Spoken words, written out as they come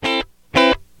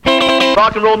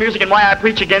rock and roll music and why I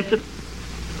preach against it?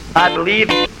 I believe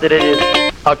that it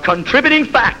is a contributing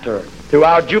factor to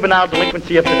our juvenile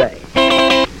delinquency of today.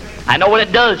 I know what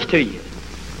it does to you.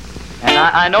 And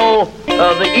I know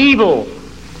the evil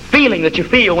feeling that you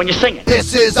feel when you sing it.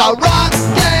 This is a rock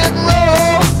and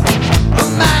roll, a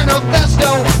manifesto,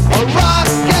 a rock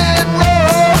and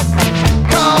roll,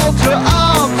 call to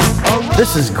arms.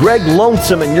 This is Greg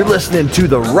Lonesome, and you're listening to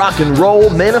the Rock and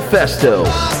Roll Manifesto,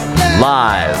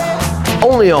 live,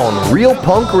 only on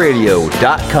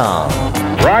RealPunkRadio.com.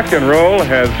 Rock and roll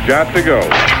has got to go.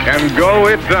 And go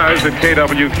it does at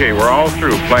KWK. We're all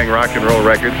through playing rock and roll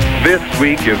records. This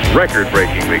week is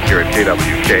record-breaking week here at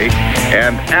KWK.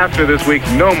 And after this week,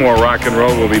 no more rock and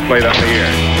roll will be played on the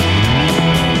air.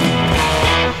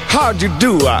 How'd you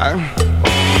do, I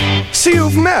see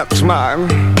you've met my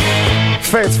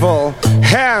faithful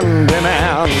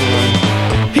hand-in-hand.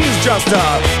 He's just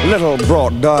a little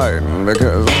brought down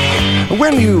because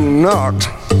when you knocked,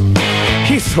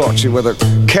 he thought you were the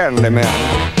candy man.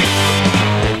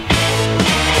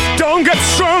 Don't get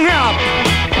strung up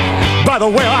by the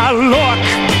way I look.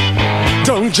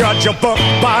 Don't judge a book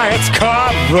by its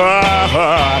cover.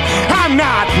 I'm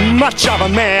not much of a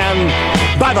man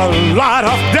by the light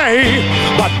of day,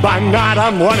 but by night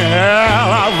I'm one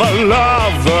hell of a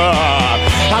lover.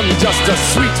 I'm just a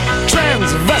sweet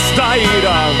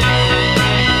transvestite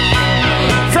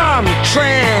from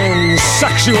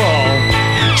transsexual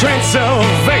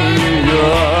Transylvania.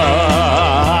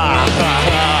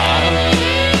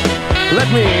 Let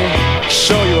me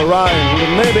show you a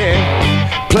rhyme, maybe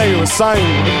play you a sign.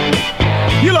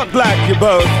 You look like you're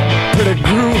both pretty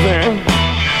groovy.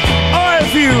 Or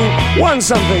if you want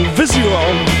something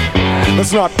visual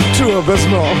that's not too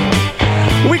abysmal,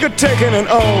 we could take in an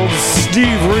old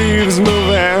Steve Reeves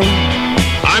movie.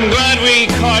 I'm glad we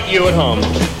caught you at home.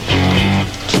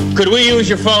 Could we use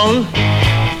your phone?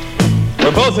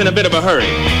 We're both in a bit of a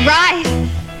hurry. Right.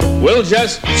 We'll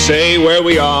just say where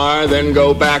we are, then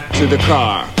go back to the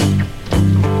car.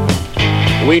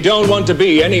 We don't want to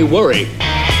be any worry.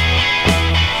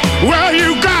 Well,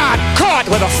 you got caught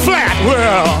with a flat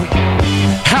world.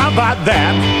 How about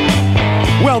that?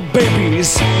 Well,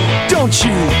 babies, don't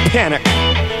you panic.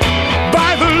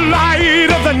 By the light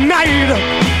of the night,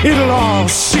 it'll all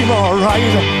seem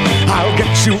alright. I'll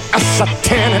get you a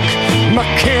satanic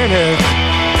mechanic.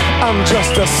 I'm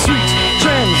just a sweet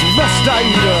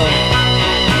transvestite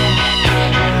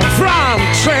from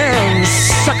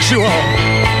transsexual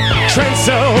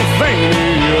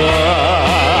Transylvania.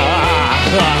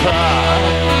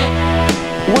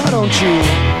 Why don't you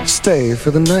stay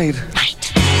for the night?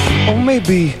 Or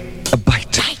maybe a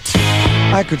bite.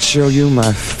 I could show you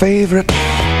my favorite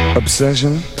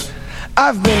obsession.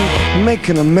 I've been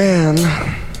making a man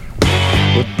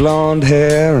with blonde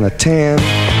hair and a tan,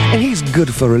 and he's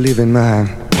good for relieving my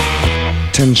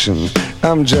tension.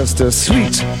 I'm just a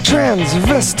sweet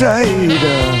transvestite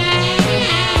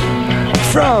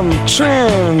from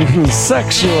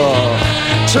transsexual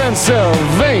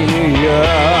Transylvania.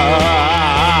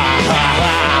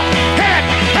 Hey,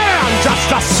 I'm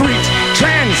just a sweet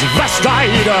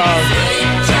transvestite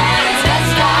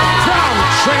from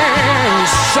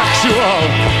transsexual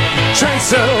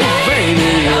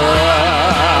Transylvania.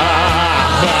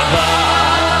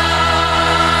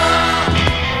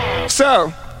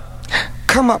 So,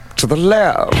 come up to the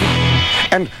lab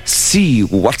and see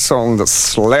what's on the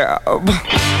slab.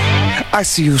 I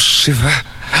see you shiver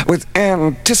with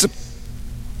anticipation.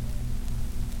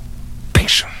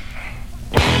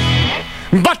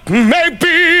 But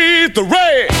maybe the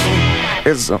rain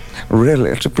is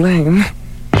really to blame.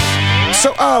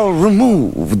 So I'll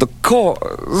remove the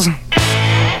cause.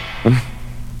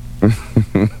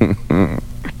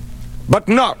 But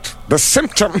not the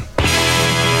symptom.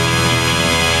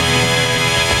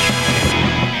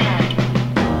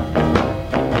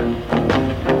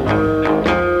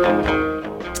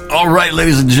 All right,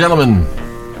 ladies and gentlemen,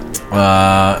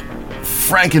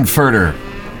 Frankenfurter,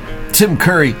 Tim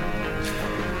Curry,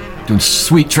 doing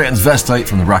Sweet Transvestite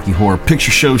from the Rocky Horror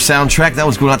Picture Show soundtrack. That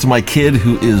was going out to my kid,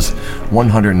 who is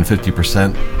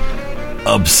 150%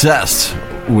 obsessed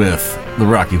with the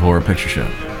Rocky Horror Picture Show.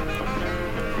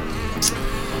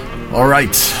 All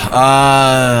right,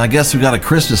 I guess we got a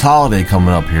Christmas holiday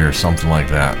coming up here, or something like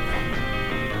that.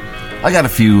 I got a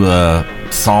few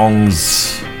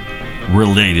songs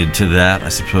related to that, I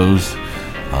suppose.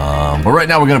 But right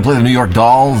now we're going to play the New York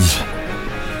Dolls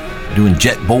doing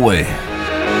Jet Boy.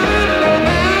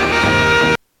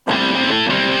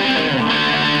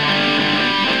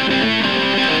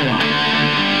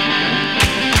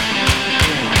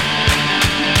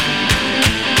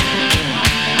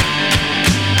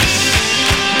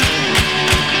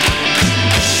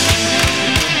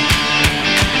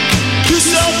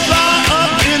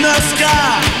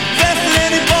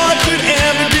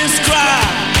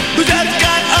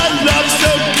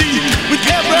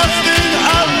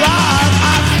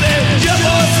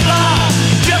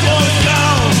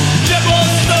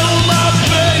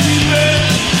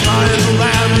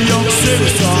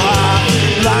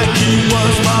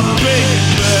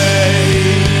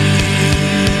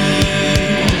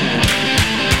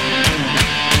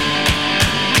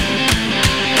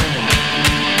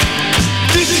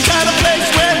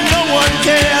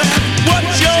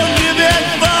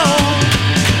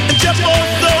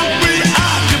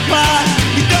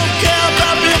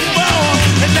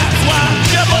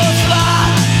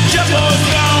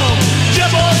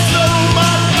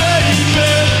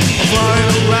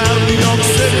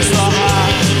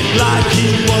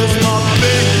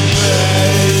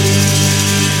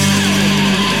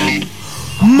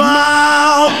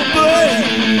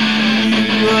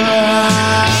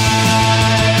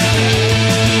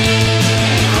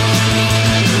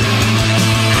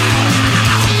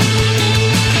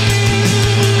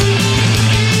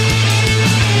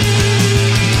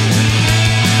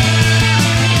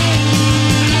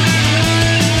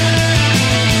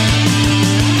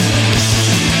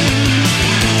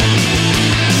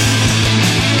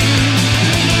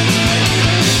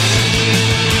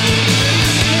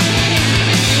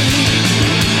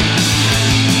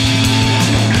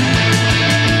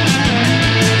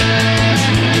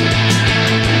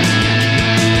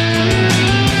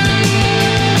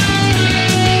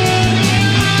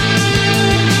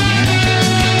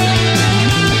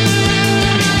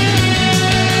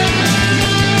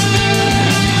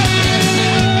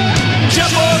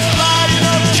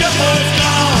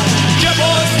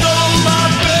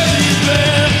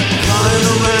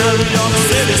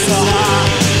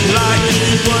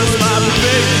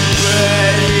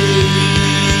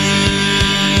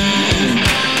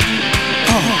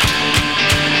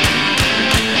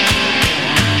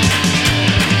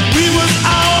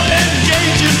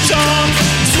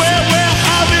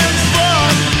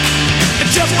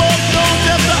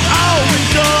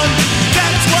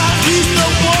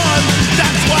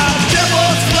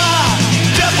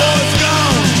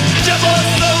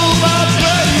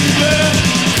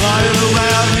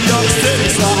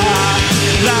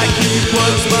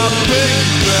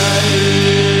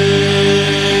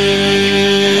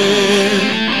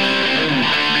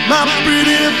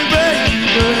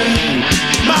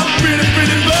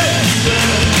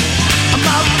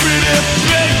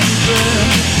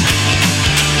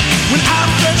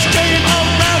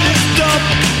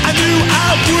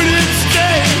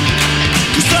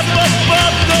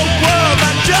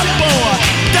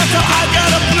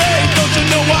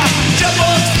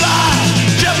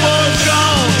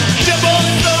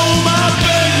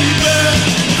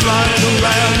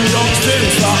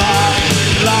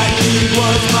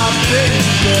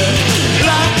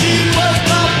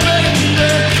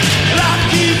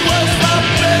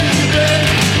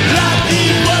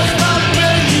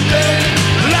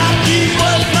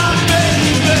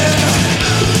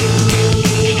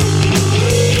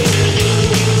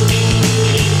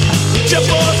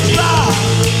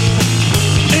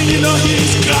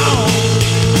 he's gone.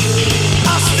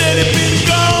 I steady been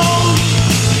gone,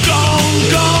 gone,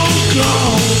 gone,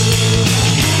 gone.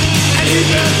 And he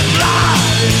been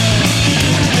flying,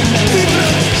 he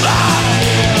been flying,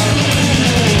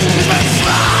 he been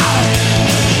flying,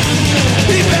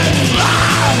 he been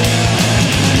flying.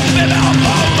 Baby, I'm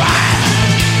alright.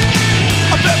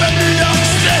 Baby, New York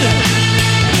City.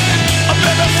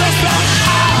 Baby, so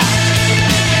high.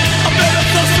 Baby,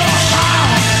 so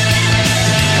high.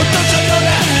 Don't you know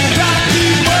that Rocky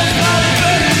was my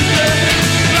baby?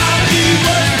 Rocky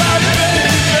was my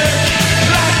baby.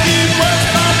 Rocky was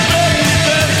my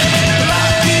baby.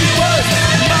 Rocky was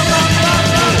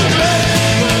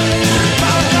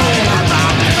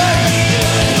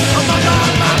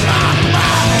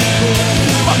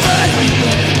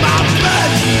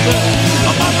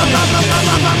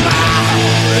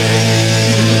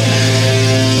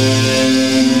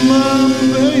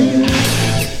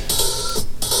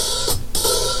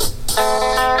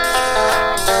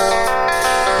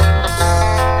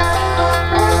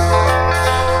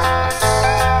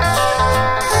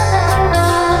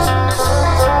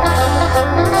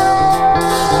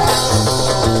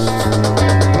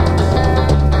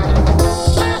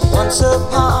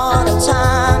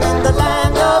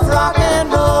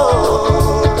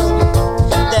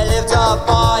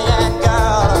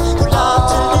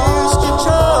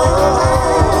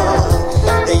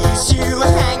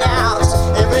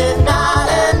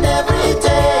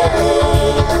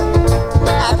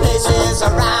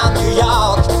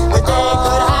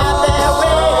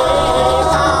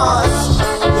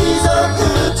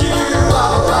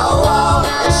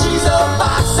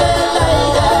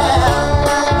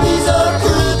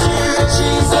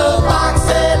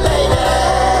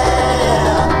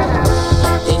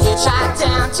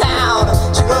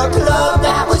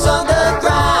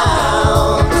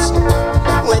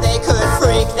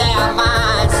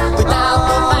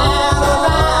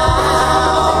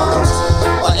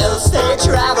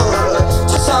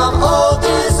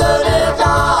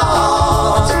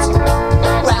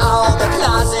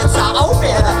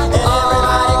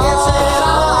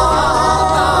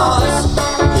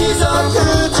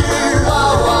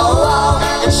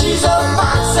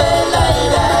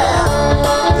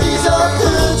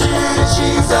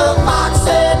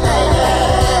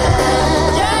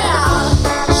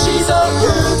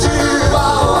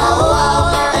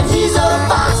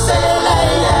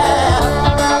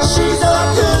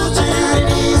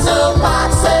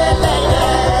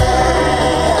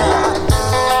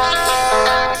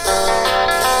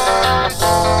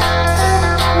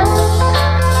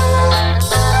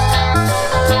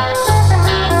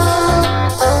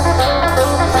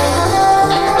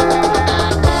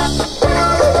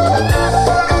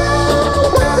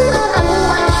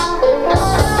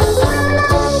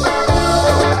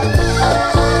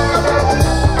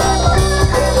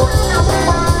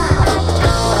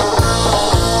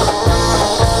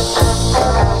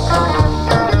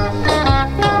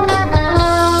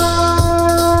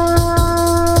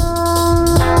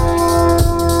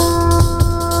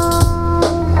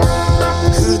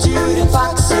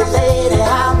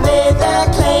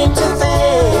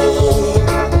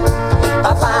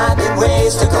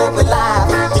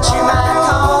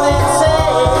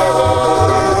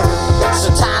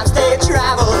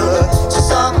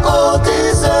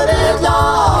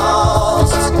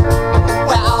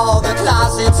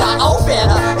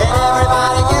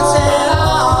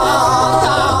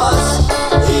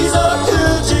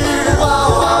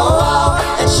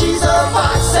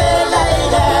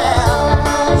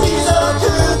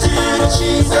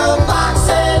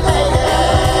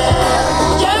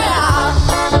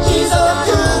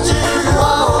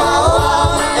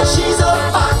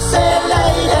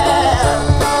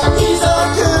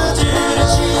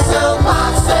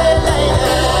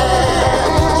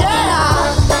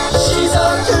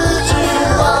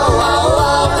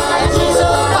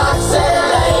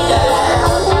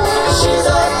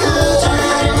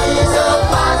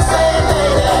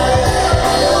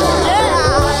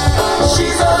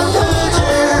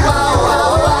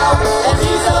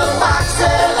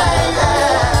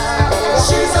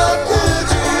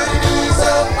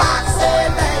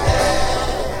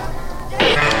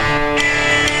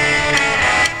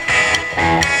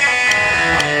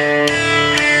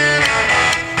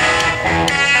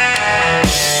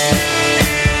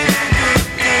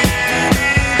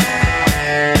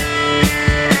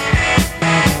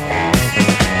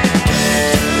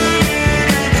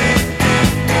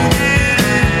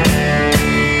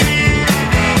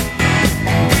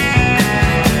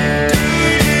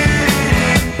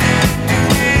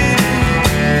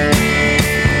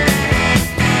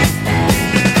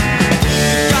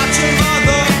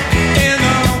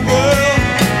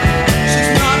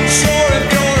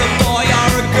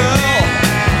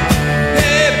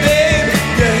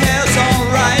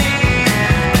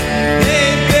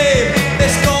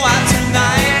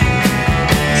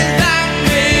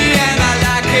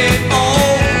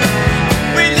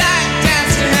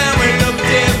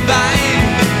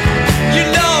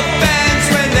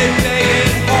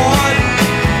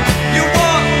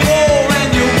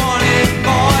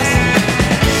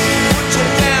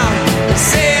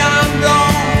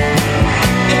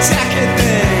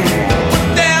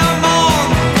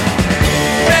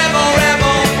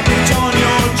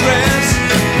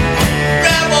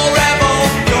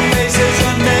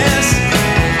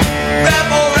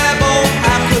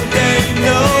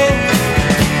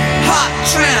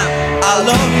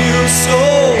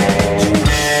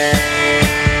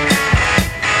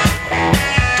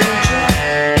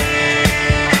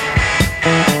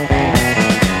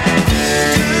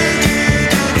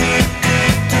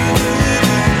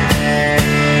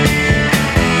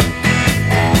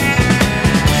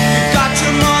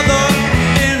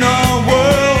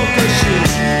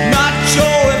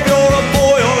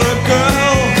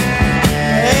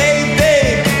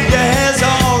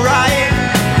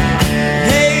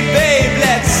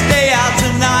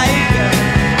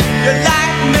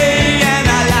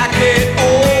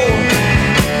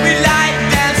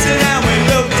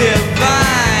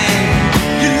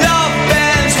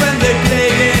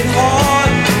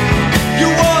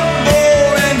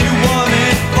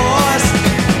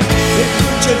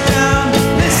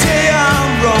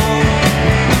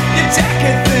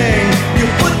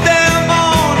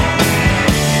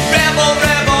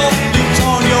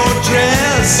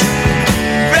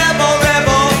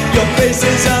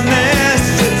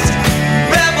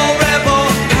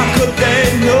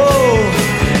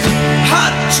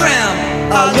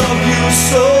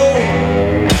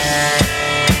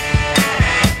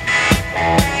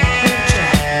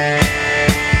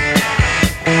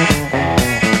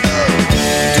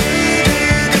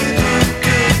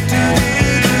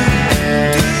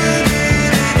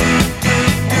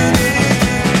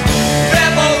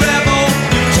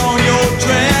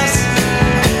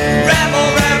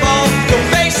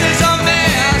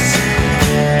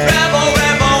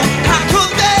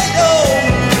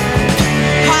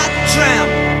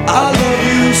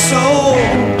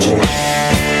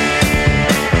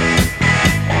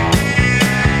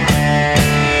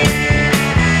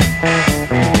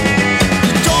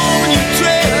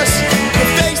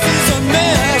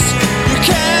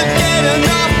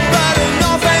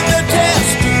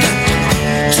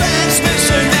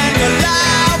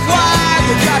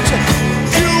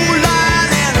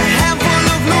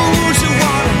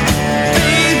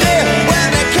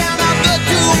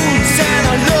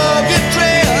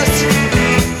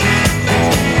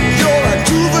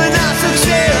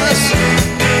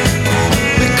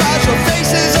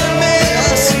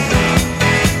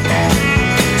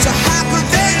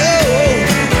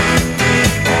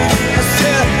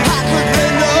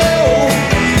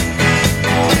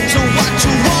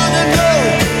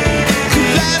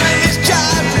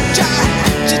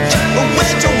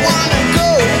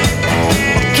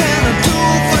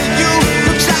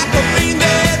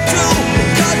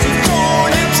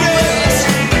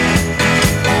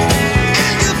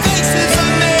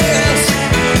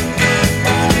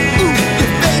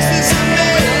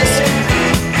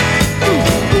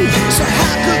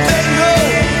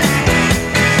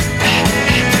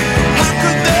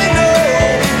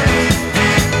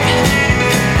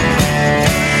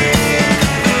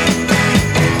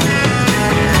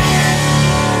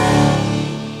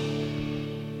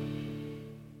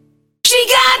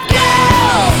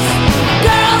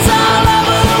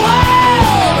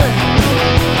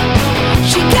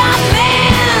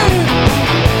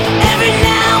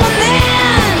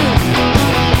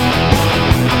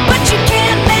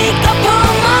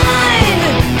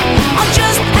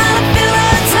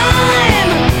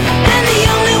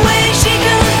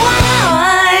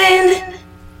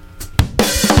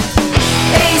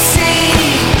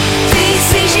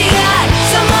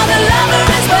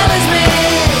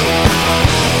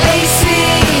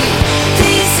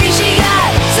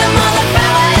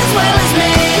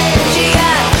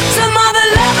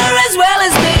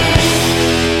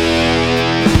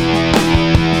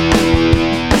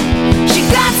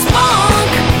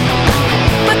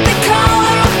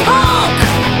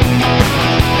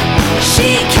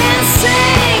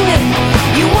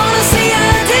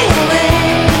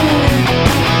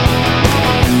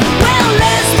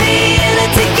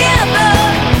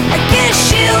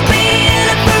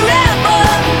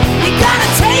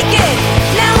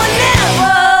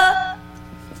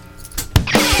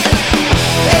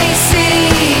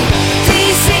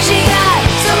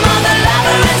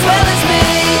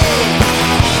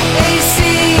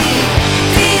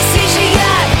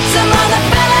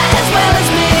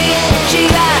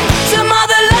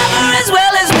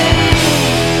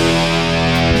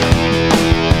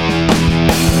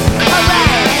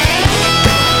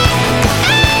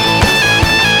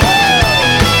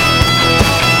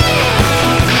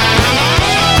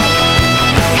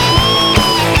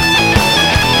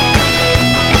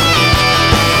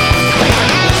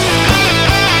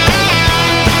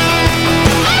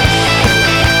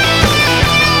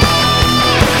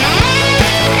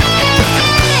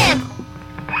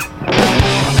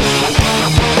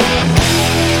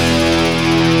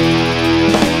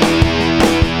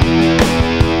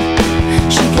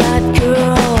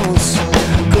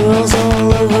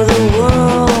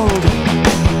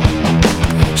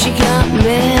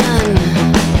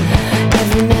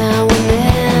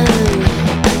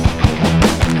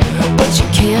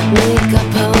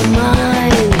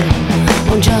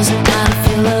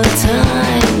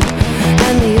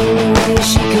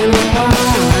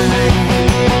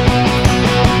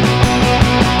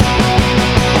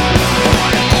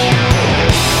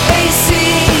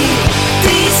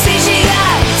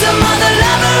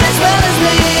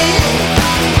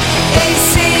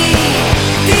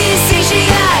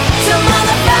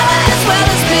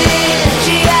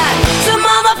She got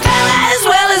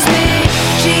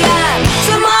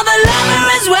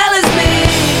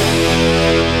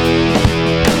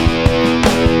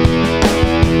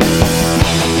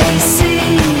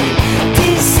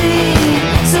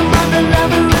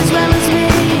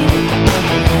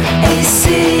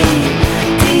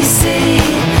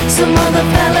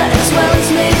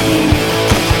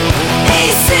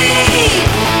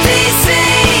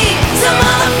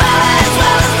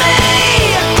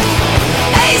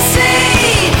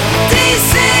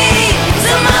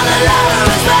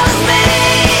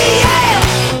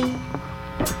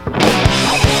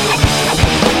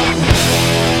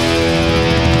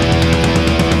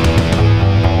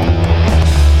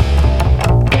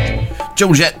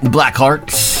Joan Jett and the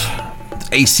Blackhearts.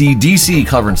 AC/DC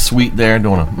covering Sweet there,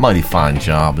 doing a mighty fine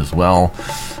job as well.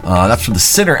 That's from the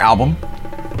Sinner album.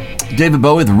 David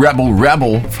Bowie, the Rebel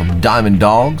Rebel from Diamond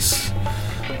Dogs.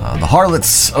 The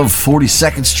Harlots of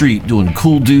 42nd Street doing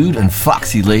Cool Dude and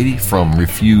Foxy Lady from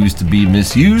Refuse to Be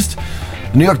Misused.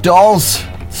 The New York Dolls,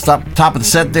 top of the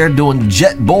set there, doing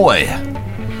Jet Boy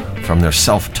from their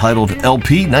self-titled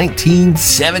LP,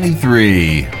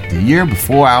 1973, the year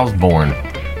before I was born.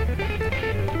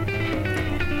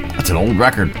 That's an old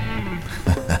record.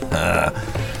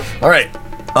 All right.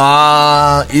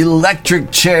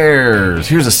 Electric Chairs.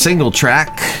 Here's a single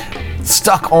track,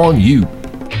 Stuck on You.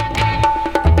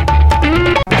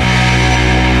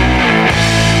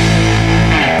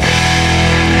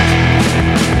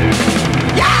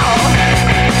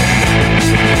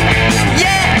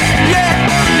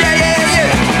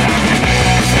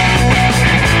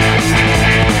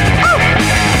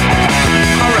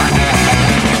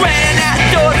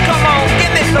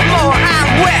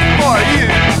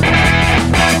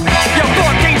 Your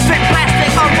 14-foot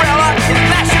plastic umbrella is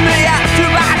flashing me out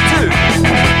 2 by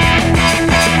 2.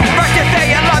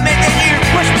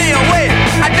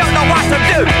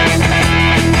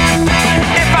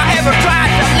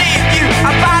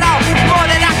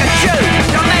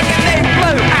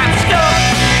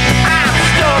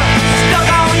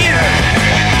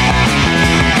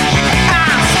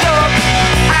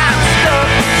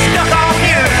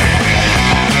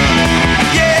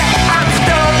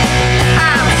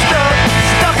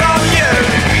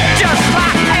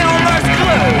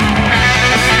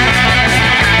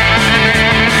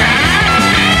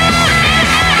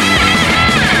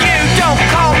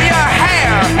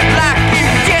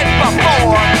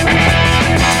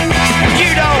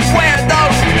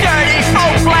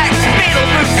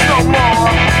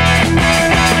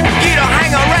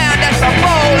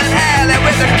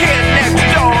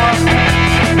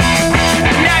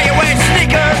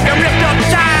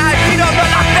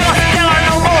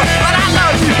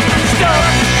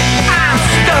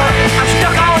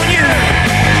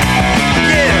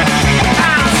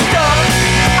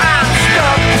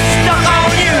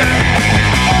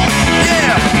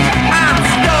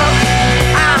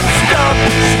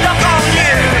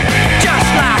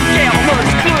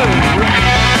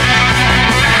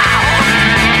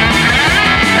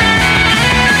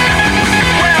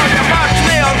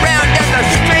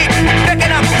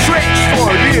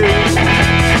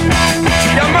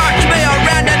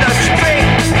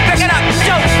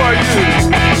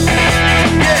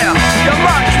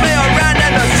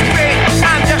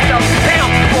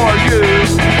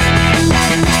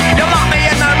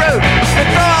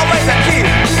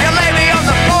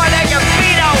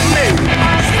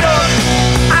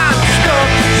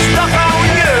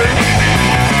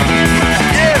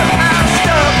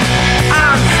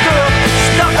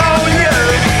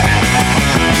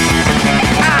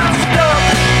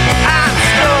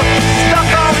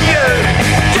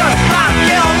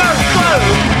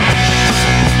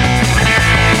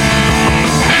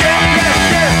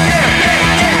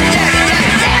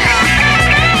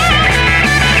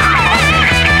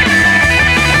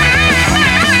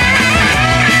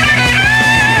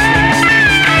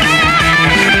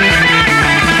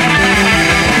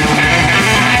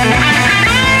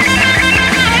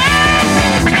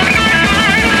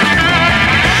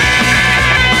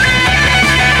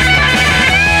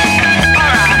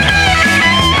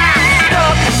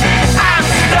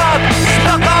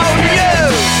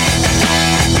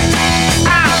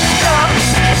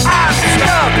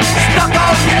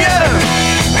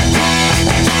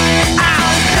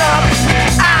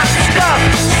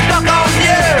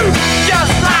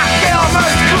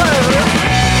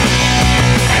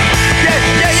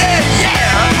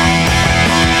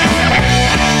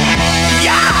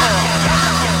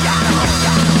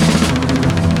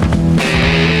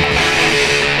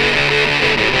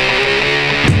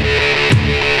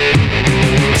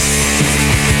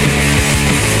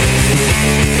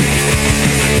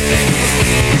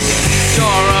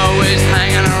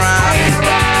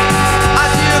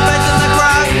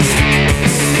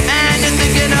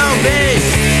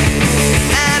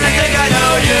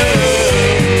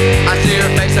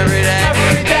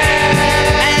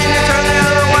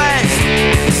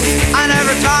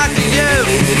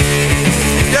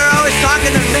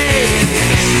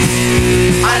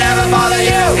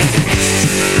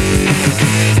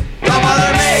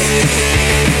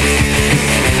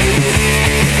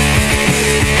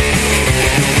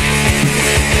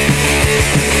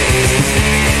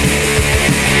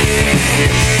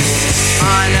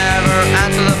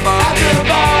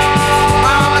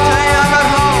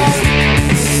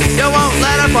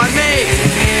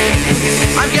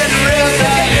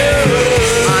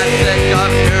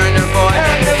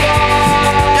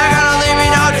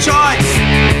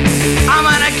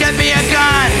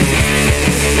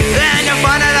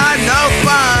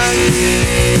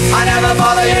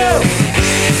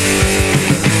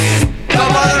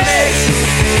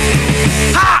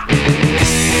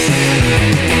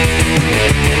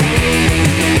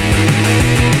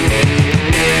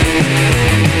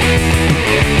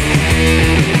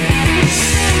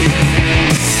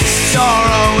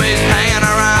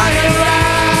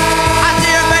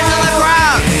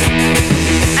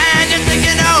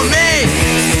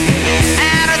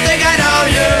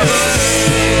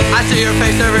 your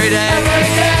face every day.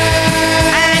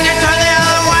 And you turn the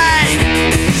other way.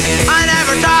 I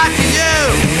never talk to you.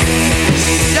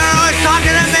 You're always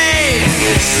talking to me.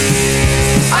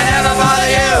 I never bother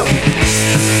you.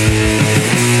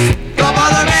 Don't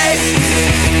bother me.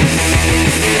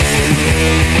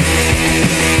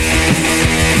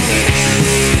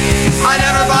 I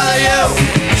never bother you.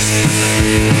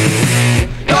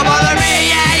 Don't bother me.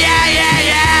 Yeah, yeah, yeah,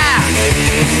 yeah.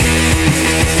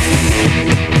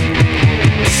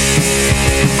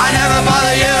 I never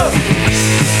bother you.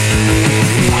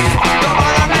 Don't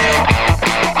bother me.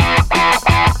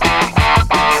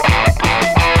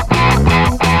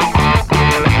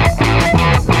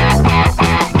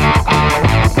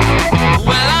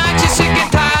 Well, aren't you sick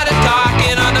and tired of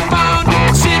talking on the phone?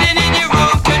 Sitting in your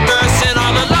room, conversing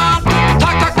all alone.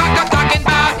 Talking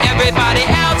about everybody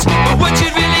else. But what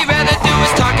you'd really rather do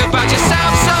is talk about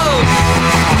yourself. So,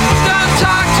 don't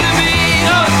talk to me.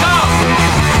 No, no.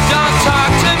 Don't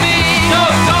talk to me. No,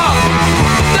 no.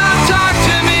 Don't talk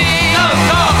to me. No,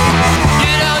 no.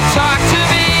 You don't talk to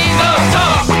me. No, no.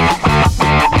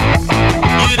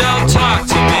 You don't talk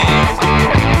to me.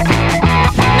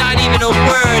 Not even a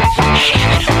word. Not even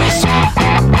a whisper.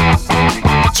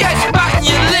 Just biting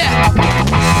your lip.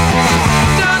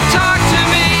 Don't talk to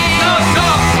me. No, no.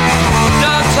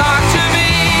 Don't talk to me.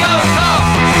 No, no.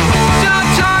 Don't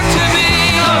talk to me.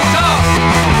 No, no.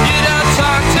 You don't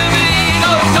talk to me.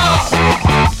 No, no.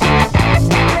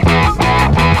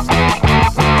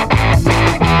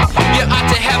 You ought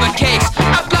to have a case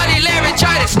of bloody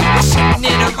laryngitis. We're sitting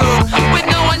in a room with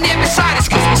no one there beside us,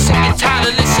 'cause we're sick and tired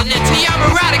of listening to your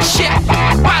erotic shit.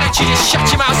 Why don't you just shut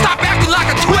your mouth? Stop acting like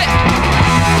a twit.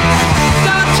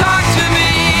 Don't talk to me.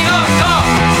 No, no.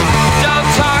 Don't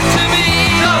talk to me.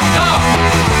 No, no.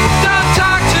 Don't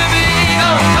talk to me.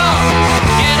 No, no.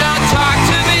 You don't talk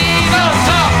to me. No,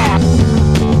 no.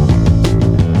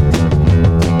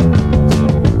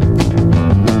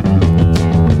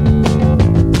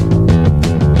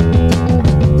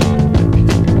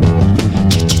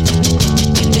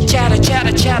 Chatter,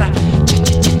 chatter, chatter.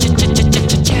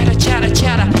 Chatter, chatter,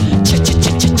 chatter.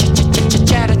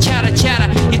 Chatter, chatter, chatter.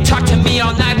 You talk to me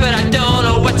all night, but I don't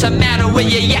know what's the matter with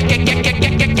you. Yak, yak, yak, yak,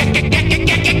 yak, yak, yak, yak, yak,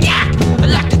 yak, yak, yak. I'd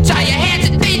like to tie your hands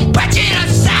and feet and put you in a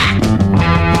sack.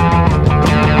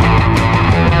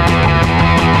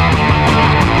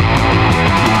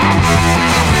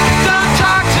 Don't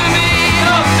talk to me.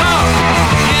 No, no.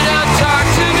 You don't talk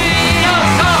to me. No,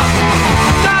 no.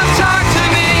 Don't talk to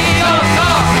me. No, no.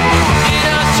 You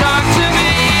don't talk to me.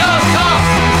 No, no.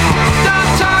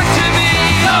 Don't talk to me.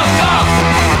 No, no.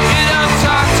 You don't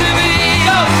talk to me.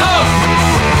 No, no.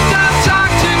 Don't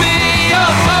talk to me. No,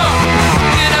 no.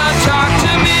 You don't talk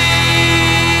to me.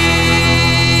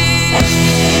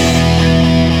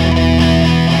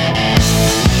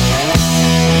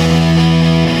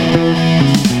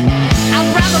 I'd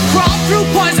rather crawl through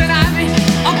poison ivy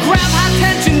or grab high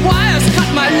tension wires, cut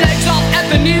my legs off at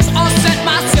the knees, or set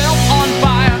myself on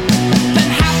fire than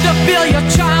have to feel your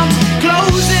charms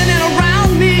closing in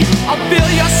around me, or feel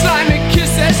your slimy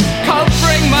kisses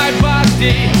covering my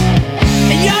body.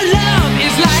 Your love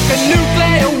is like a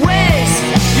nuclear waste.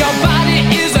 Your body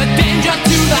is a danger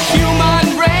to the human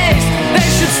race. They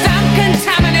should stamp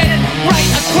contaminated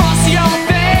right across your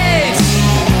face.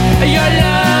 Your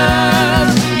love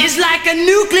is like a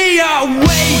nuclear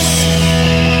waste.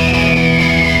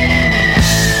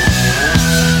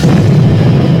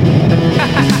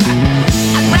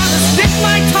 I'd rather stick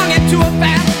my tongue into a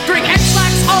fan, drink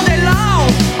X-Lax all day long,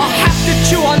 or have to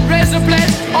chew on razor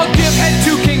blades, or give head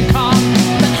to King Kong,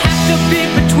 than have to be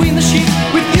between the sheets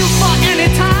with you for any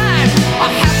time, or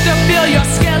have to feel your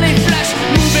scaly flesh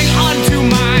moving onto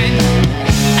mine.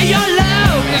 Your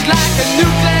love is like a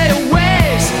nuclear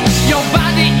waste. Your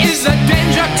body is a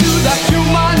danger to the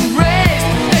human race.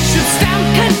 They should stamp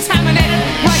contaminated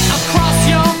right across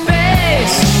your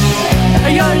face.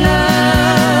 Your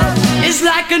love is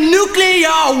like a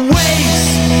nuclear waste.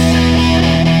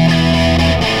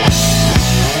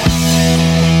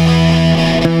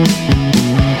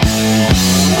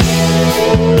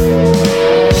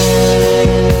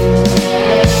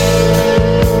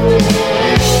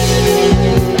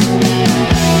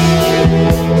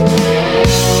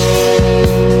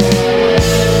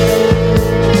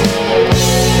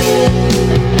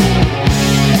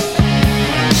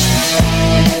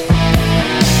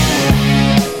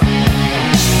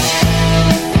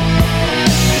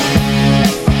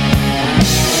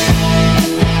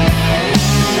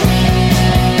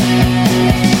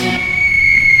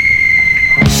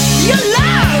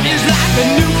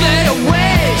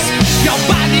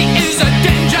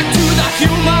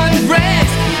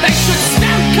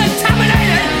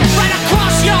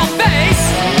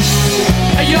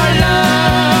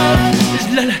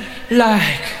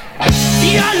 like.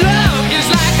 Your love is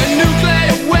like a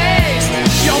nuclear waste.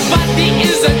 Your body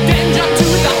is a danger to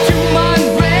the human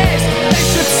race. They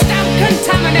should stop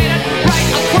contaminated right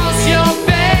across your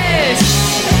face.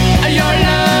 Your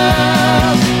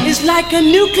love is like a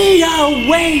nuclear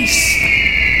waste.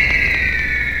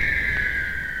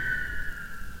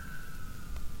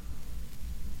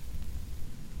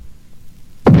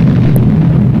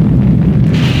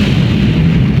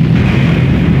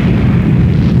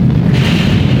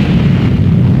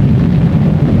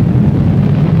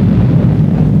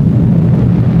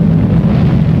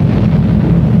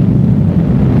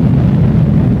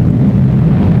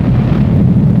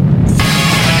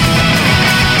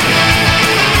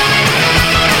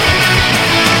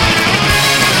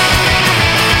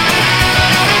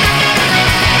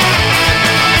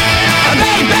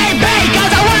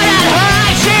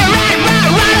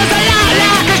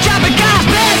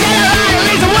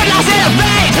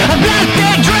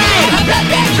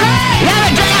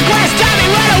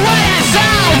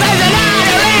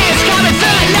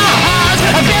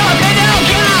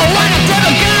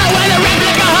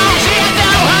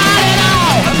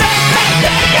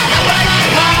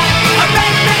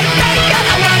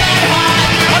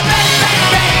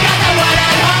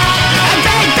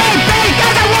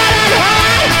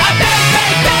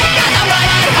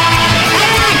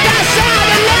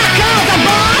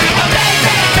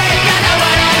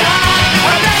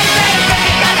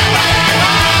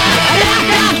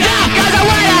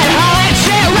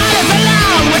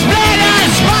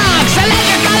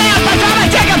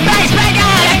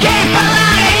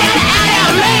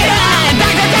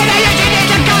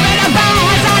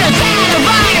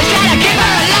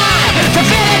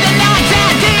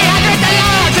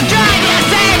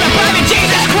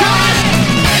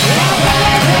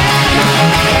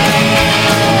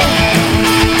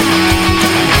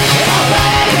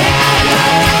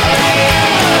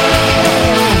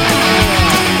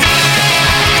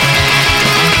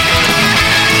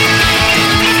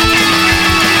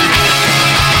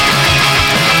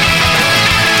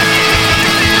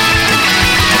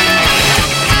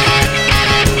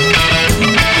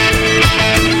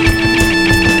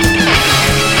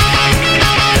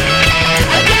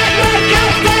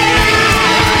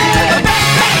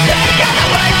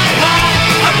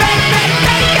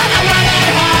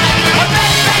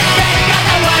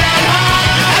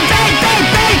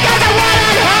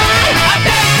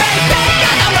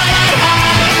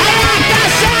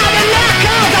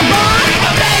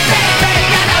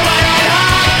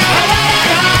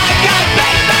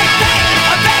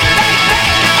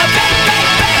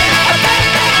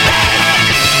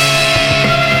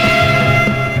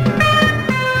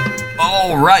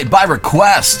 By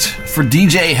request for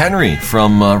DJ Henry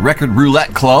from Record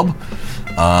Roulette Club.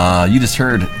 You just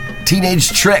heard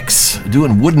Teenage Tricks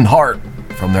doing Wooden Heart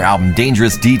from their album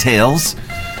Dangerous Details.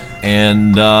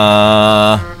 And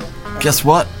guess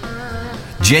what?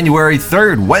 January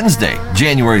 3rd, Wednesday,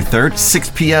 January 3rd, 6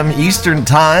 p.m. Eastern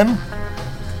Time,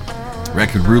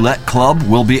 Record Roulette Club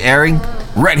will be airing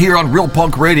right here on Real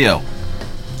Punk Radio.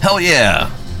 Hell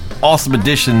yeah. Awesome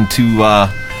addition to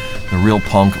the Real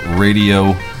Punk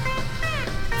Radio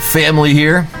family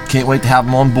here. Can't wait to have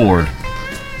him on board.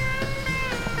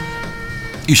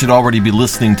 You should already be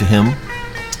listening to him,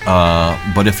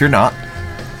 but if you're not,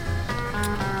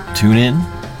 tune in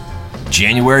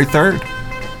January 3rd,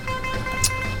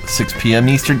 6 p.m.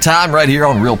 Eastern Time, right here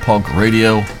on Real Punk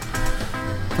Radio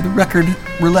for the Record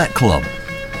Roulette Club.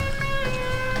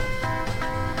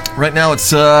 Right now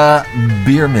it's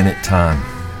Beer Minute time.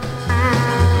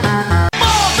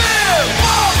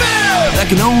 That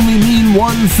can only mean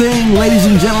one thing, ladies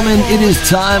and gentlemen. It is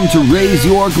time to raise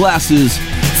your glasses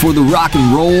for the Rock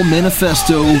and Roll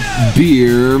Manifesto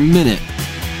Beer Minute.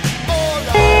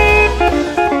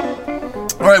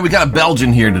 All right, we got a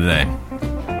Belgian here today.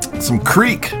 Some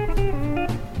Kriek.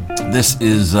 This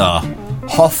is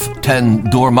Hof ten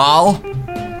Dormaal.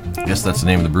 I guess that's the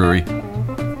name of the brewery.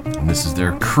 And this is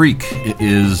their Kriek. It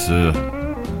is, I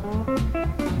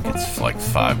think it's like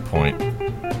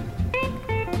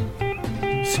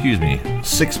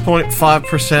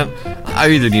 6.5%. I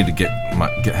either need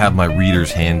to have my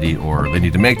readers handy, or they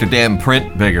need to make their damn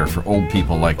print bigger for old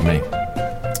people like me.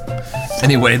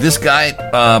 Anyway, this guy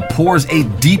pours a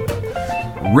deep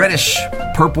reddish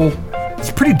purple.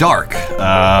 It's pretty dark.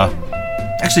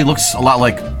 Actually, it looks a lot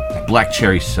like black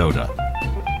cherry soda.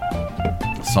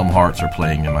 Some hearts are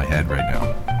playing in my head right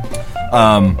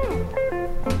now.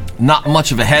 Not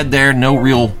much of a head there. No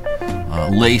real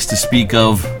lace to speak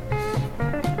of.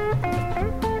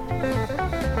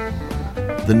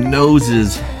 The nose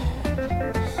is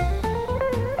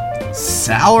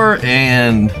sour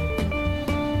and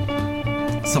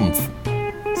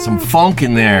some funk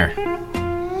in there.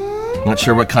 Not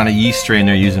sure what kind of yeast strain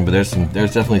they're using, but there's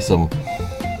definitely some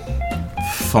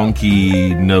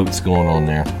funky notes going on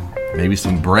there. Maybe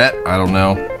some Brett, I don't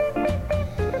know.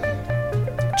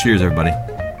 Cheers, everybody.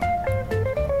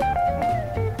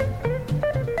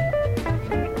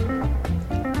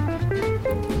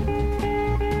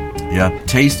 Yeah,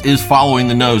 taste is following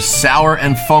the nose. Sour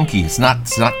and funky. It's not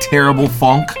terrible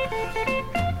funk.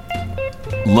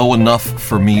 Low enough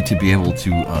for me to be able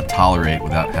to tolerate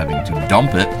without having to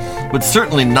dump it, but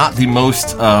certainly not the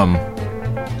most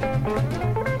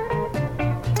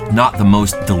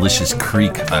delicious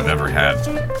creek I've ever had.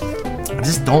 I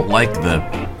just don't like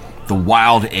the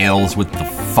wild ales with the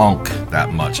funk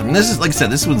that much. I mean, this is, like I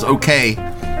said, this one's okay.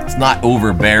 It's not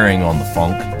overbearing on the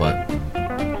funk, but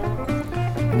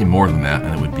I need more than that,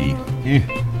 and it would be.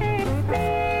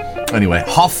 Anyway,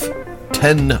 Hof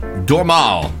Ten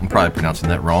Dormal. I'm probably pronouncing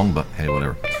that wrong, but hey,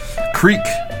 whatever. Creek,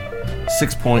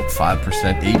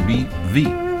 6.5% ABV.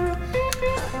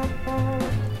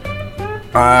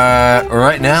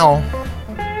 Right now,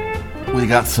 we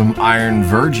got some Iron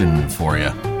Virgin for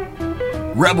you.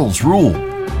 Rebels rule.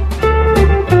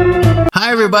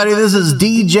 Hi, everybody. This is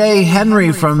DJ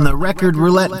Henry from the Record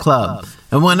Roulette Club.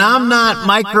 And when I'm not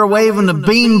microwaving a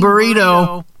bean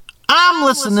burrito, I'm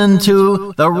listening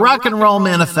to the Rock and Roll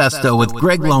Manifesto with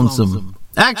Greg Lonesome.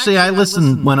 Actually, I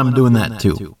listen when I'm doing that,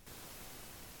 too.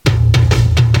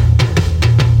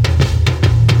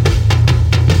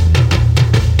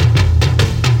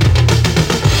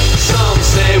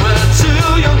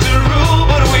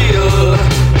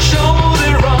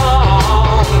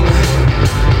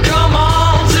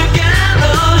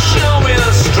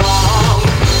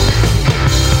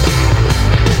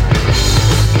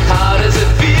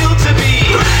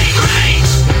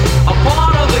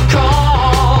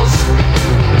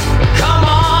 Come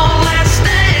on, let's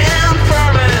stand.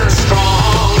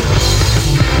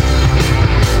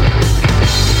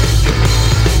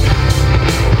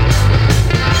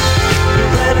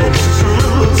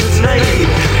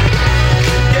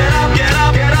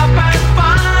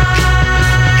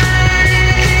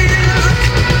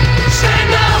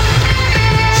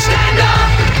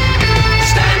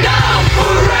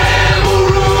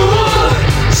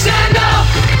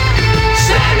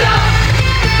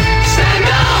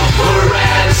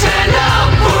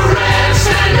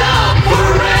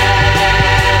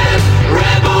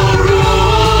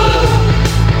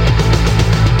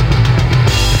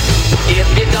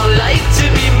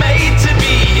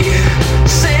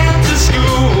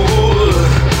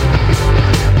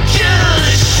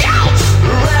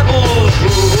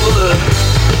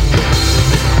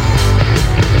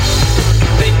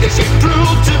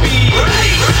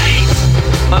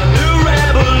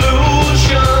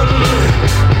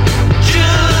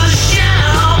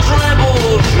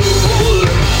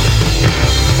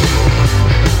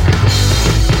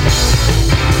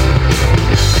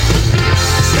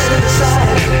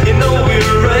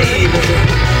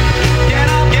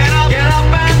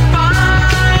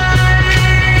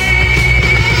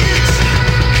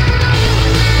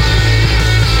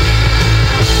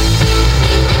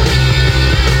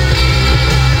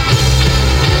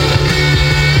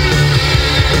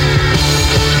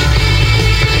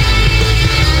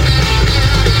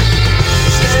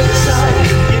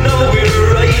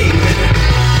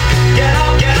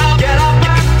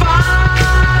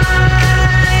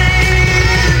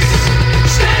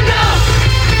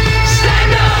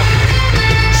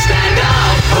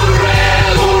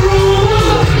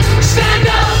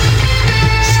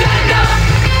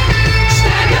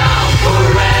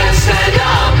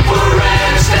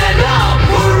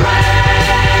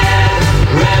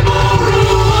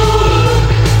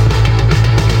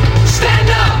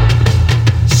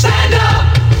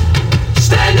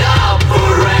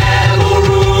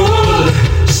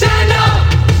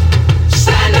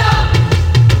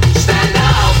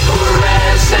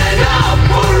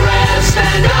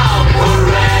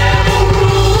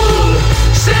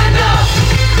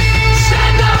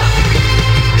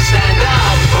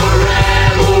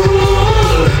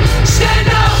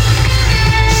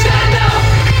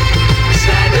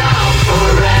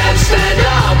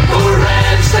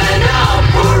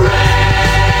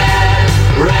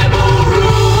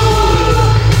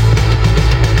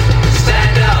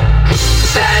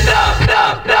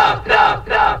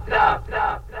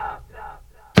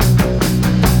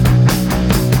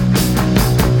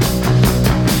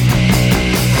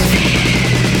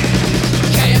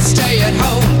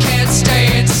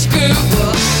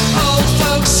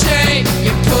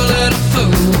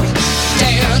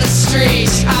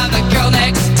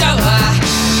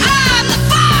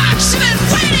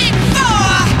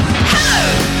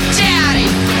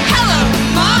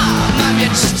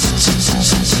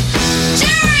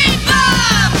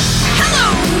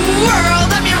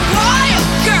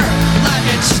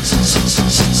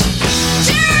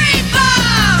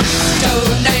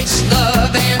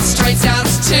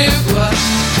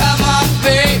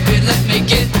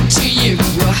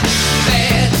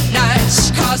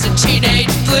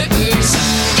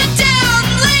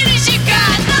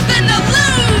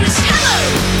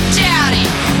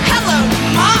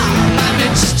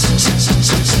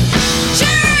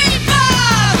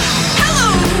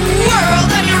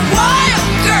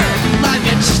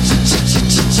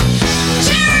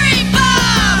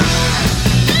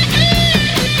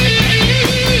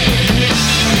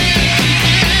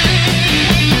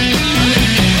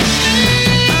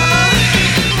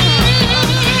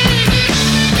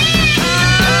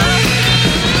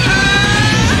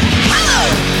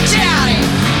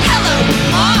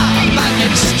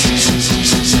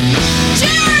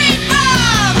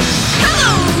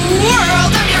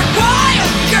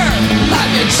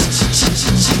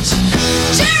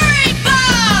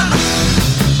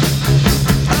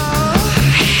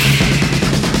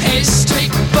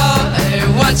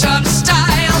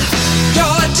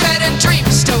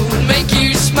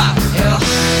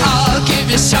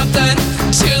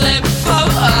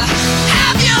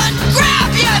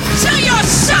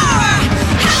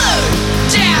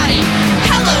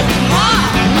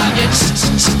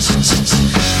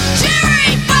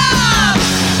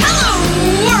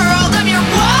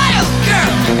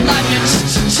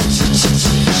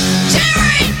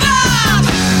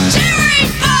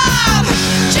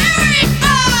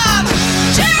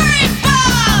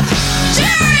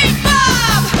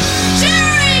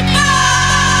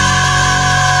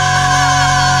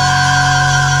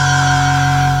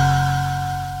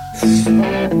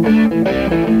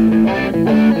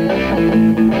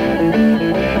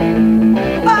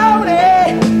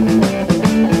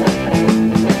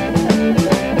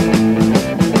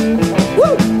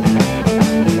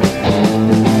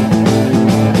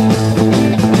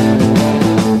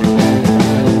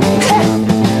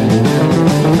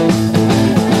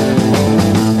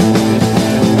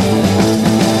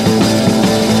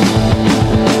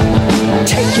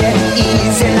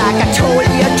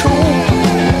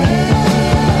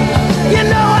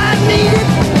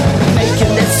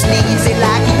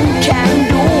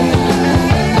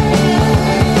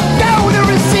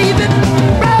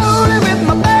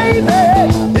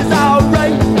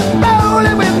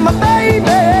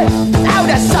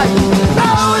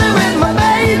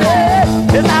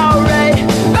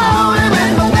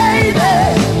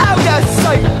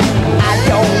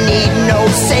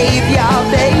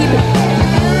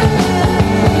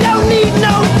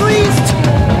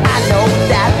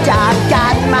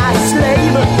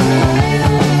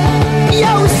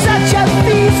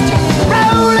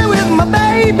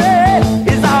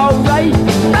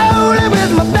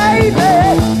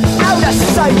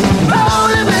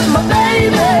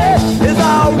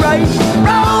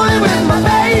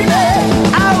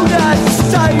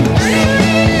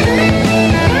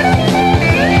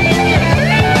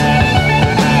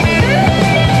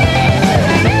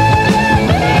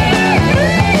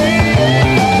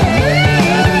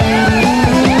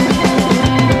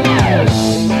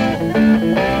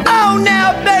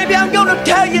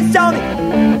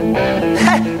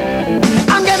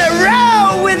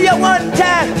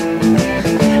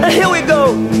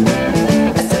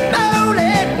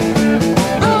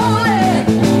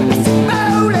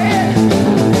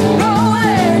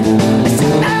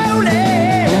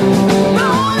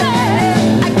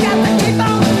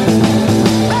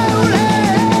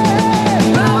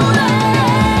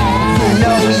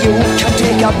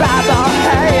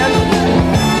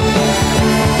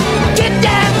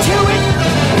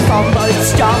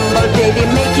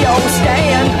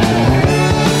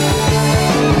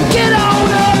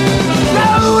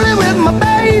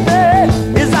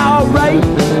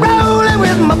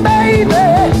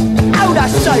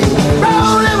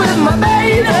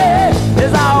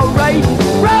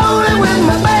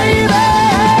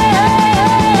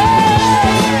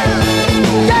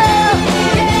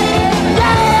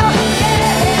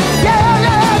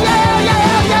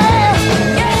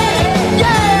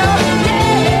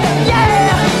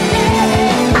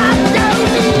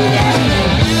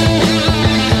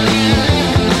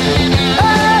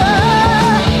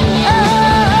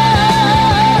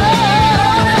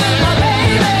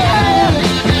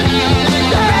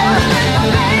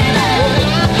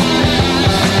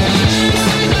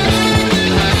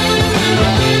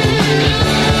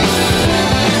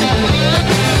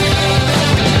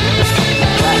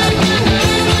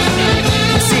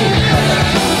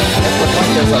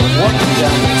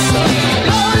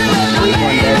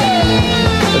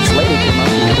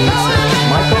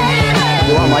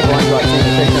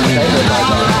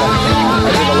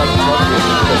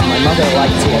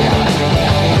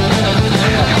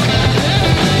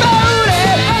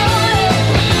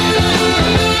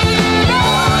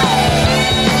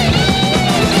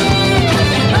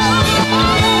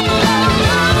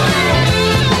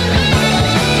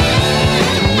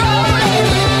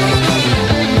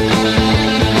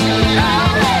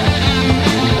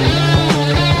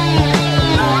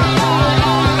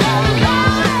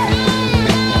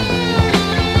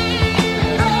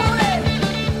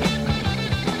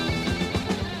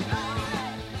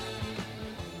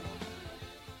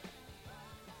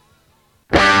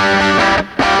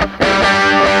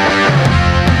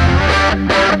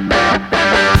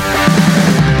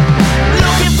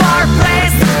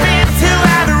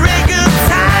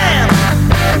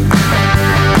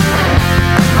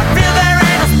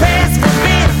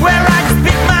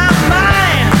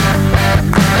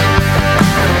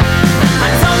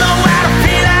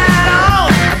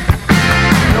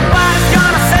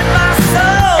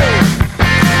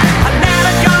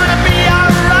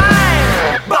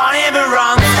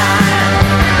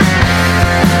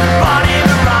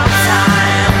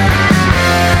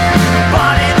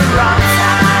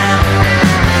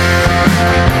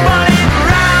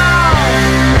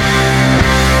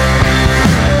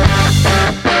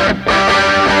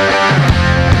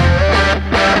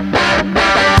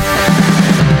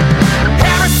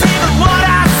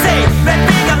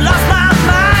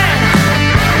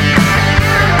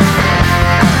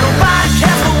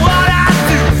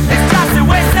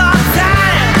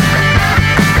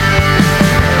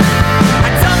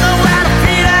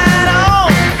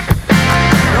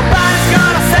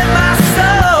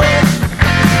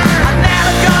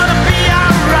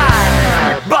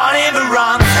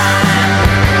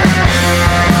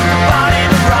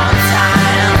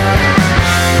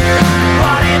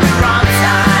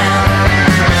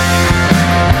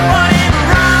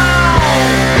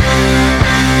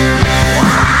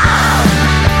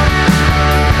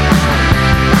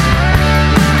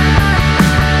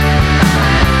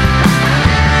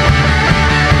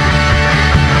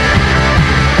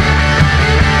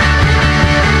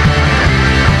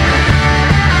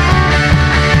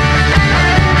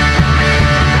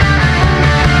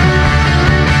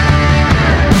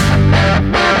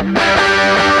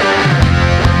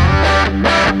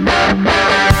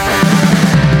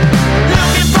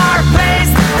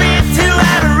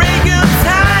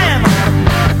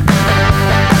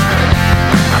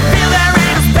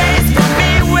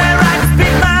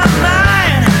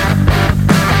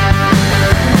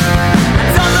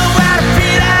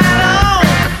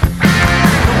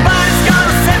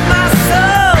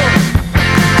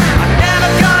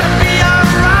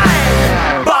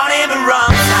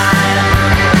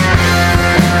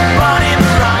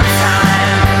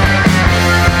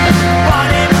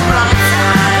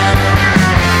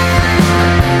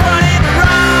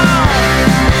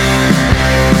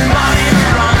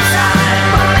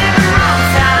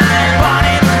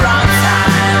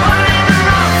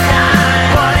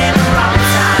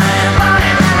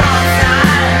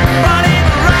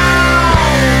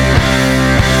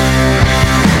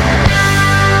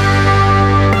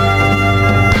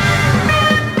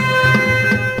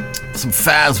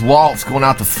 some Faz Waltz going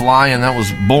out to Flying. That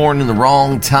was Born in the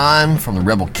Wrong Time from the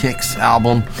Rebel Kicks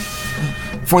album.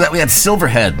 Before that, we had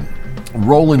Silverhead,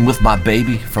 Rolling With My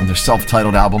Baby from their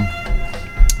self-titled album.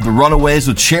 The Runaways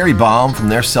with Cherry Bomb from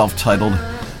their self-titled.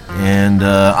 And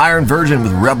Iron Virgin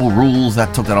with Rebel Rules.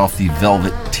 That took that off the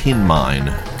Velvet Tin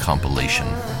Mine compilation.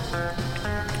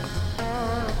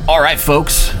 All right,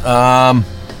 folks.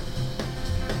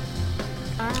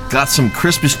 Got some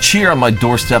Christmas cheer on my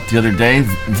doorstep the other day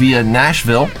via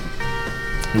Nashville.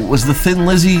 It was the Thin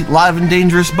Lizzy Live and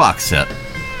Dangerous box set.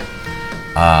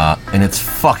 And it's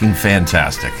fucking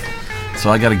fantastic. So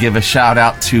I got to give a shout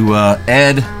out to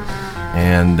Ed,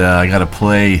 and I got to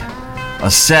play a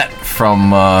set from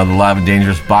the Live and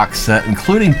Dangerous box set,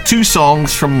 including 2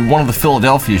 songs from one of the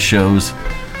Philadelphia shows,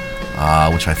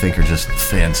 which I think are just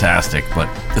fantastic, but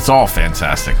it's all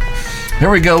fantastic. Here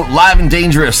we go, Live and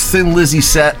Dangerous, Thin Lizzy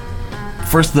set.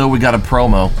 First, though, we got a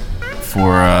promo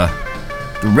for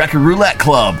the Record Roulette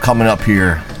Club coming up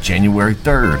here January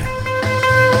 3rd.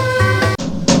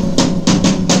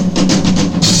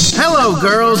 Hello,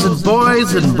 girls and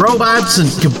boys and robots and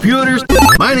computers.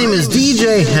 My name is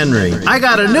DJ Henry. I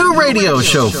got a new radio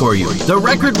show for you, the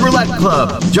Record Roulette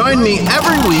Club. Join me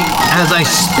every week as I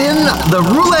spin the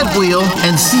roulette wheel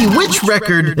and see which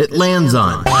record it lands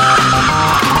on.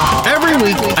 Every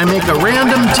week, I make a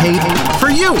random tape for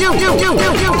you.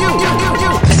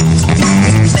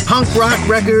 Punk rock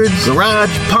records,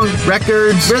 garage punk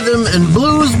records, rhythm and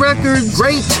blues records,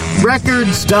 great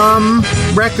records, dumb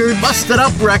records, busted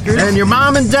up records, and your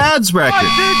mom and dad's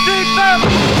records.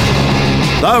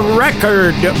 The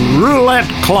Record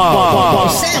Roulette Club.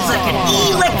 Sounds like an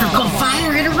electrical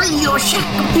fire at a Radio Shack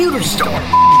computer store.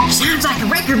 Sounds like a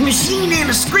record machine and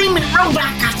a screaming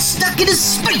robot got stuck in a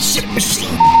spaceship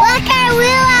machine. Record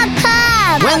Roulette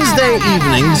Club. Wednesday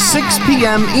evening, 6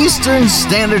 p.m. Eastern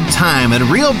Standard Time at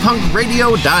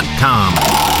realpunkradio.com.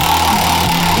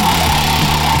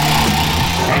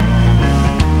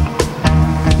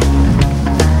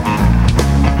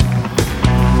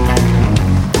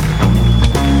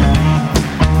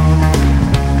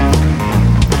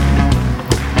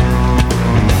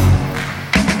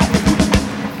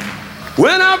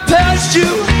 When I passed you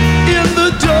in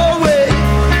the doorway,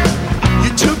 you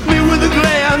took me with a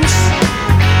glance.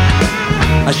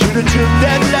 I should have took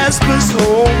that last bus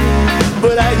home,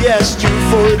 but I asked you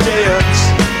for a dance.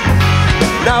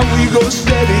 Now we go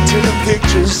steady to the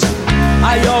pictures.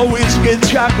 I always get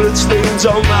chocolate stains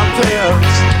on my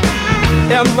pants.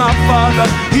 And my father,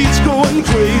 he's going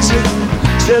crazy.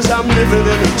 Says I'm living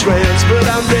in a trance, but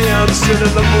I'm dancing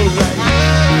in the moonlight.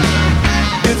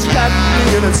 It's got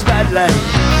me in a spotlight.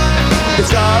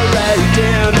 It's alright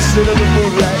dancing in the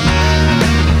moonlight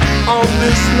on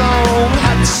this long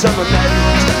hot summer night.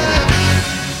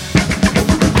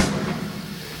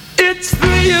 It's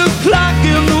 3 o'clock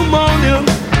in the morning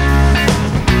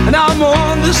and I'm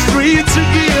on the streets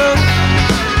again.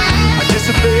 I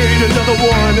disobeyed another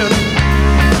warning.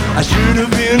 I should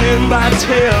have been in by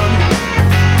 10.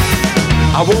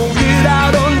 I won't get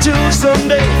out until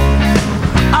Sunday.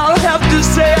 I'll have to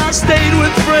say I stayed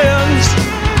with friends.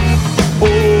 Oh,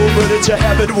 but it's a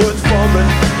habit worth forming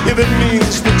if it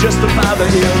means to justify the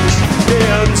hymns.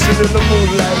 Dancing in the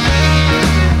moonlight.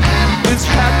 It's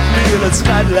hot me in its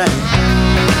spotlight.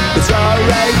 It's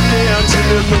alright dancing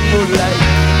in the moonlight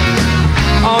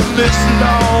on this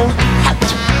long hot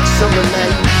summer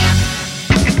night.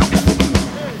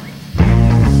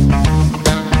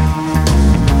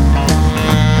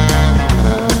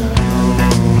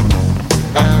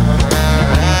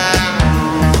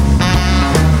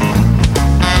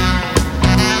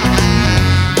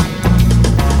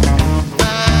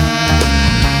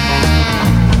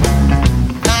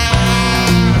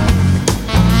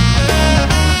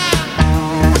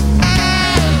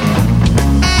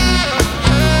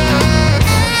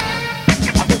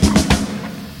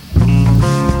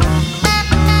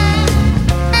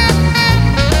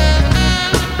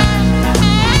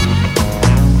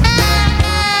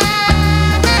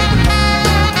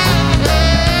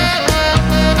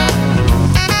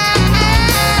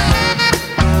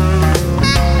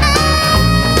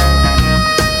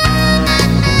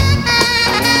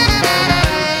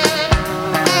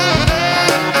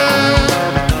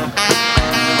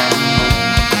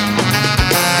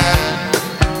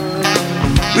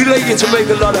 To make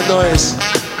a lot of noise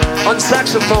on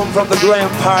saxophone from the Graham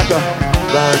Parker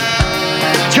band.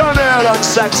 John Earl on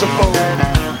saxophone.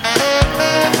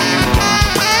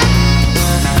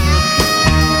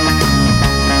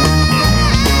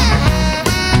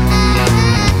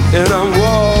 And I'm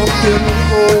walking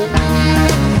home.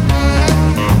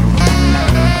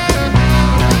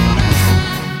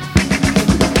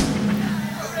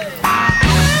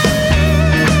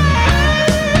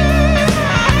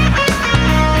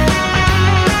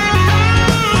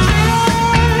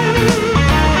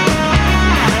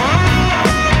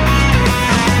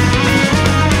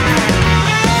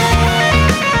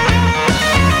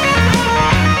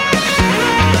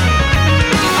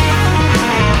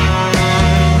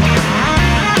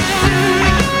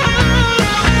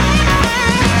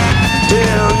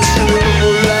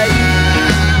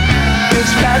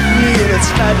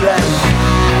 spotlight.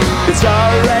 It's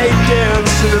alright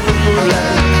dancing in the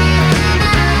moonlight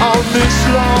on this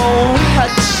long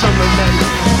hot summer night.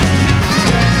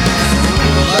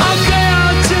 I'm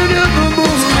dancing in the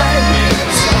moonlight.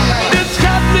 It's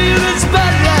got me in the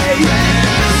spotlight.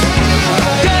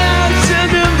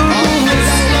 Dancing in the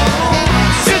moonlight.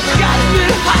 It's got me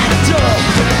hot up.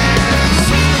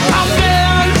 I'm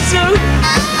dancing.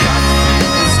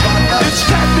 It's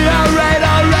got me alright,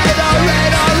 alright,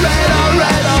 alright, alright,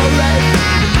 alright, alright.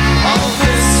 All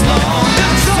this long,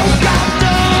 it's so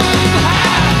goddamn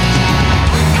high.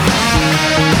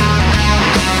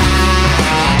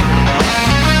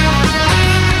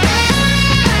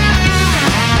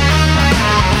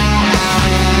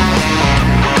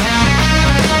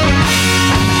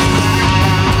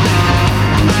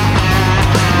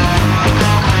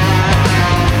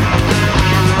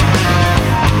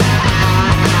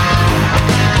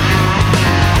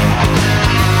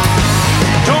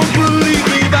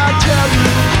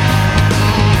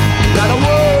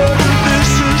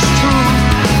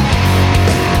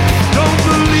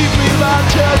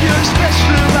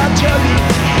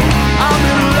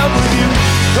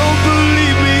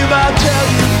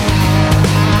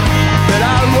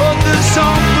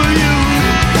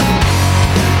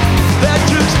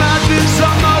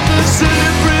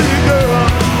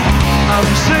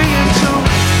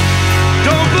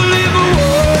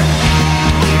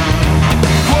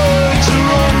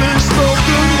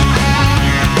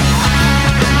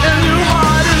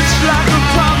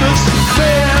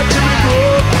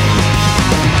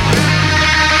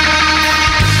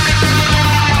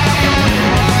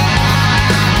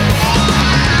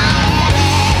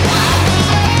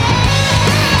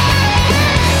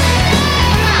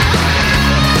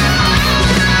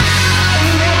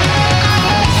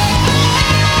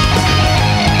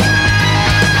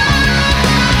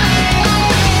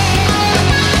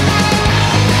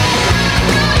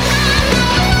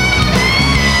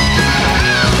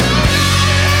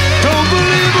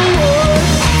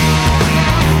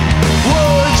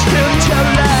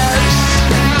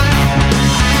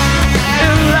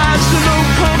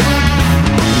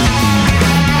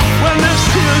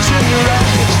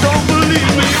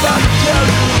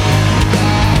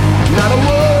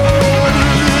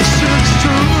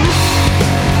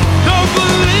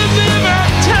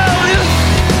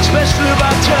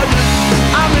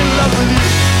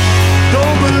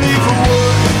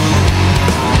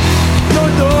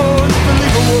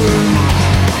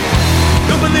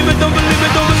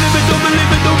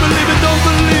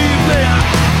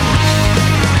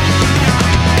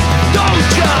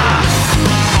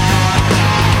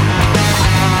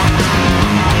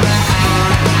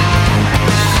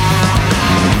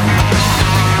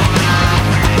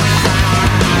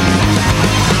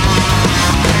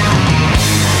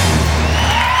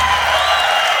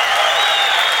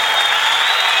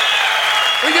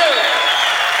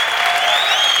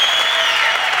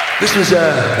 This was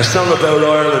a song about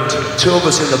Ireland. Two of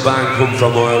us in the band come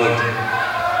from Ireland.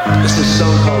 This is a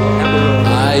song called Emerald.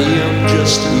 I am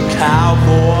just a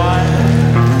cowboy,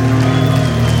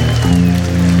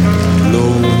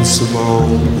 lonesome on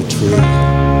the tree.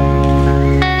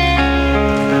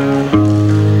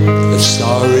 A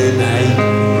starry night.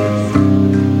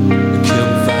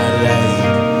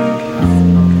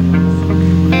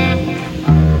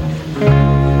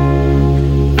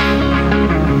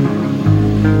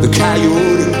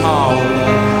 Coyote call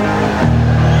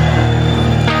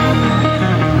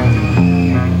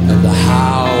and the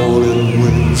howling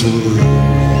winds will.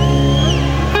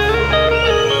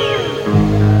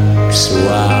 So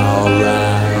I'll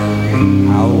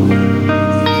ride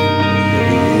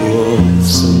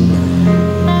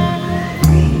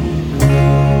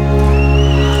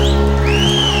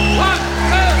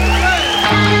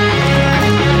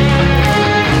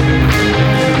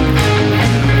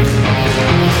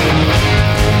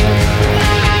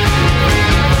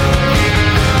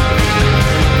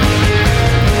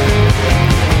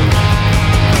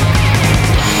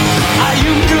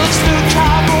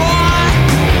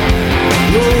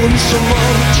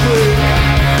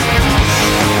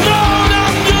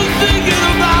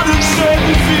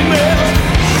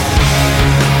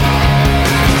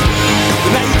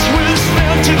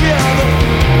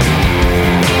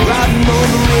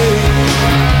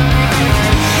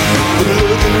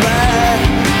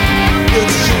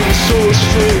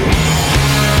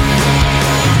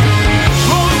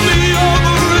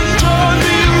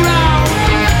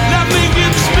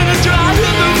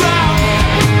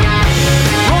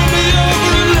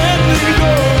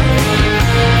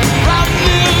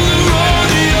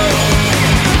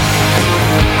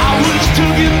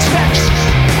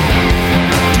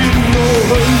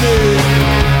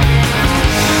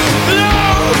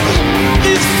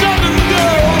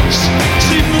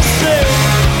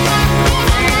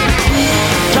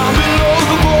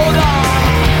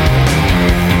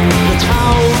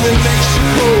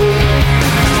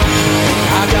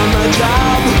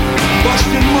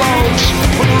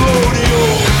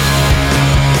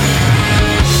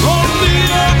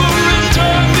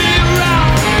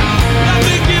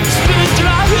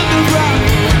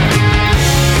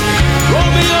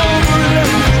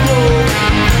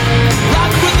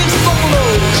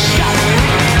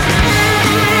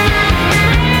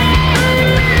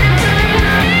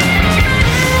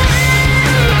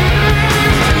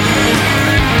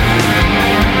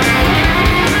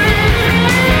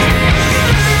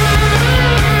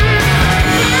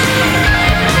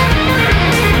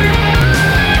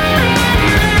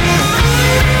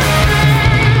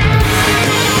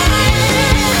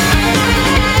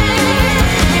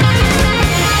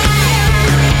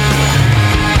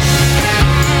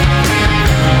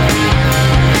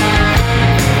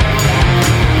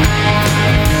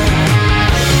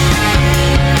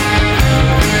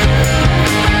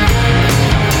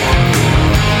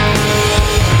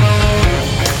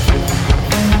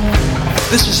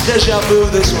This is Deja Vu,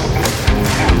 this one.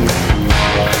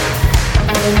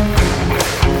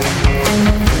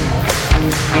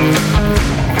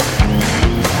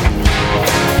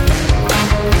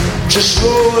 Just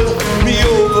roll me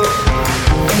over.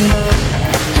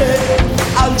 Hey,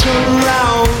 I'll turn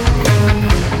around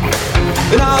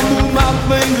and I'll move my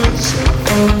fingers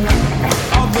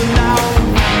up and down,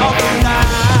 up and down.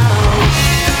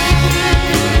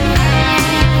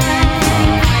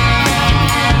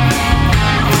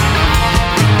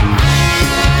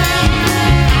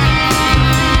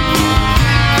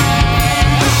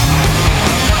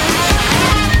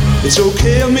 It's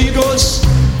okay, amigos.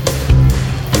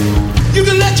 You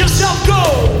can let yourself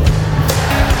go.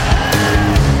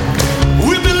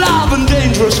 We'll be live and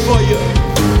dangerous for you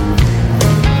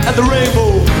at the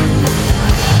Rainbow.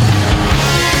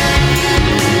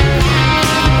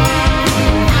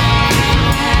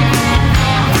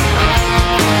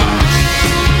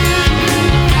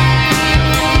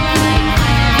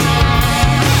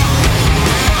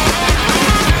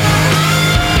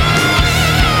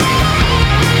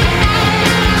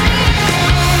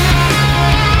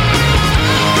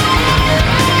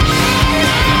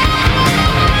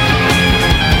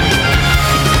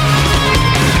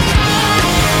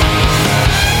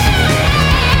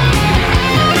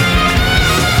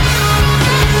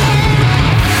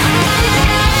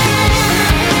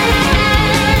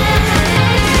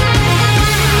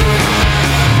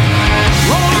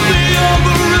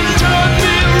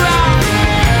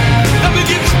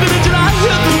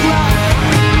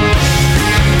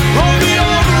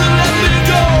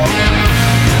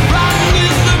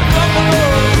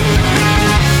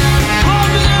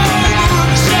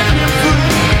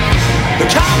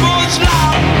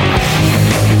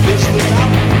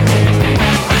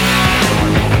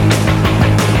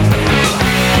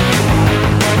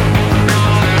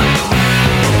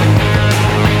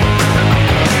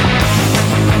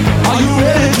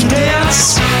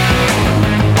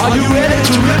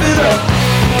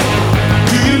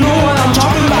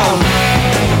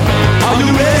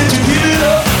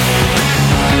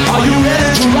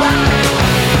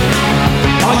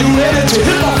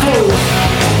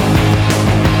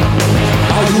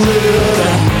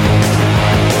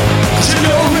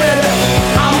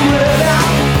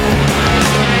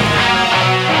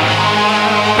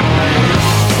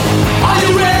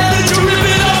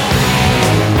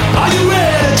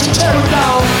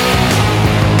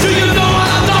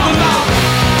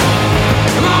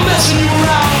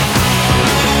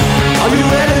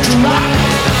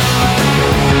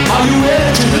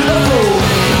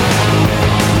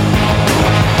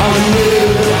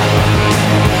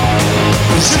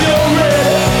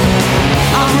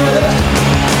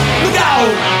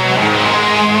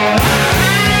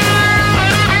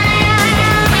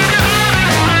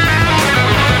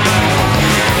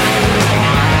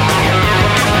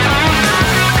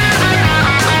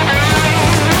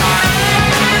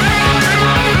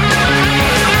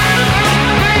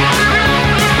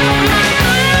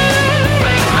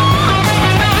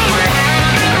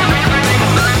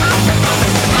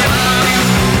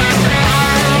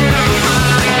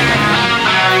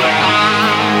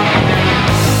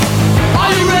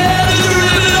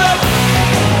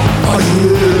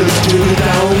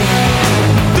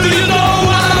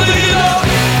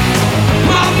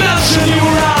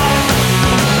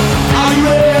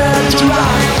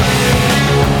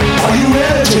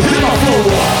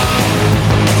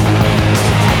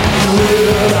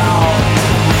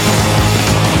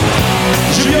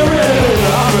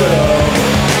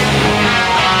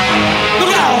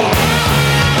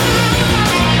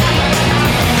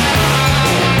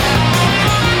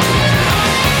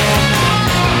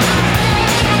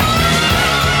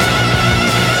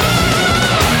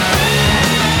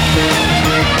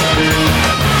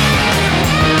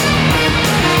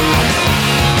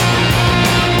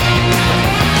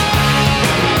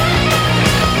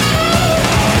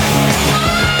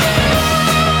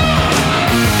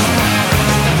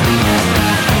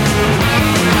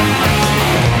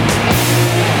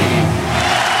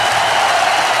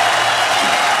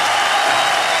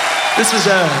 This is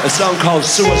a song called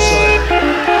Suicide.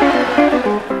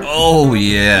 Oh,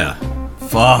 yeah.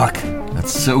 Fuck.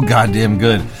 That's so goddamn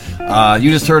good.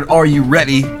 You just heard Are You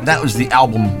Ready? That was the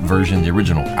album version, the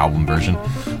original album version.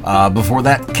 Before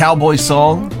that, Cowboy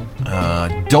Song,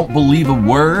 Don't Believe a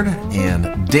Word,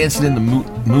 and Dancing in the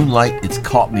Moonlight, It's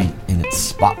Caught Me in Its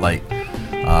Spotlight.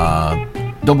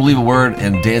 Don't Believe a Word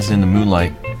and Dancing in the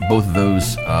Moonlight, both of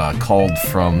those called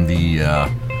from the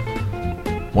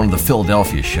one of the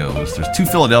Philadelphia shows. There's 2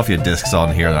 Philadelphia discs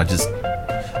on here, and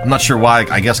I'm not sure why.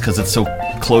 I guess because it's so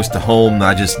close to home,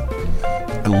 I just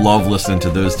love listening to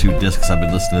those two discs. I've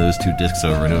been listening to those two discs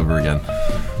over and over again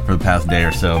for the past day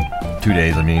or so. 2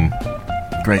 days, I mean.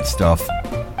 Great stuff.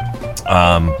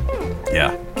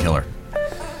 Yeah, killer.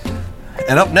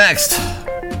 And up next,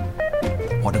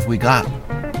 what have we got?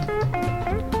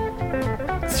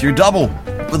 It's your double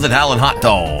with an Howlin' Hot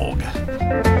Dog.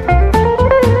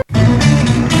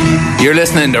 You're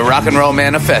listening to Rock and Roll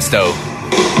Manifesto.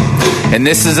 And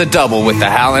this is a double with the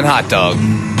Howlin' Hot Dog.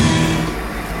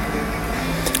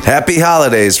 Happy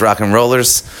holidays, rock and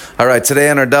rollers. All right, today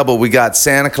on our double, we got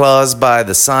Santa Claus by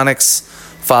the Sonics,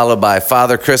 followed by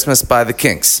Father Christmas by the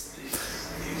Kinks.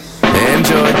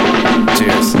 Enjoy.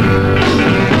 Cheers.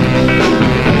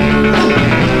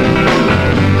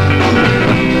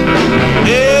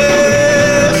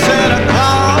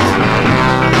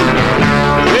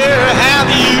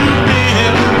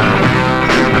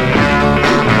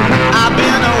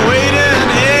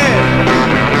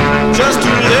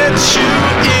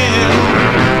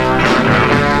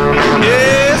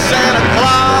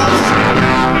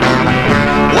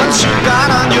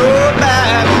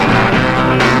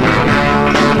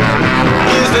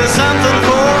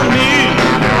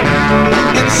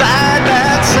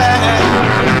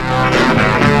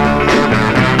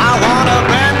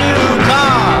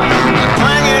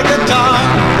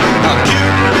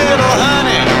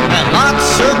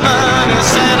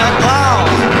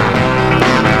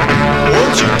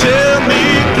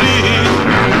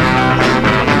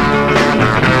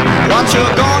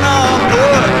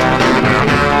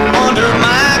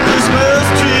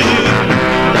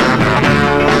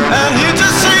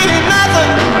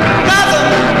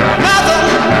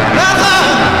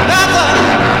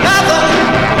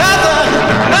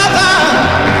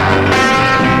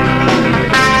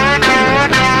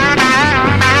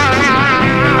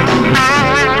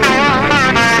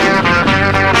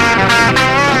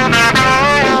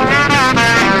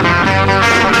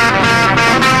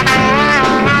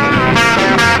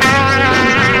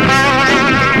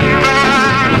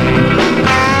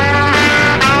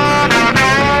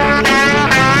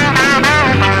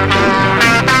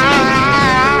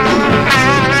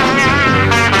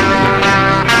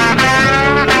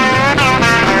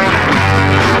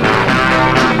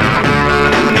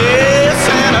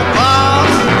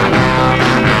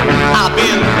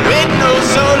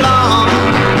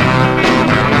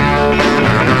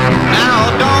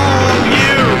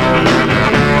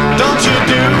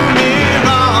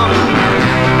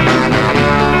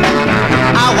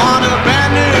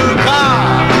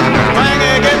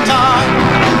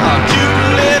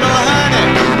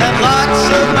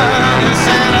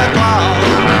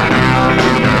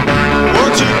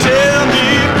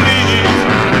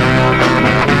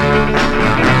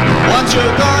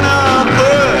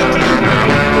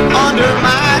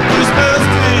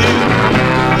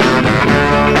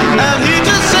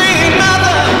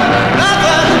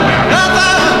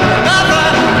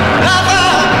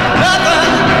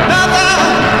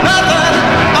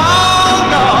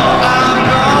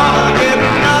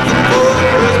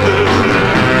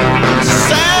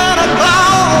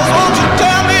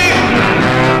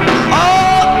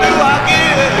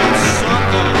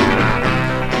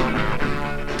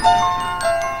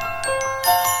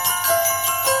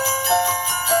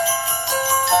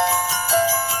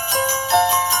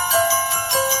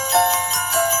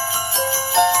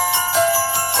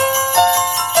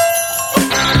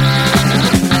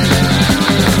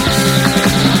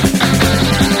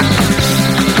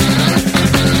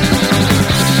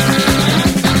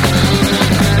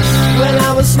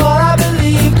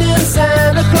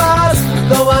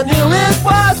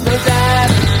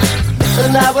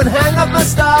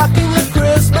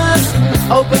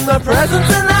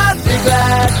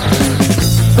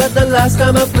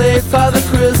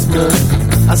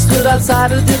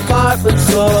 Outside a department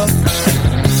store,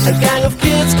 a gang of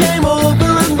kids came over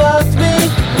and mugged me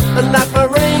and knocked my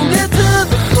reindeer to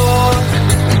the floor.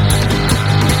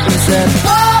 He said,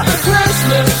 Father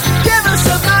Christmas, give us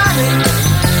some money.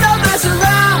 Don't mess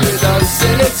around with those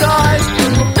silly toys.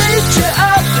 We'll beat you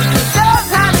up if you don't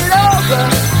hand it over.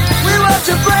 We want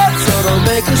your bread, so don't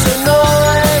make us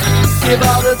annoy. Give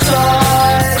all the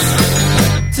toys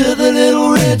to the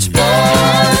little rich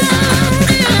boys.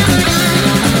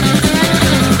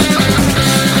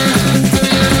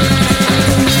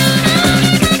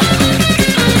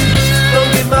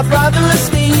 My brother a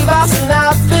Steve Austin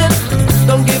outfit.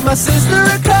 Don't give my sister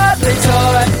a cuddly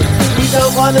toy. We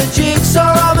don't want a jigsaw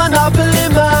or Monopoly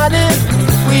money.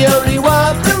 We only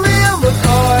want the real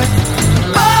McCoy.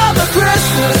 Father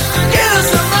Christmas, give us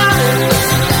some money.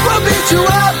 We'll beat you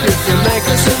up if you make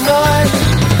us annoyed.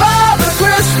 Father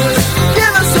Christmas,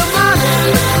 give us some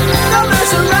money. Don't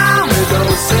mess around.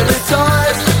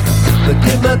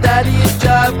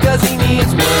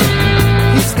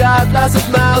 got lots of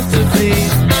mouths to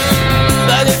feed.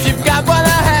 But if you've got one,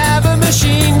 I have a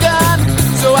machine gun,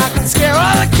 so I can scare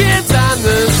all the kids on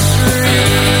the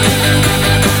street.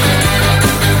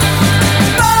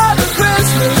 Father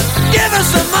Christmas, give us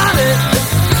some money.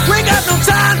 We got no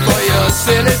time for your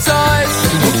silly toys.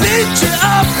 We'll beat you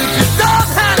up if you don't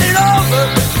hand it over.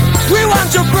 We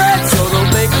want your bread, so don't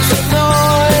make us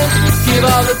annoyed. Give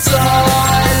all the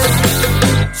toys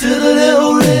to the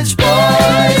little rich boys.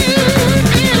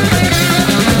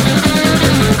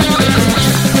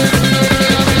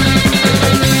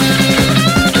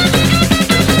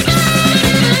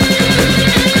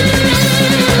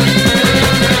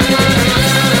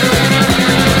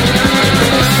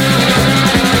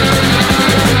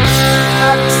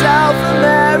 Have yourself a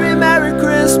merry, merry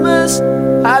Christmas.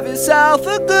 Have yourself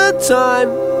a good time.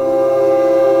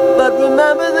 But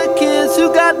remember the kids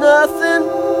who got nothing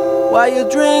while you're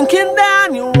drinking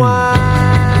down your wine.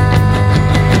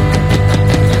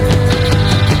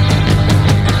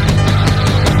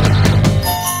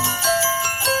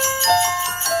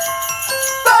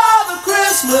 Father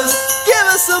Christmas, give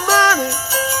us some money.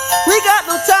 We got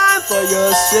no time for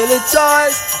your silly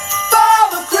toys.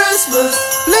 Father Christmas,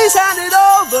 please hand it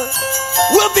over.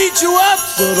 We'll beat you up,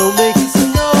 so don't make us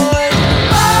annoyed.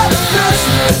 Father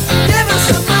Christmas, give us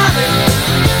some money.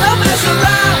 Don't mess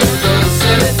around with those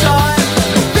silly toys.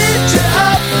 We'll beat you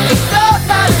up, don't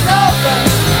hand it over.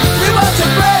 We want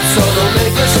your bread, so don't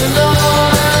make us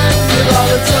annoyed. Give all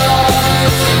the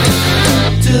toys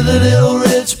to the little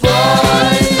rich boy.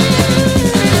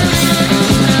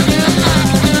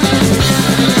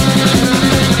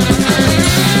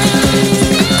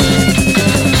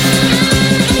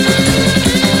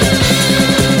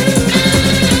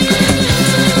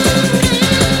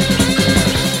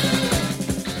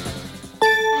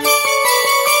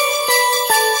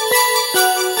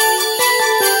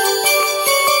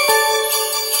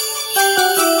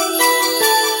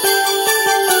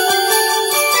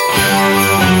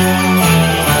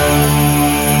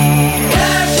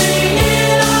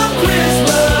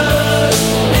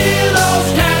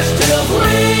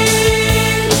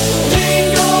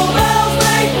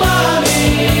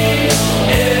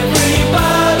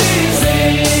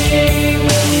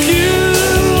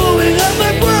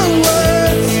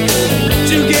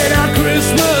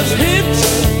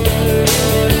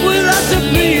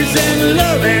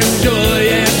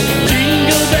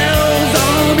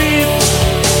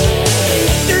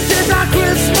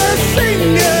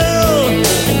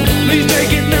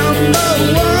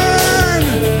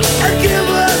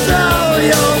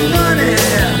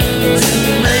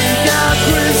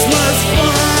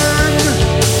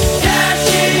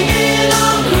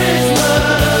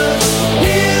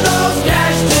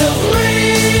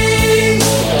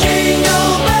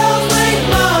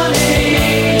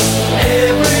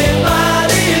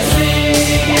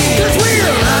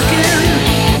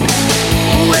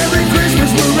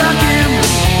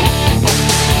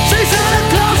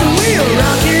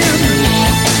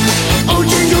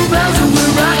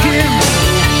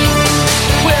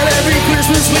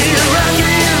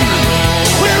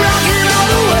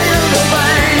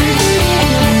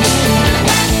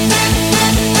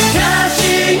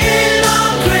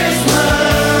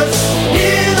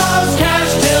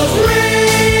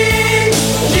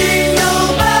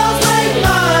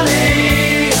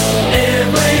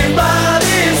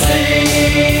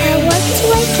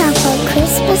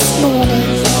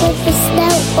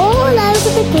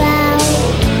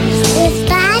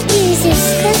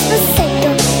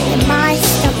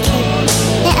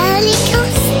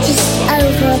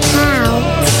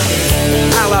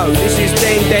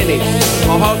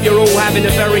 I hope you're all having a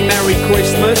very Merry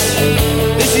Christmas.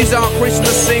 This is our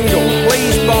Christmas single.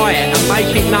 Please buy it and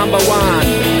make it #1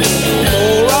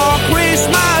 for our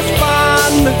Christmas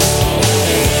fun.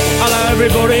 Hello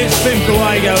everybody, it's Tim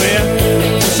Kawego here.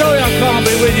 Sorry I can't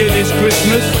be with you this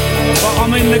Christmas, but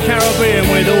I'm in the Caribbean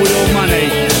with all your money,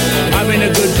 having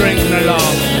a good drink and a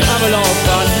laugh. Have a lot of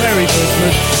fun. Merry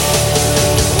Christmas.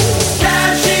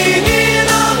 Cashing in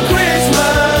on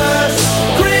Christmas,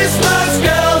 Christmas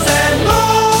girls and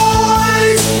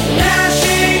boys.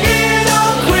 Cashing in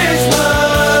on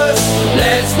Christmas,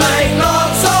 let's make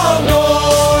lots of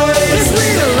noise. Yes,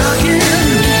 we're rockin'.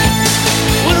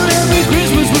 Well, every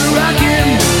Christmas we're rockin'.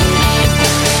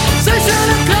 Say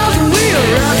Santa Claus and we're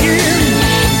rockin'.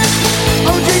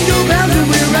 Oh, jingle bells and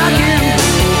we're rockin'.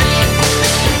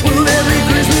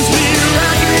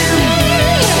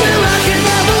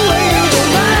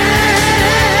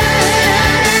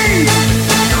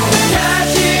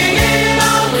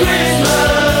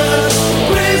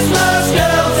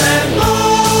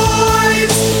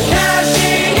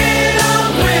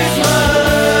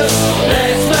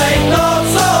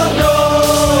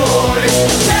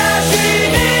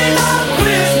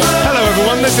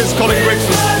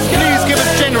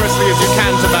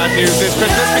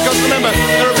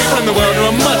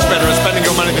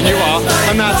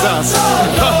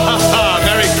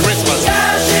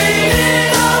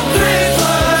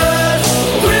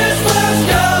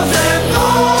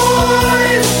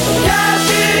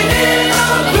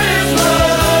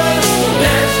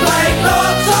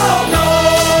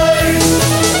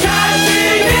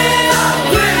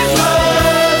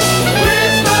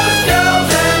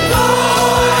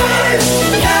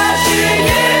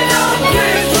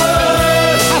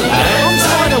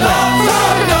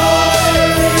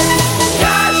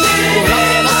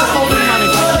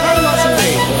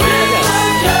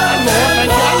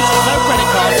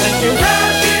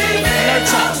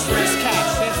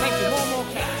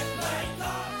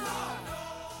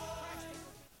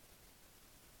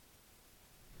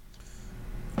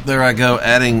 there I go,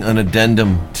 adding an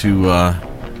addendum to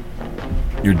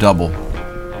your double.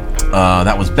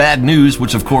 That was Bad News,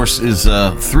 which of course is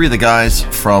three of the guys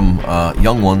from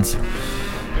Young Ones.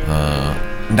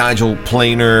 Nigel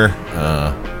Planer,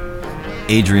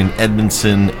 Adrian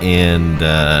Edmondson, and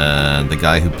the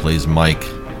guy who plays Mike,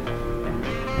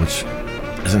 which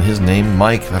isn't his name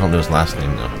Mike? I don't know his last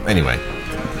name though. Anyway,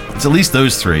 it's at least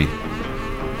those three.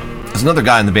 There's another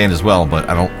guy in the band as well, but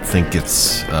I don't think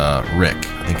it's Rick.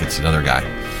 I think it's another guy.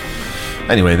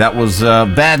 Anyway, that was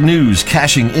Bad News,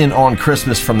 cashing in on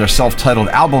Christmas from their self-titled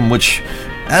album, which,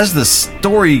 as the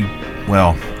story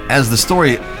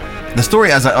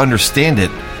as I understand it,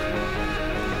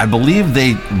 I believe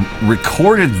they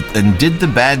recorded and did the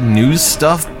Bad News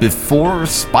stuff before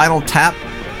Spinal Tap,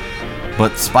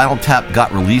 but Spinal Tap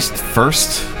got released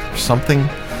first or something.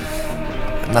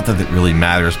 Not that it really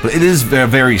matters, but it is a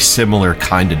very similar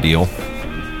kind of deal.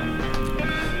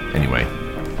 Anyway,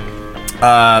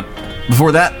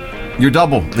 before that, your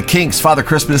double, The Kinks, Father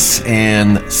Christmas,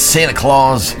 and Santa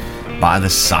Claus by the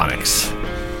Sonics.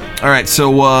 All right,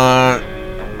 so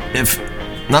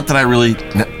not that I really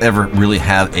ever really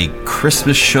have a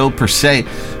Christmas show per se,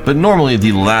 but normally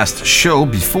the last show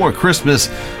before Christmas,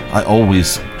 I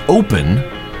always open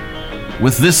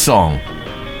with this song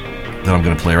that I'm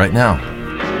going to play right now.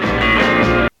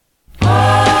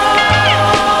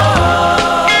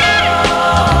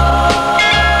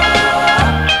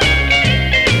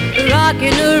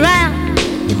 Rocking around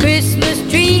the Christmas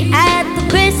tree at the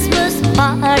Christmas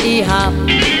party hop.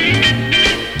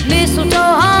 Mistletoe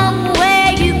hung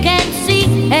where you can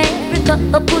see every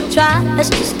couple tries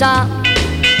to stop.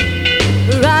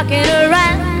 Rocking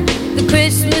around the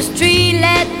Christmas tree,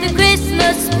 let the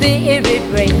Christmas spirit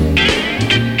ring.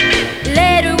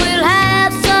 Later we'll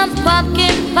have some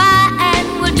pumpkin pie and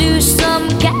we'll do some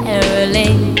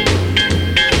caroling.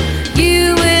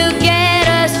 You will get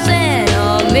a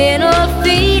sentimental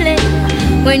feeling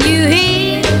when you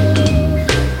hear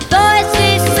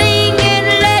voices singing,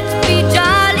 let's be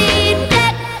jolly,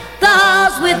 deck the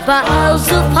halls with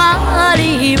boughs of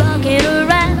holly. Rocking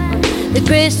around the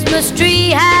Christmas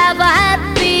tree, have a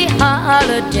happy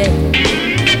holiday.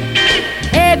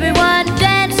 Everyone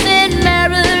dancing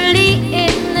merrily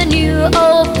in the new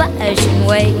old-fashioned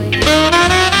way.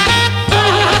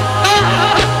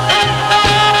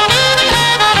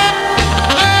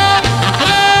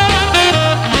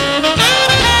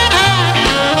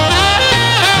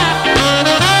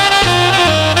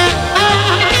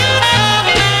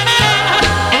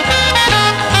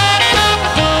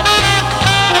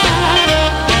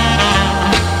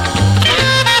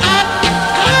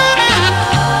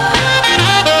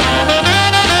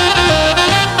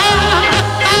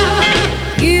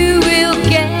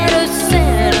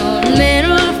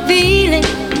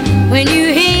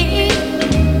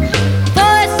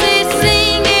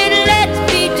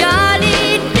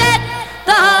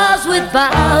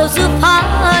 Boughs of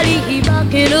holly,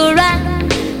 rocking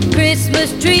around the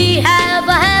Christmas tree, have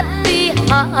a happy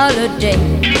holiday.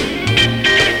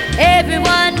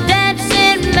 Everyone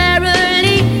dancing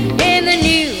merrily in the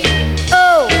new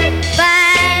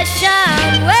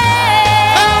old-fashioned way.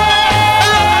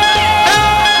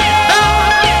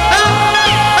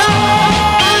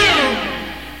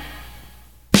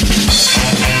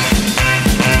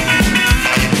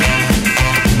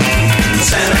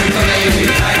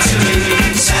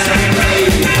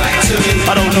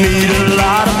 I don't need a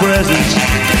lot of presents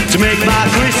to make my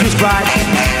Christmas bright.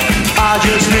 I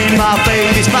just need my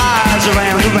baby's spies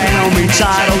around me.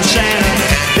 Tight old Santa,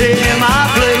 hear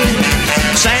my plea.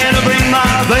 Santa, bring my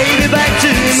baby back to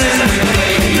me.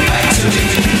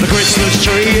 The Christmas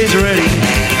tree is ready,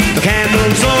 the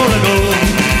candles on the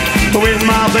glow. With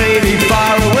my baby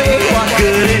far away, what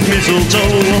good is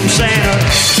mistletoe? Oh Santa,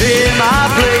 hear my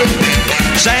plea.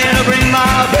 Santa, bring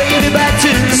my baby back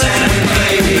to me.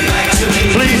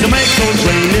 Please make those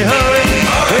reindeer hurry.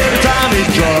 Every time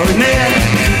it's drawing near,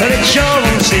 and it sure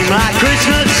won't seem like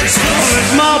Christmas. It's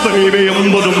my baby,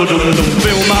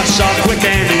 fill my sock with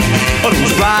candy,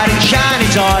 those bright and shiny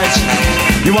toys.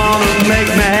 You wanna make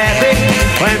me happy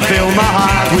and fill my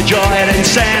heart with joy. And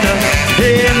Santa,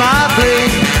 hear my plea.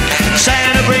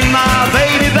 Santa, bring my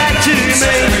baby back to me.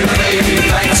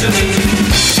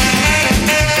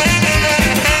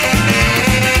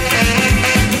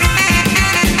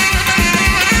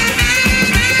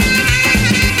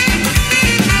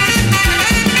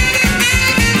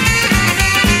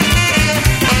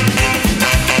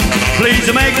 Please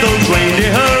make those reindeer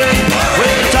hurry.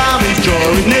 When time is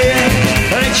drawing near,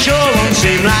 and it sure won't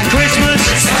seem like Christmas.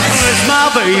 It's my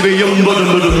baby,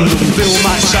 fill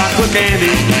my sock with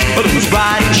candy, those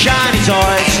bright and shiny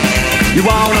toys. You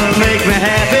wanna make me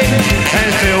happy and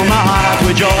fill my heart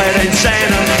with joy. Then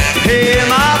Santa, hear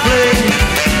my plea.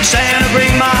 Santa,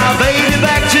 bring my baby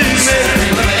back to me. Santa,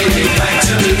 bring my baby back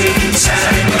to me.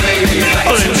 Santa, bring my baby back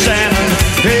to me. Then Santa,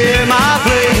 hear my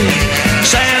plea.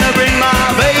 Santa, bring my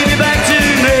baby back to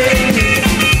me.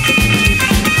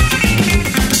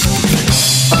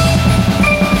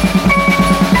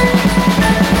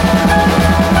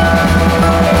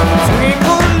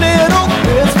 Twinkle little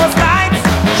Christmas lights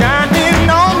shining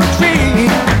on the tree.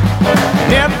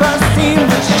 Never seem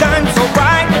to shine so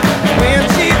bright when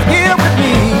she's here with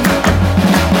me.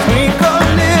 Twinkle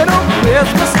little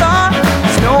Christmas star,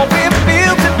 snowy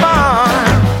fields and barn.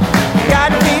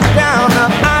 Got me down the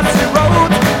icy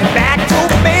road and back to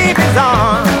baby's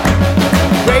arms.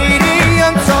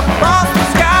 Radiance across the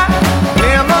sky,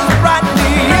 glimmers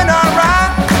brightly in our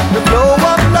eyes. The glow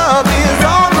of love is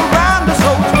all around us,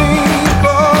 so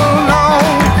twinkle on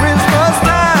Christmas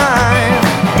time.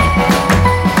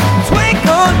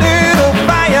 Twinkle little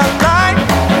firelight,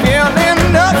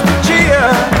 filling us with cheer.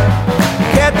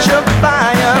 Catch a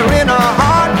fire in our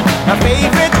heart, our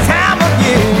favorite time of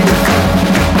year.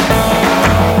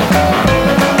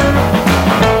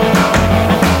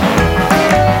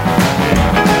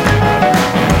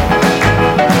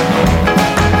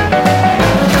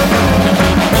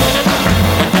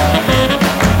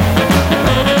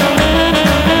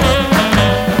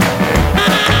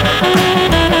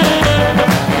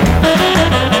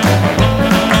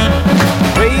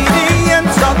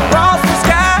 Radiance across the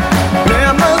sky,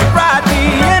 glimmers brightly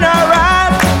in our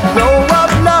eyes. Glow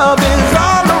of love is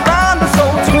all around us, so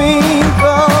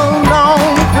twinkle on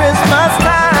Christmas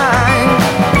time.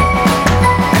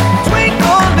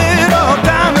 Twinkle little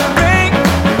diamond ring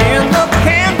in the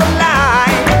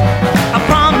candlelight. I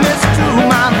promise to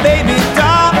my baby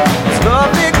doll this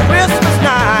lovely Christmas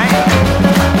night.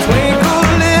 Twinkle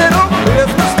little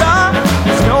Christmas star,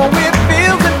 snowy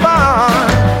fields and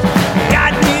barns.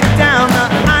 Got me down the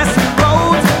icy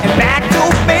roads and back to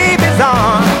baby's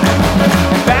arms.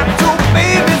 Back to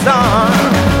baby's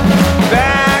arms.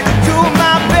 Back to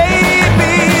my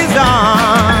baby's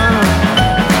arms.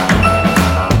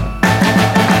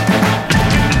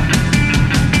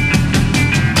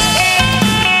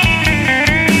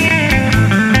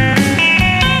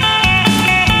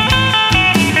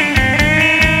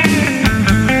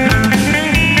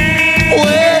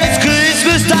 Well, it's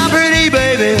Christmas time, pretty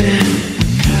baby.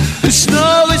 The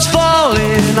snow is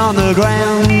falling on the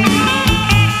ground.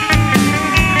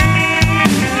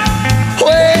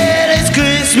 Well, it's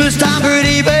Christmas time,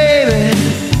 pretty baby.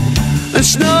 The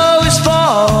snow is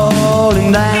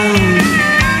falling down.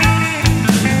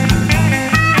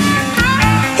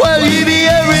 Well, you be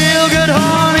a real good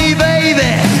honey,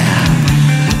 baby.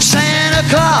 Santa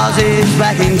Claus is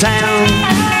back in town.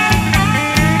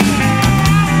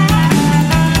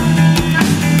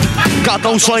 Got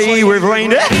no sleigh with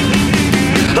reindeer,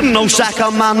 no sack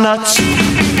of my nuts.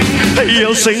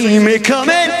 You'll see me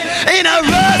coming in a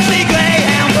rusty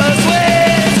Greyhound bus.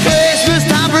 Well, it's Christmas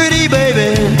time, pretty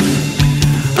baby,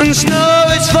 and snow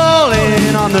is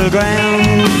falling on the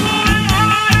ground.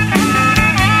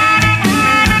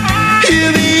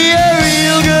 You be a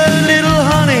real good little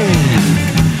honey.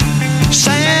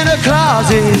 Santa Claus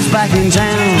is back in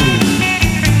town.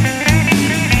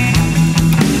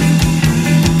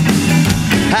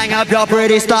 Hang up your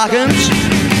pretty stockings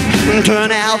and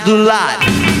turn out the light.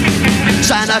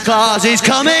 Santa Claus is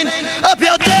coming up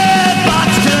your dead box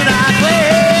tonight.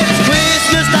 Well, it's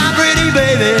Christmas time, pretty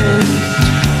baby,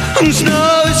 and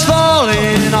snow is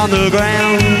falling on the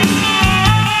ground.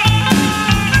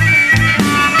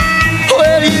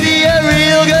 Well, you be a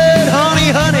real good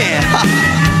honey, honey.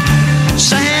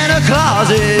 Santa Claus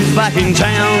is back in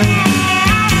town.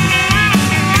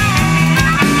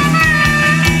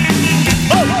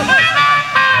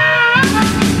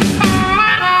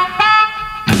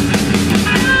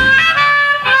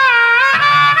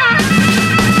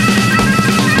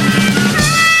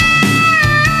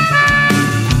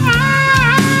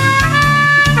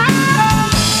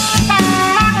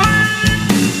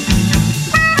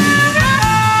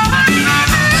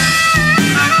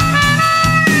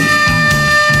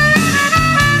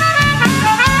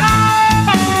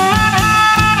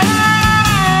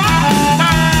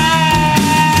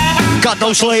 Got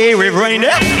no sleigh with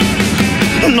reindeer,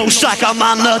 no sack of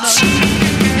my nuts.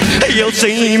 You'll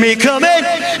see me coming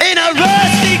in a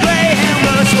rusty Greyhound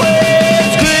bus. Well,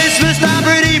 it's Christmas time,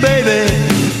 pretty baby.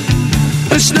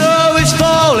 The snow is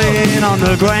falling on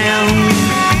the ground.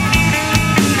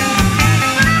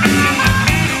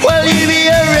 Well, you be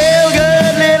a real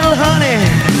good little honey.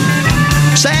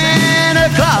 Santa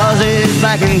Claus is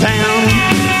back in town.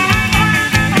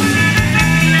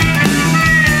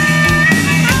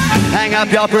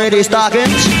 up your pretty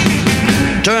stockings.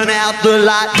 Turn out the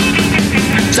light.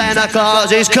 Santa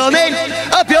Claus is coming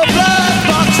up your blood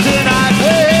box tonight.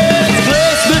 It's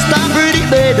Christmas time, pretty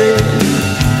baby.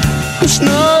 The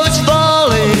snow is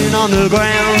falling on the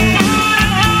ground.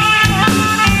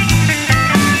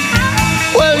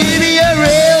 Well, give me a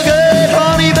real good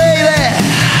honey, baby.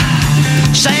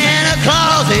 Santa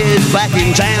Claus is back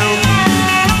in town.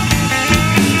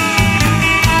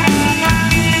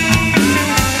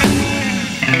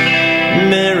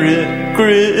 Merry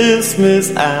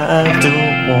Christmas, I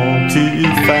don't want to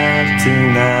fight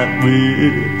tonight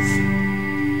with.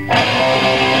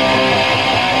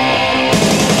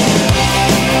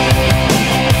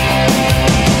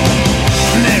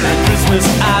 Merry Christmas,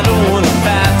 I don't want to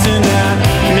fight tonight.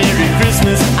 Merry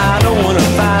Christmas, I don't want to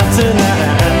fight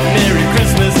tonight. Merry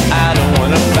Christmas, I don't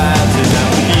want to fight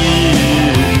tonight with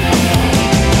you.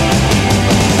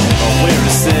 Where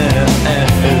is Santa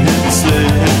and his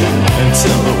sleigh? And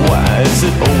tell me why is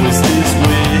it always this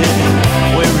way?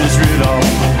 Where is Rudolph?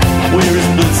 Where is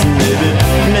Blitzen, baby?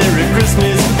 Merry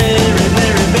Christmas, Merry,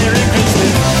 Merry, Merry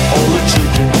Christmas. All the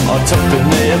children are tucked in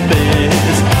their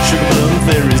beds. Sugar plum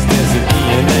fairies dancing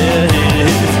in their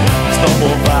heads.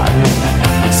 Snowball fighting,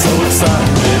 it's so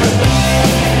exciting, baby.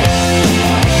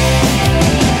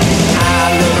 I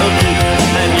love you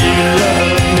and you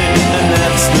love me, and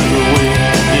that's the way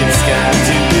it's got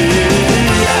to be.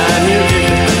 I knew it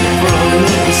from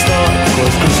the start,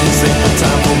 'cause Christmas ain't the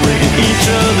time for breaking each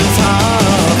other's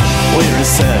heart. Where is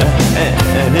Santa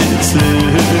and his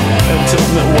sleigh? And tell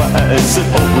me why is it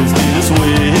always this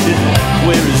way?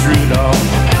 Where is Rudolph?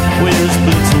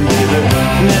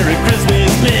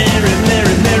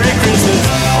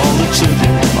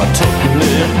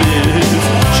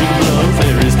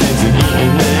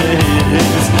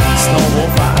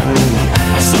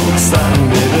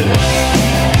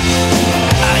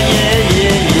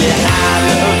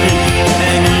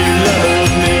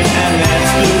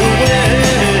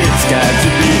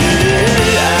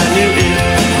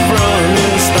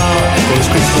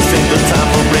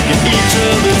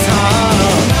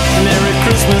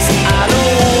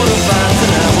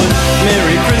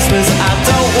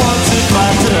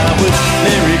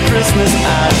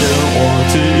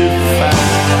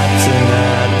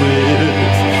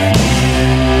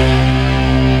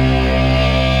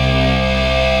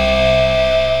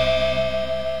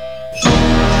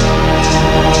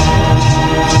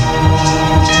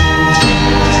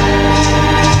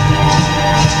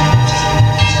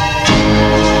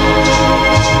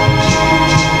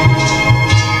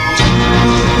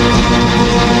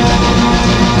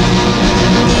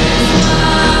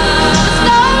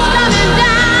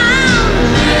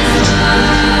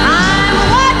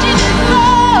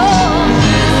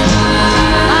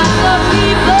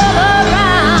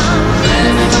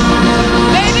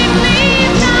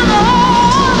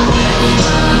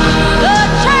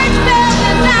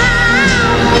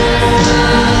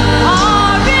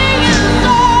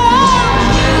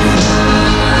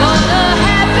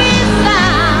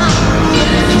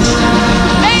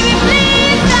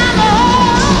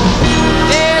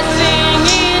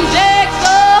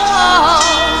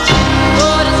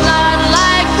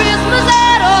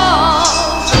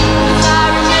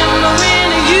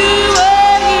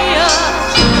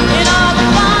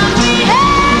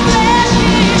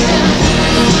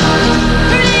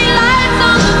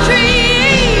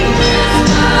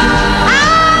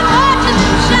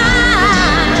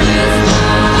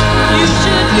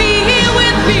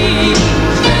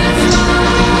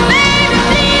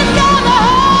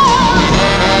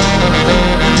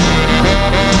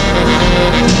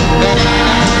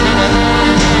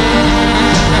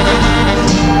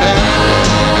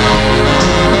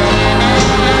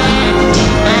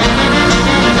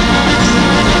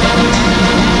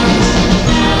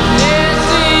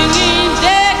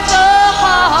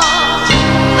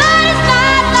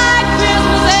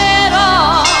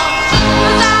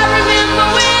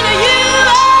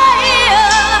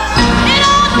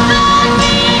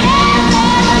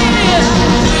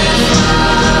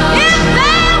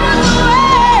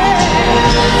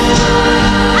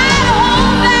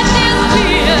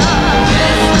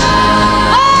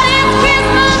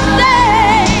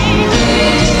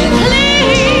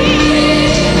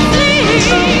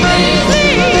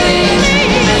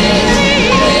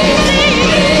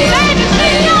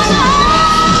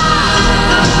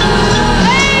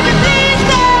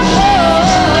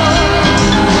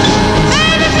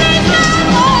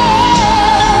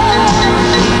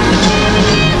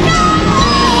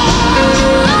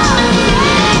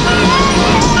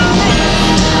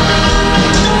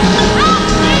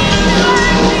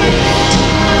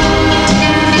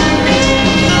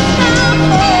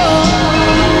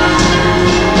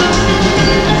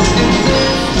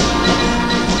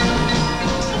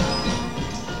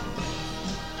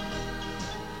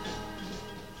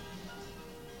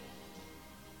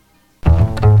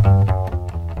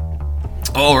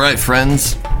 All right,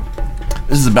 friends.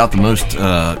 This is about the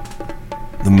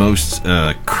most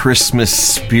Christmas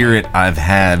spirit I've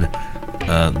had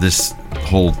this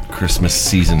whole Christmas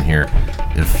season here,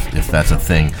 if that's a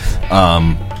thing.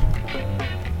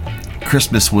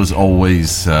 Christmas was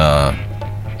always all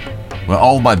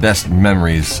of my best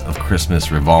memories of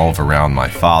Christmas revolve around my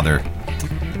father,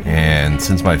 and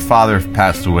since my father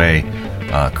passed away,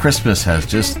 Christmas has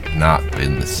just not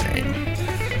been the same.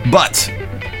 But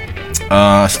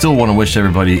I still want to wish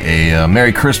everybody a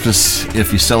Merry Christmas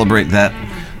if you celebrate that.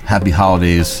 Happy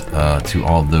holidays to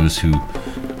all those who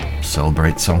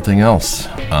celebrate something else.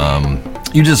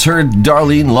 You just heard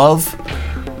Darlene Love,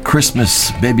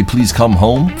 Christmas Baby Please Come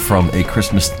Home, from A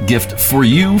Christmas Gift for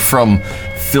You from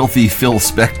Filthy Phil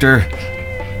Spector.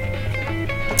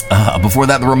 Before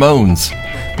that, the Ramones,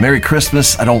 Merry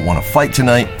Christmas, I Don't Want to Fight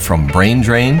Tonight from Brain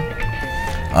Drain.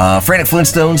 Frantic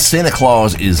Flintstones, Santa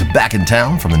Claus Is Back in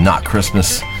Town from the Not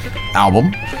Christmas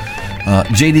album.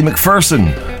 J.D.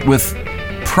 McPherson with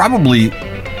probably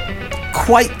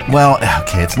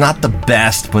it's not the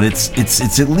best, but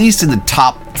it's at least in the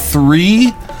top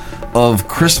 3 of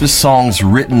Christmas songs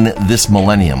written this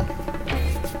millennium.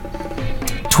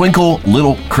 Twinkle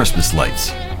Little Christmas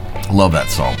Lights. I love that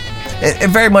song. It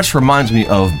very much reminds me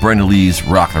of Brenda Lee's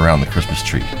Rockin' Around the Christmas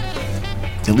Tree.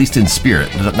 At least in spirit.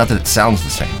 Not that it sounds the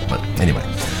same, but anyway.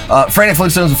 Frantic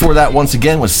Flintstones before that, once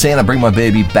again, was Santa Bring My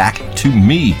Baby Back to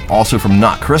Me, also from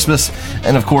Not Christmas.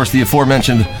 And of course, the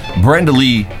aforementioned Brenda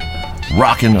Lee,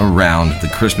 Rockin' Around the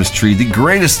Christmas Tree, the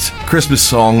greatest Christmas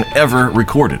song ever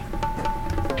recorded.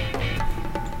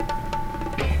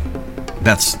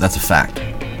 That's a fact.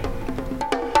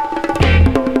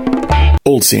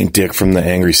 Old St. Dick from the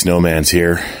Angry Snowman's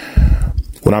here.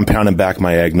 When I'm pounding back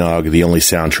my eggnog, the only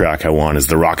soundtrack I want is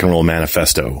the Rock and Roll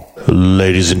Manifesto.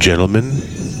 Ladies and gentlemen,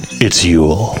 it's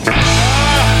Yule.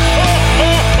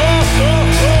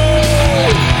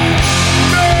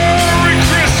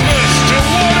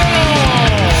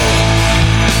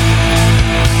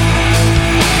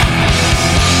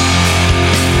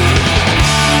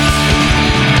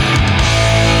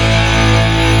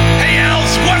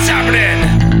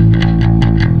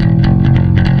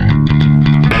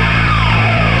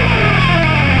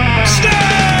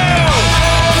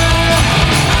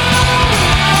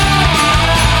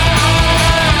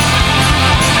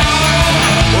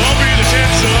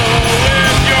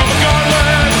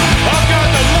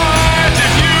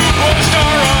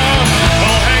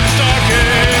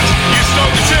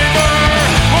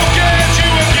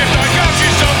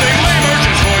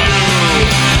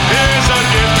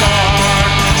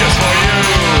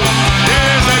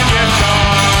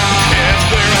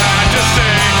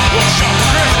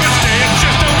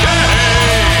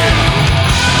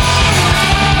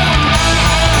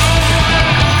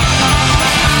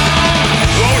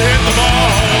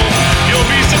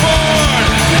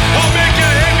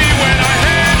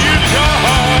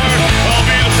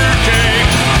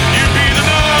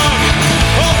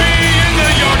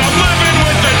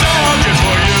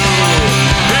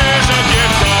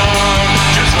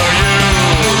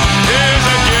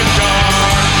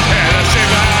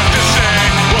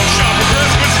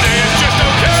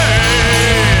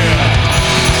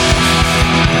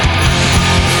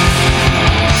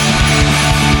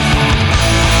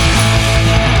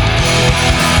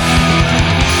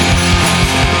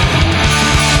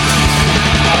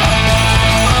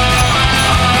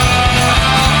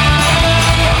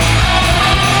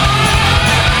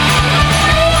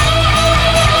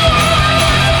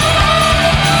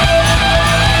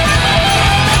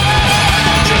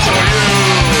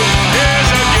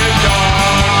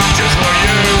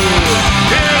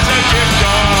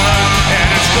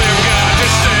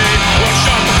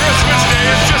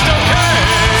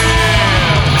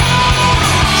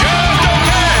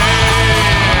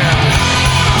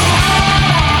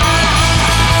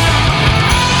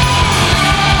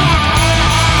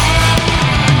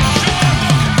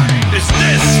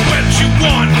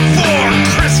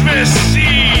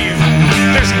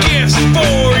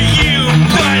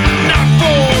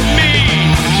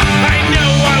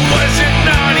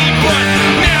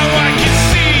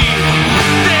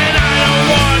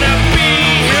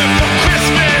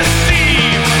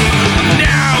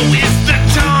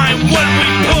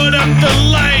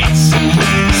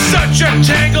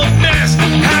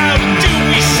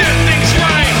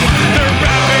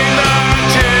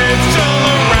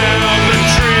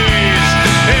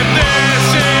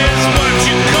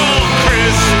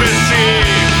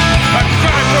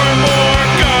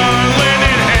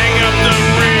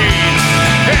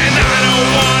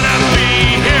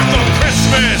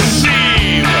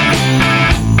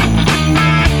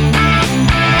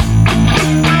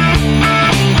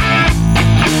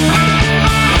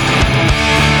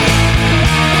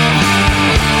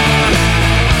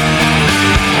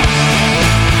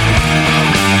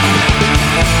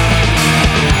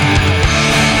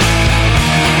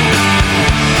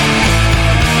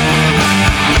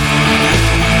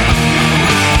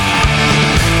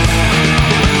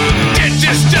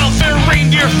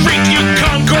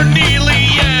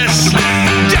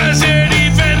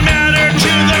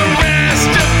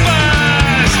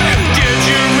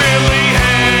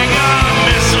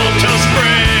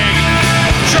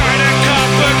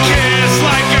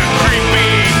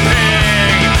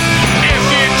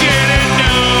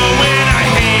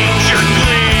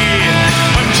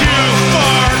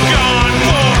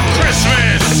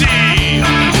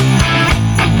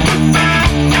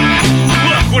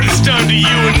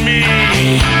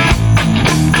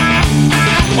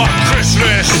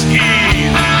 Christmas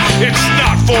Eve, it's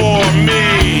not for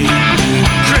me.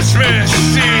 Christmas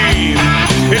Eve,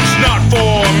 it's not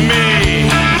for me.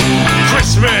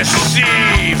 Christmas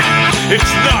Eve,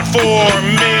 it's not for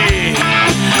me.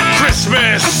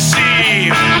 Christmas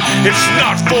Eve, it's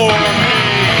not for me.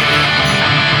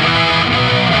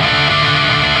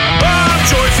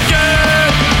 Choice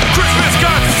again. Christmas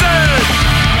got to say,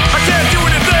 I can't do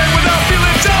anything without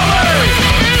feeling jolly.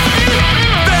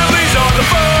 Families on the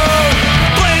phone,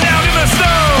 playing out in the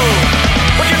snow.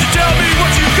 Why can't you tell me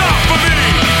what you got for me?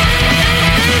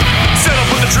 Set up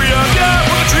with the tree up, yeah,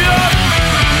 put the tree up.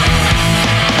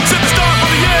 Set the start for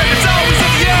the end, it's always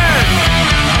at the end.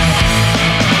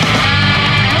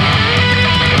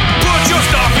 Put your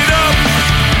stocking up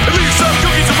and leave some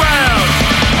cookies around.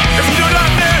 If you do not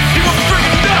there, you won't bring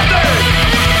nothing.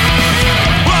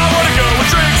 Well, I wanna go and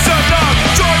drink some love,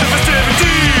 join the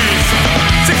festivities.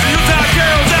 Sing the Yuletide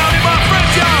carols out in my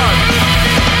friend's yard.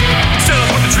 Set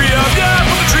up with the tree up, yeah,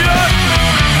 put the tree up.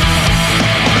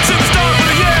 Set the start for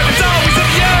the end, it's always at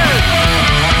the end.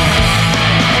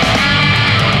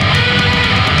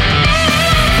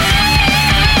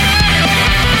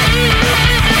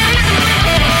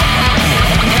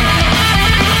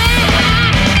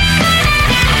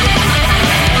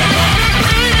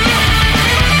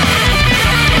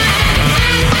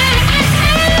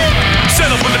 Set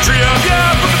up with the tree up,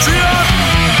 yeah, put the tree up.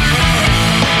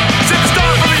 Set the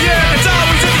start for the end, it's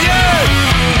always at the end.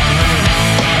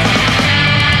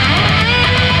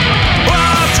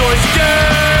 Wild choice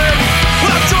again,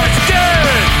 wild choice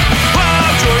again,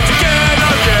 wild choice again,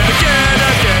 again, again,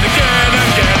 again, again,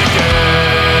 again, again.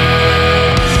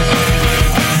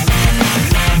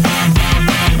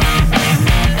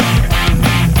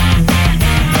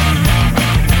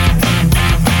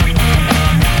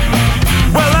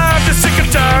 Well, I'm just sick and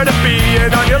tired of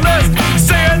being on your list,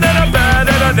 saying that I'm bad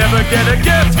and I never get a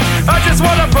gift. I just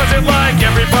want a present like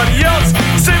everybody else.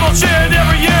 Same old shit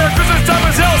every year, Christmas time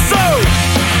is hell. So,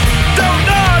 don't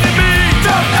nod at me.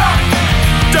 Don't nod.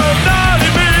 Don't nod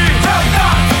at me. Don't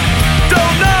nod.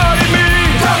 Don't nod at me.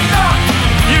 Don't nod.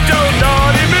 You don't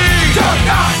nod at me. Don't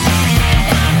nod.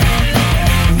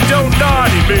 Don't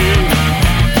nod at me.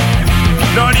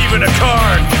 Not even a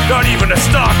card, not even a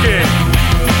stocking.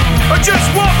 I just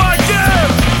want my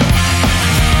gift.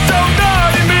 Don't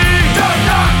nod at me. Don't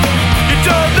nod. You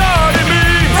don't nod at me.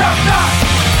 Don't nod.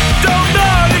 Don't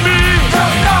nod at me.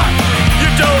 Don't nod. You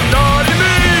don't nod at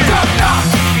me. Don't nod.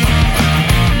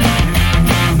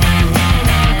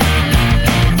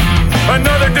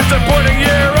 Another disappointing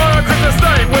year on a Christmas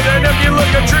night with an empty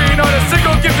looking tree, not a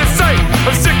single gift in sight.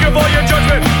 I'm sick of all your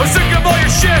judgment. I'm sick of all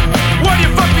your shit. Why do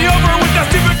you fuck me over with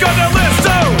that stupid gun that list?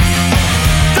 So,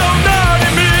 don't nod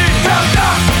at me. Don't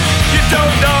nod. You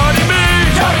don't nod at me.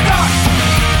 Don't nod.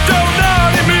 Don't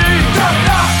nod at me. Don't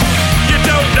nod. You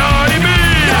don't nod at me.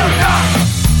 Don't nod.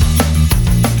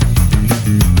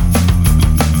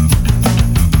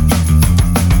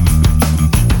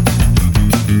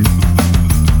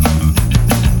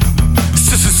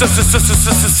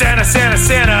 Santa, Santa, Santa,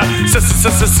 Santa,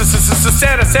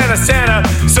 Santa,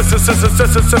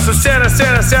 Santa, Santa,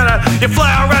 Santa, Santa. You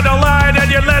fly around the line and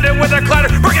you land it with a clatter.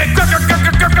 Bring it,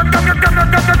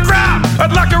 crap!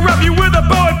 I'd lock her up you with a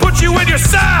bow and put you in your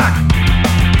sack.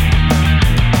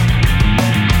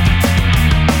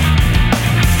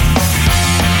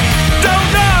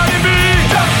 Don't nod at me.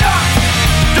 Don't nod.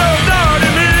 Don't nod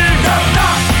at me. Don't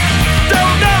nod.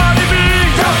 Don't nod at me.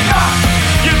 Don't nod.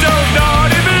 You don't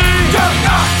nod at me. Don't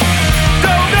nod.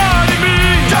 Don't nod at me.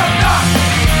 Don't nod.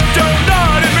 Don't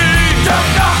nod at me. Don't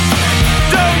nod.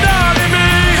 Don't nod at me.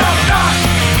 Don't nod.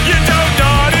 You don't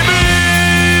nod at me.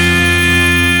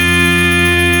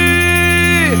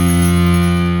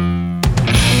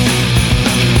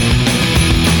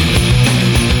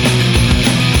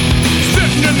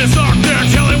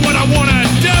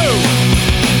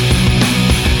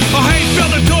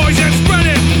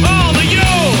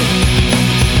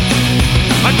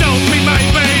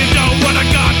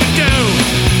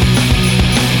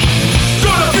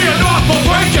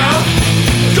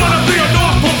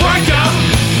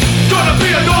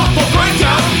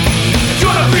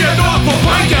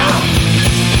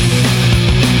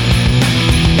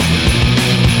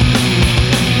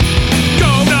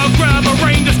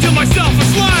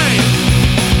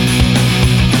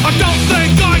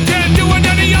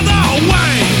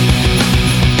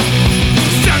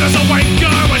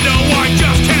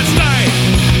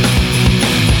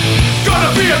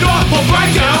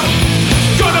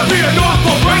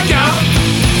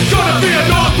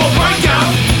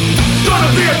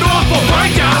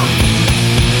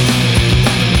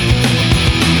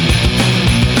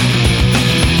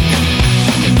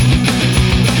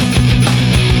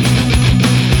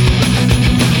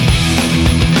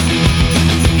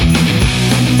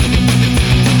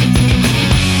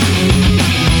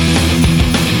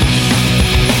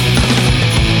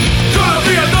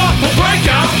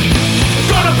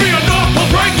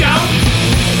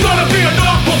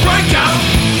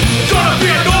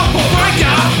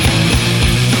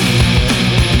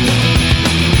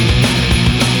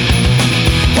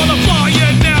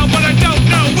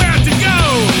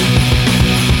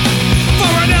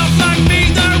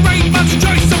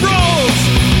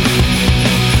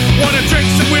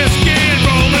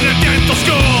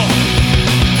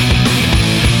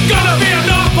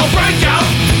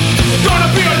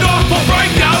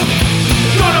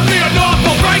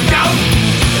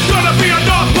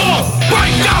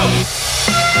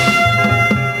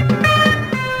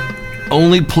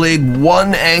 only played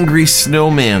one Angry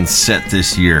Snowman set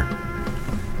this year.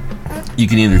 You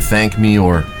can either thank me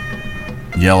or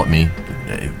yell at me.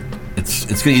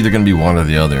 It's either going to be one or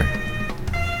the other.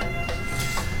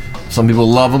 Some people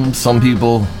love them, some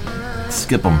people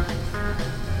skip them.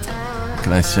 What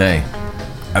can I say?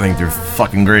 I think they're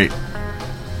fucking great.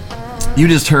 You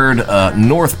just heard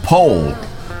North Pole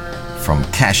from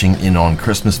Cashing In on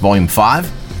Christmas Volume 5.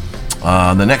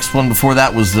 The next one before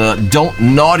that was Don't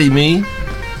Naughty Me.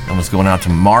 That was going out to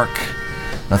Mark.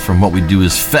 That's from What We Do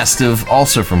Is Festive.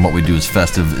 Also from What We Do Is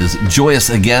Festive is Joyous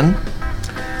Again.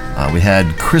 We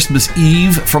had Christmas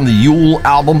Eve from the Yule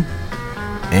album.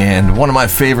 And one of my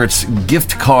favorites,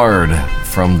 Gift Card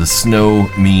from the Snow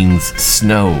Means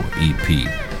Snow EP.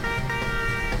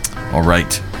 All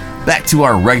right, back to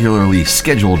our regularly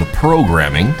scheduled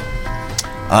programming.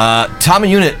 Tommy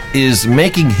Unit is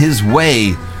making his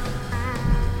way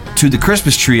to the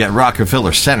Christmas tree at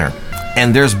Rockefeller Center,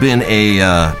 and there's been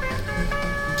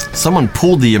someone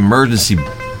pulled the emergency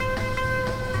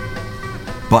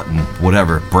button,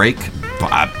 whatever.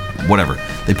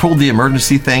 They pulled the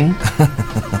emergency thing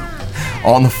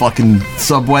on the fucking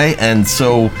subway, and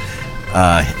so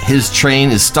his train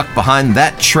is stuck behind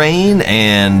that train,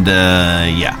 and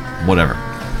whatever.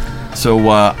 So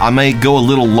I may go a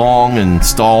little long and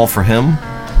stall for him,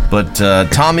 but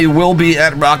Tommy will be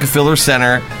at Rockefeller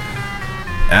Center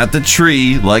at the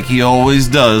tree like he always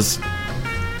does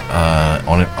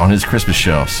on his Christmas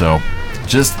show. So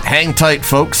just hang tight,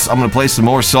 folks. I'm going to play some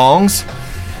more songs,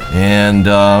 and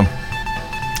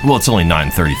well, it's only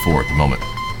 9:34 at the moment.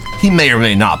 He may or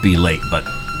may not be late, but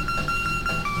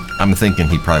I'm thinking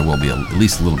he probably will be at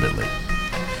least a little bit late.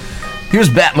 Here's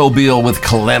Batmobile with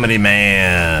Calamity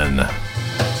Man.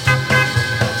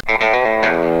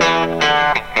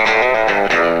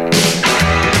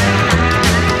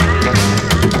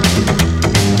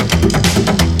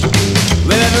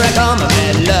 Wherever I come,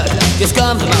 bad luck just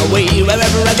comes my way.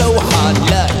 Wherever I go, hard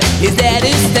luck is there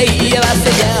to stay. If I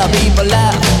say yeah, people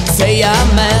laugh, say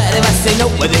I'm mad. If I say no,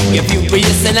 well, they get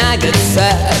furious and I get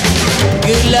sad.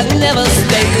 Good luck never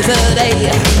stays a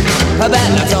day. Bad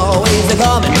luck's always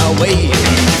coming my way.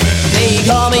 They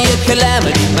call me a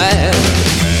calamity man,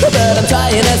 but I'm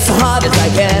trying as hard as I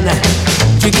can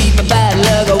to keep a bad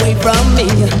luck away from me.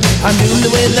 I'm doomed to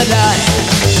win the night,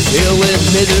 filled with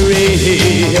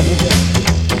misery.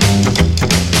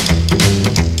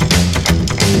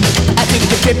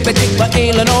 The trip I took my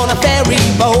island on a ferry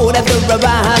boat. After a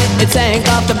ride, it sank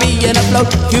off to being afloat.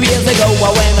 2 years ago,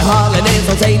 I went on holidays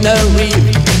on St. Marie.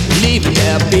 Leaving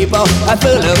there, people, I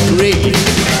full of grief.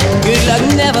 Good luck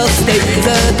never stays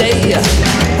a day.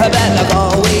 Bad luck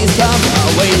always comes my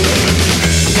way.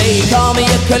 They call me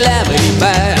a calamity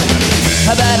man,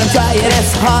 but I'm trying as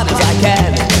hard as I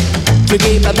can to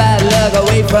keep my bad luck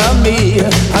away from me.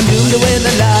 I'm doomed to win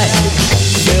the night,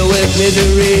 filled with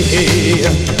misery.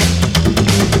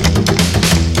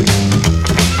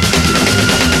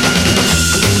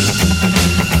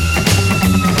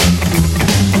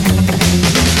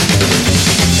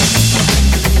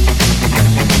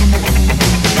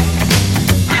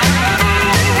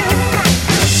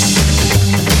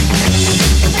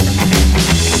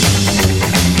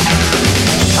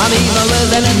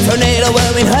 Tornado,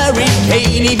 whirling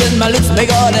hurricane. Even my looks make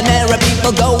ordinary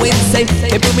people go insane.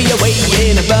 They put me away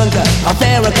in a bunker of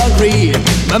terror concrete.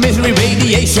 My misery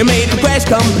radiation made me crash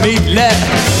completely.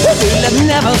 The good luck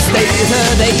never stays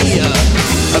a day.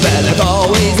 Bad luck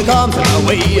always comes my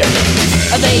way.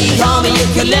 They call me a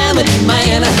calamity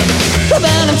man, but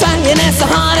I'm trying as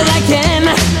hard as I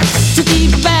can to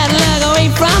keep bad luck away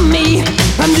from me.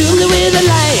 I'm doomed with a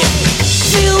life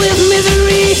filled with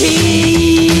misery.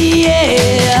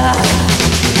 Yeah.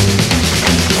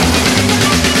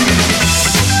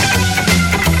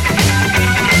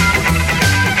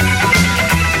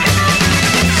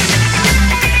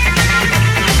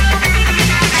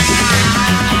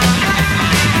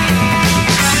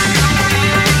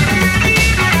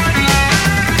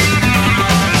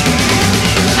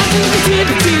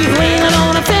 Wailing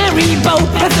on a ferry boat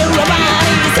after a ride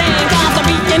in the sand, cause I'm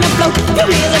being afloat. 2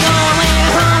 years ago, I went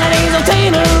on holidays on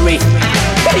Tenerife.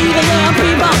 But even though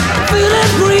people full of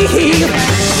grief,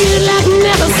 good luck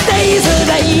never stays a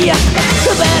day.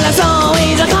 The bad luck's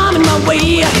always coming my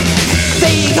way.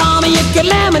 They call me a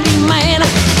calamity man,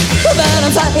 but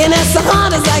I'm trying as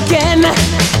hard as I can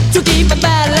to keep the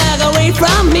bad luck away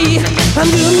from me. I'm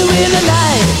doomed with a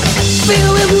life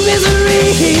filled with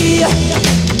misery.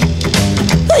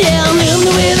 Yeah, I'm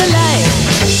doomed with a life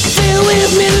filled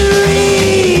with misery.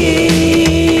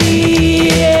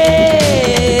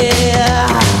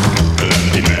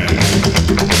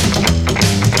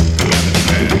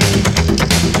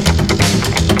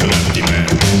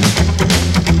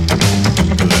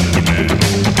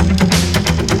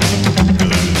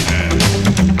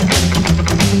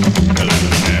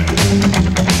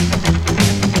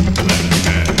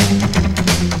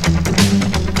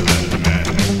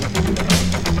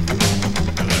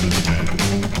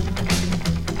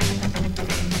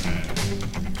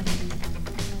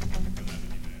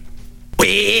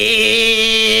 Hey,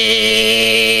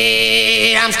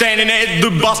 I'm standing at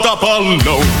the bus stop alone.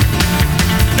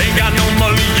 Ain't got no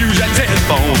money to use that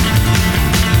telephone.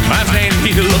 I'm standing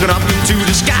here looking up into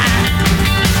the sky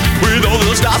with all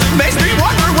those stars. It makes me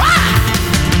wonder why.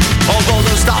 Although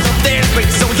those stars up there in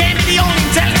space, so we can't be the only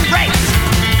intelligent race.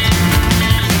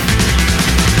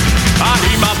 I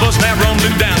hear my bus now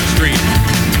rumbling down the street.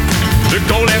 The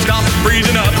cold air starts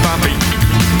freezing up my feet.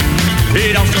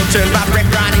 It also turns my breath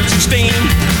right into steam.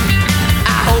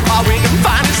 I hope I wake and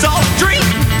find it's all a dream.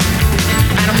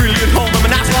 And I'm really at home in a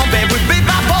nice warm bed with big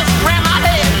my balls around my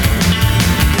head.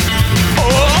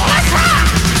 Oh, let's rock!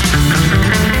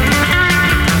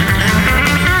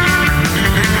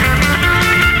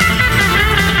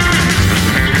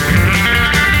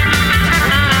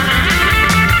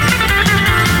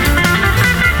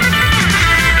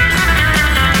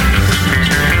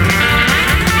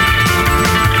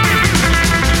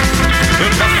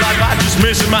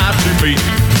 Missing my 2 feet.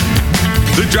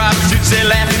 The driver sits there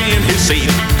laughing in his seat.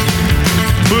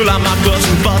 Pull out my gloves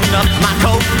and button up my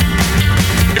coat.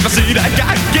 If I see that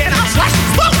guy again, I'll slash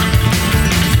his throat.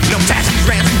 No taxis,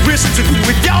 rants, and whistles, and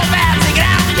with your bad, take it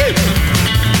out on you.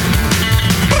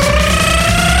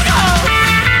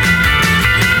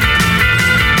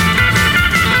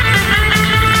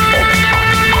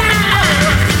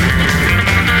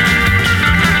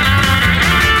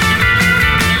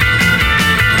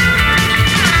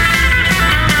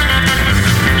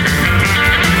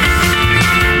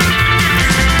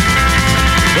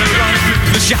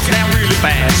 Shots down really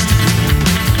fast.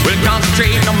 We're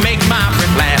concentrating on making my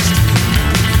breath last.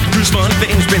 Cause funny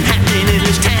things been happening in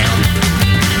this town.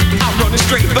 I'm running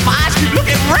straight, but my eyes keep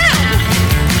looking around.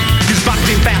 These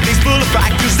boxing families full of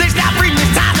pride, cause they stop breathing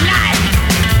this time of night.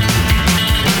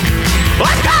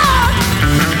 Let's go!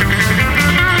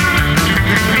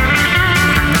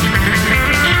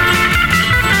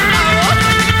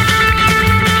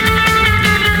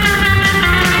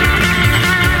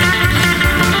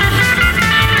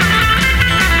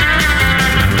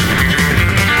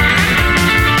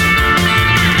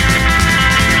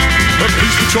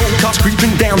 Patrol cars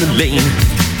creeping down the lane.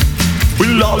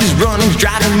 With all these runnings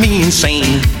driving me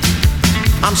insane.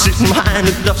 I'm sitting behind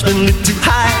a dustbin lit too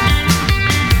high.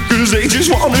 Cause they just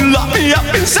want to lock me up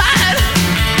inside.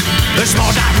 The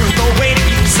small dark room go waiting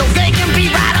so they can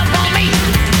be right up on me.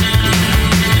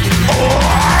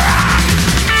 Oh!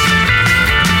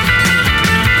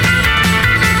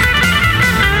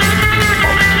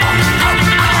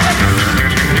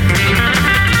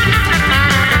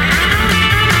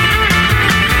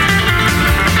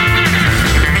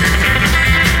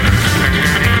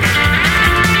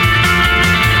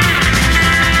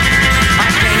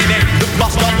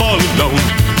 Alone.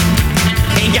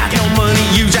 Ain't got no money,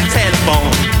 use that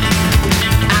telephone.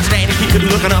 I'm standing here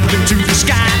looking up into the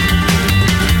sky.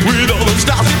 With all those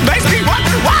stars, it makes me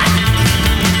wonder why.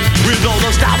 With all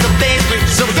those stars up there,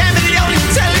 so we can't be the only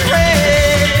intelligent race.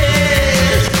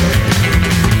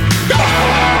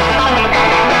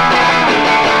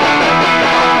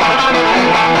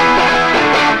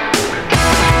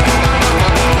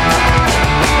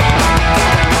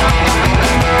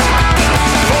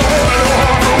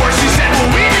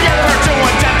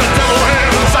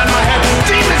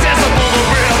 Demons as a bullet,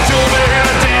 real to the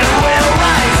entertainer, well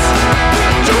right.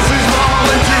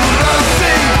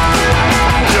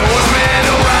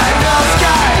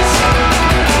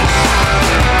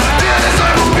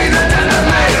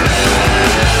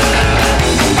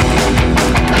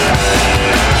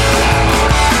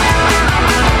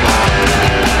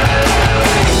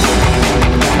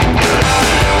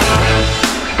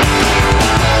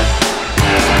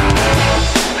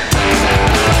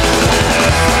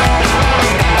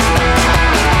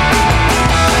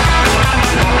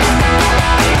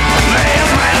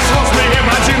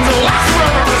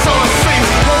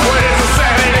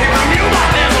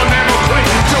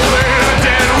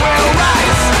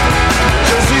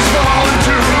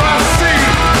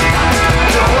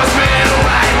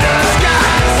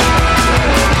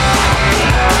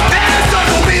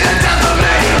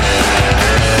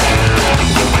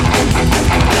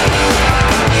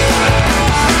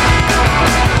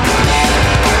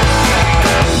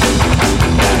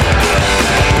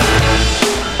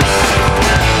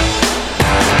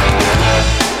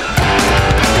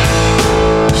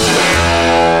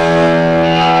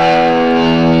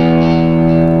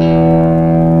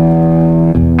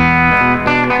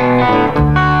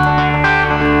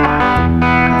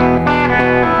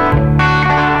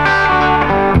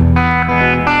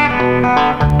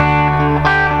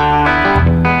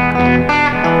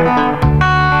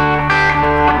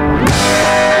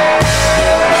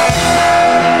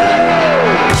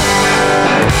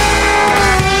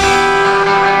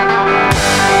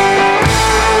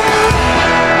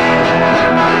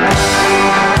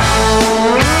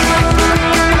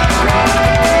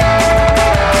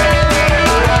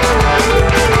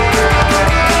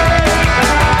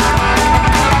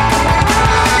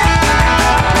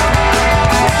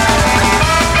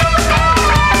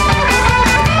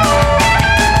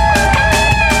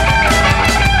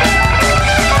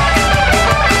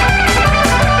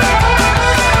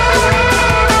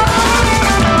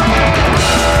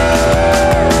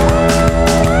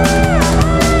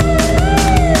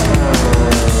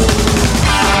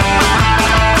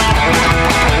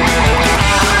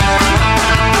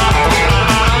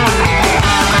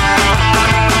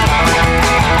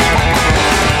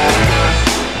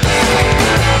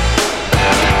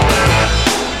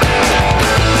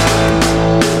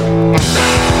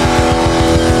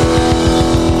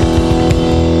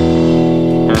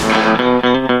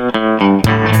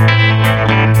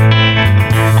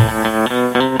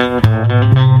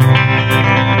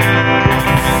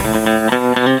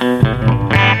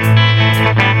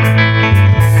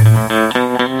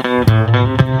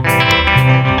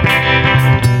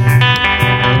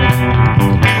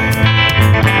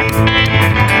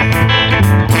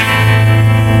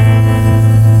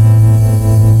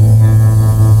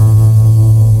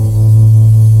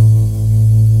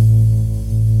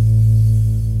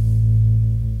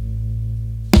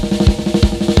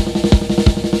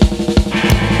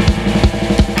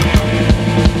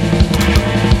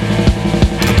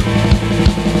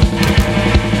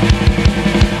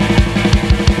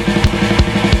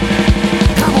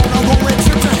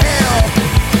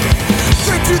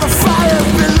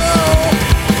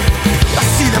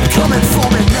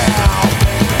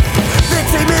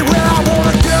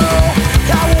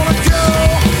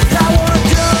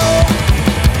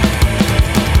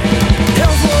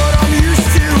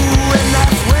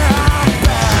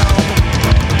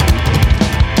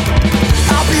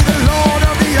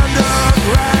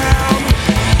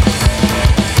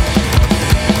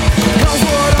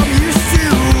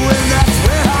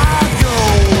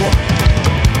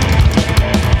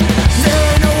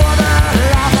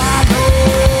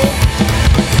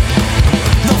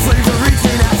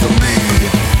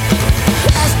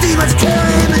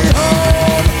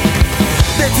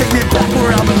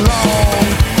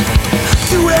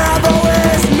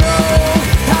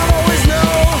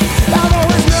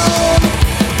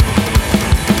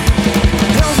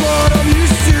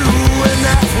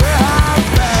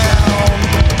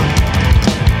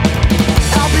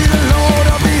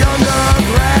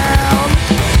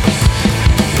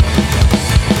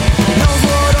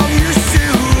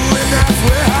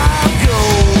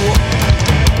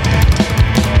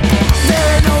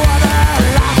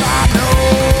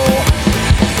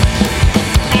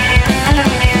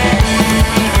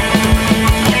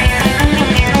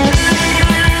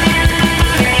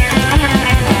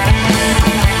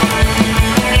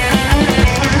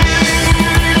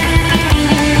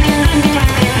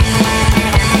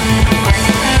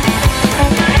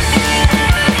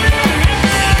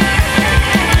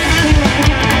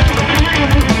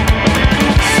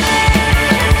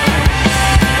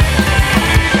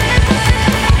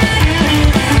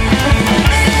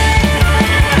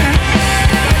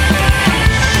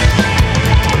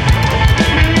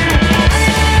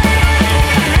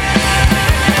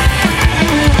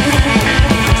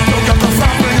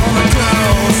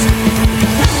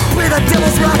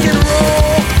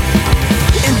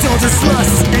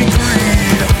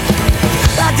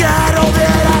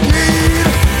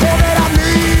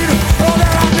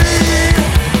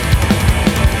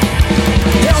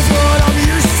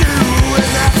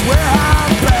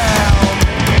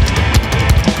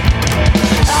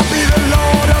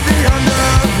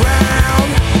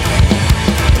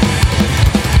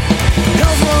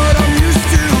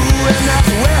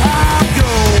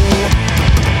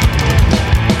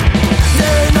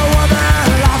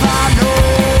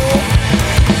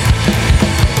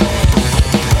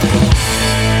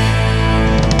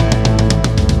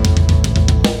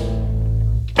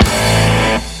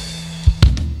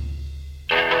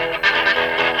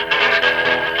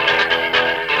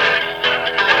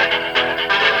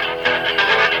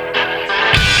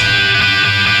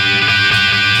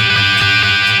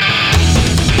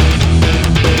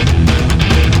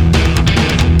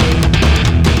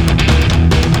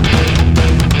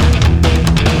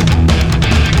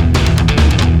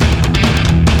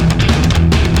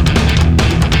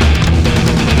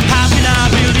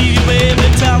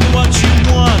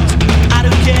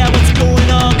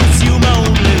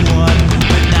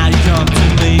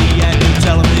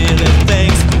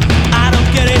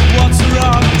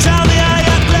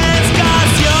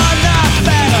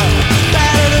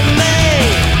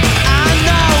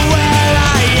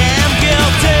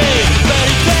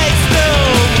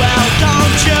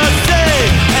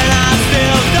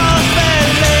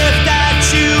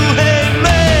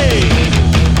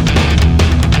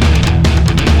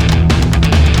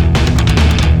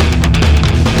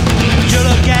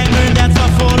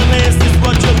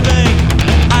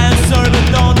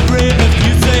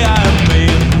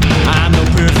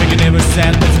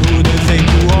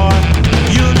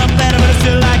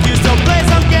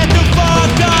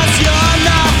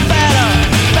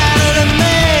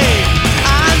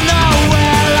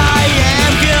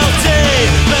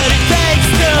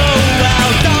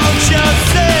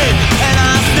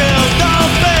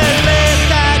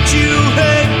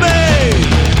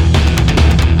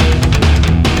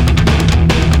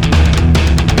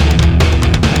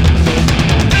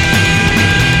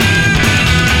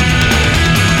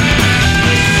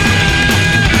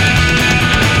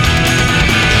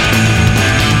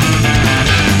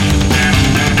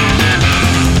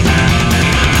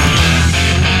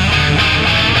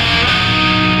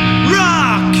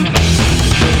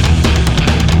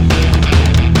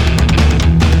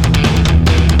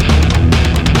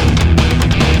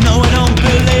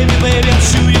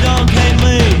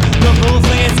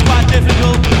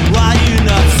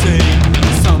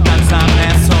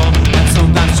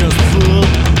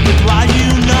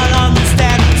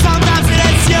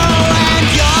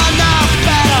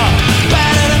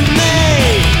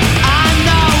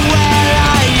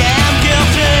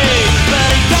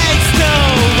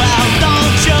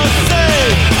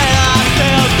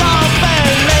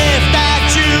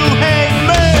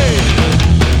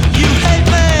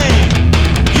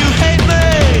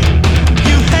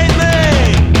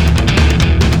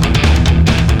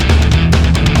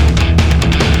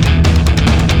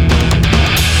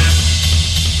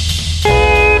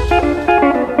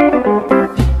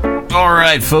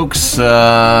 right, folks.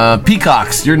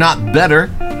 Peacocks, You're Not Better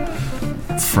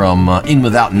from In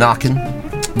Without Knockin'.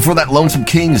 Before that, Lonesome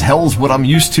Kings, Hell's What I'm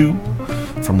Used To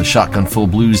from the Shotgun Full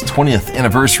Blues 20th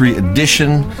Anniversary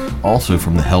Edition. Also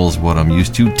from the Hell's What I'm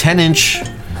Used To 10-inch.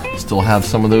 Still have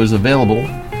some of those available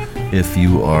if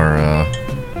you are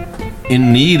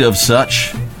in need of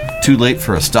such. Too late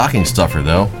for a stocking stuffer,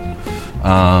 though.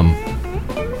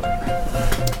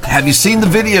 Have you seen the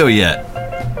video yet?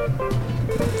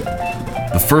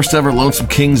 The first ever Lonesome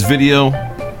Kings video,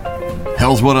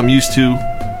 Hell's What I'm Used To.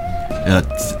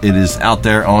 It is out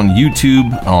there on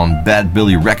YouTube on Bad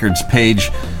Billy Records page.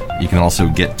 You can also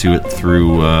get to it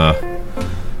through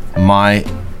my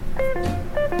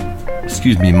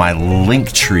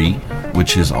link tree,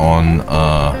 which is on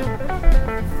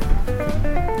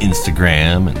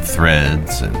Instagram and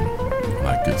Threads and all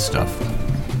that good stuff.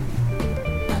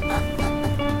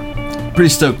 Pretty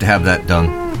stoked to have that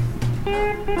done.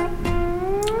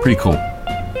 Pretty cool.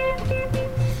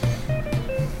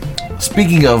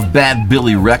 Speaking of Bad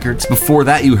Billy Records, before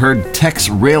that you heard Tex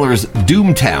Railer's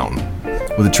Doomtown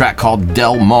with a track called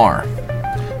Del Mar.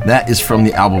 That is from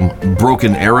the album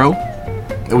Broken Arrow.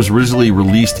 It was originally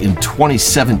released in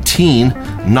 2017.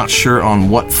 I'm not sure on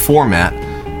what format,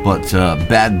 but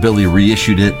Bad Billy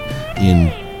reissued it in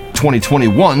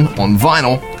 2021 on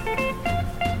vinyl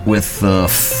with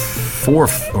 4,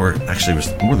 or actually it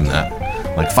was more than that,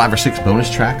 like 5 or 6 bonus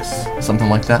tracks, something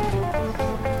like that.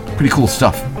 Pretty cool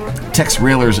stuff. Tex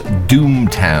Railer's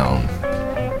Doomtown.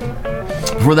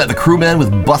 Before that, the Crewmen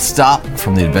with Bus Stop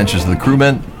from The Adventures of the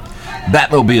Crewmen.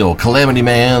 Batmobile, Calamity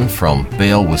Man from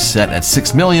Bale was set at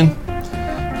 6 million.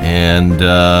 And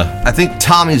I think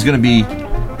Tommy's going to be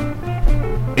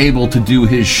able to do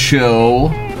his show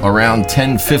around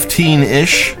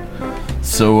 10:15-ish.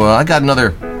 So I got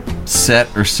another set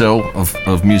or so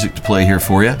of music to play here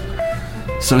for you.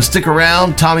 So stick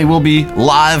around. Tommy will be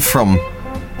live from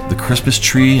the Christmas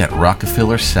tree at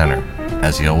Rockefeller Center,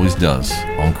 as he always does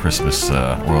on Christmas,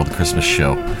 World Christmas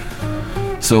show.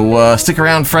 So stick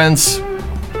around, friends.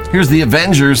 Here's the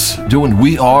Avengers doing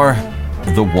We Are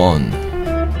the One.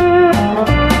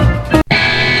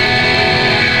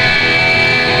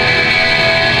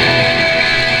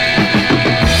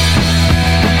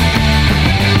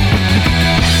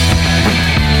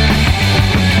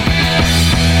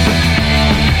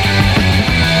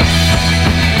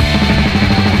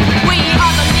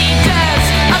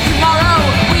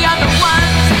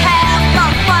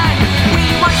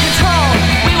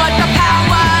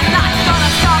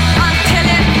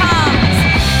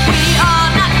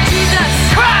 Jesus.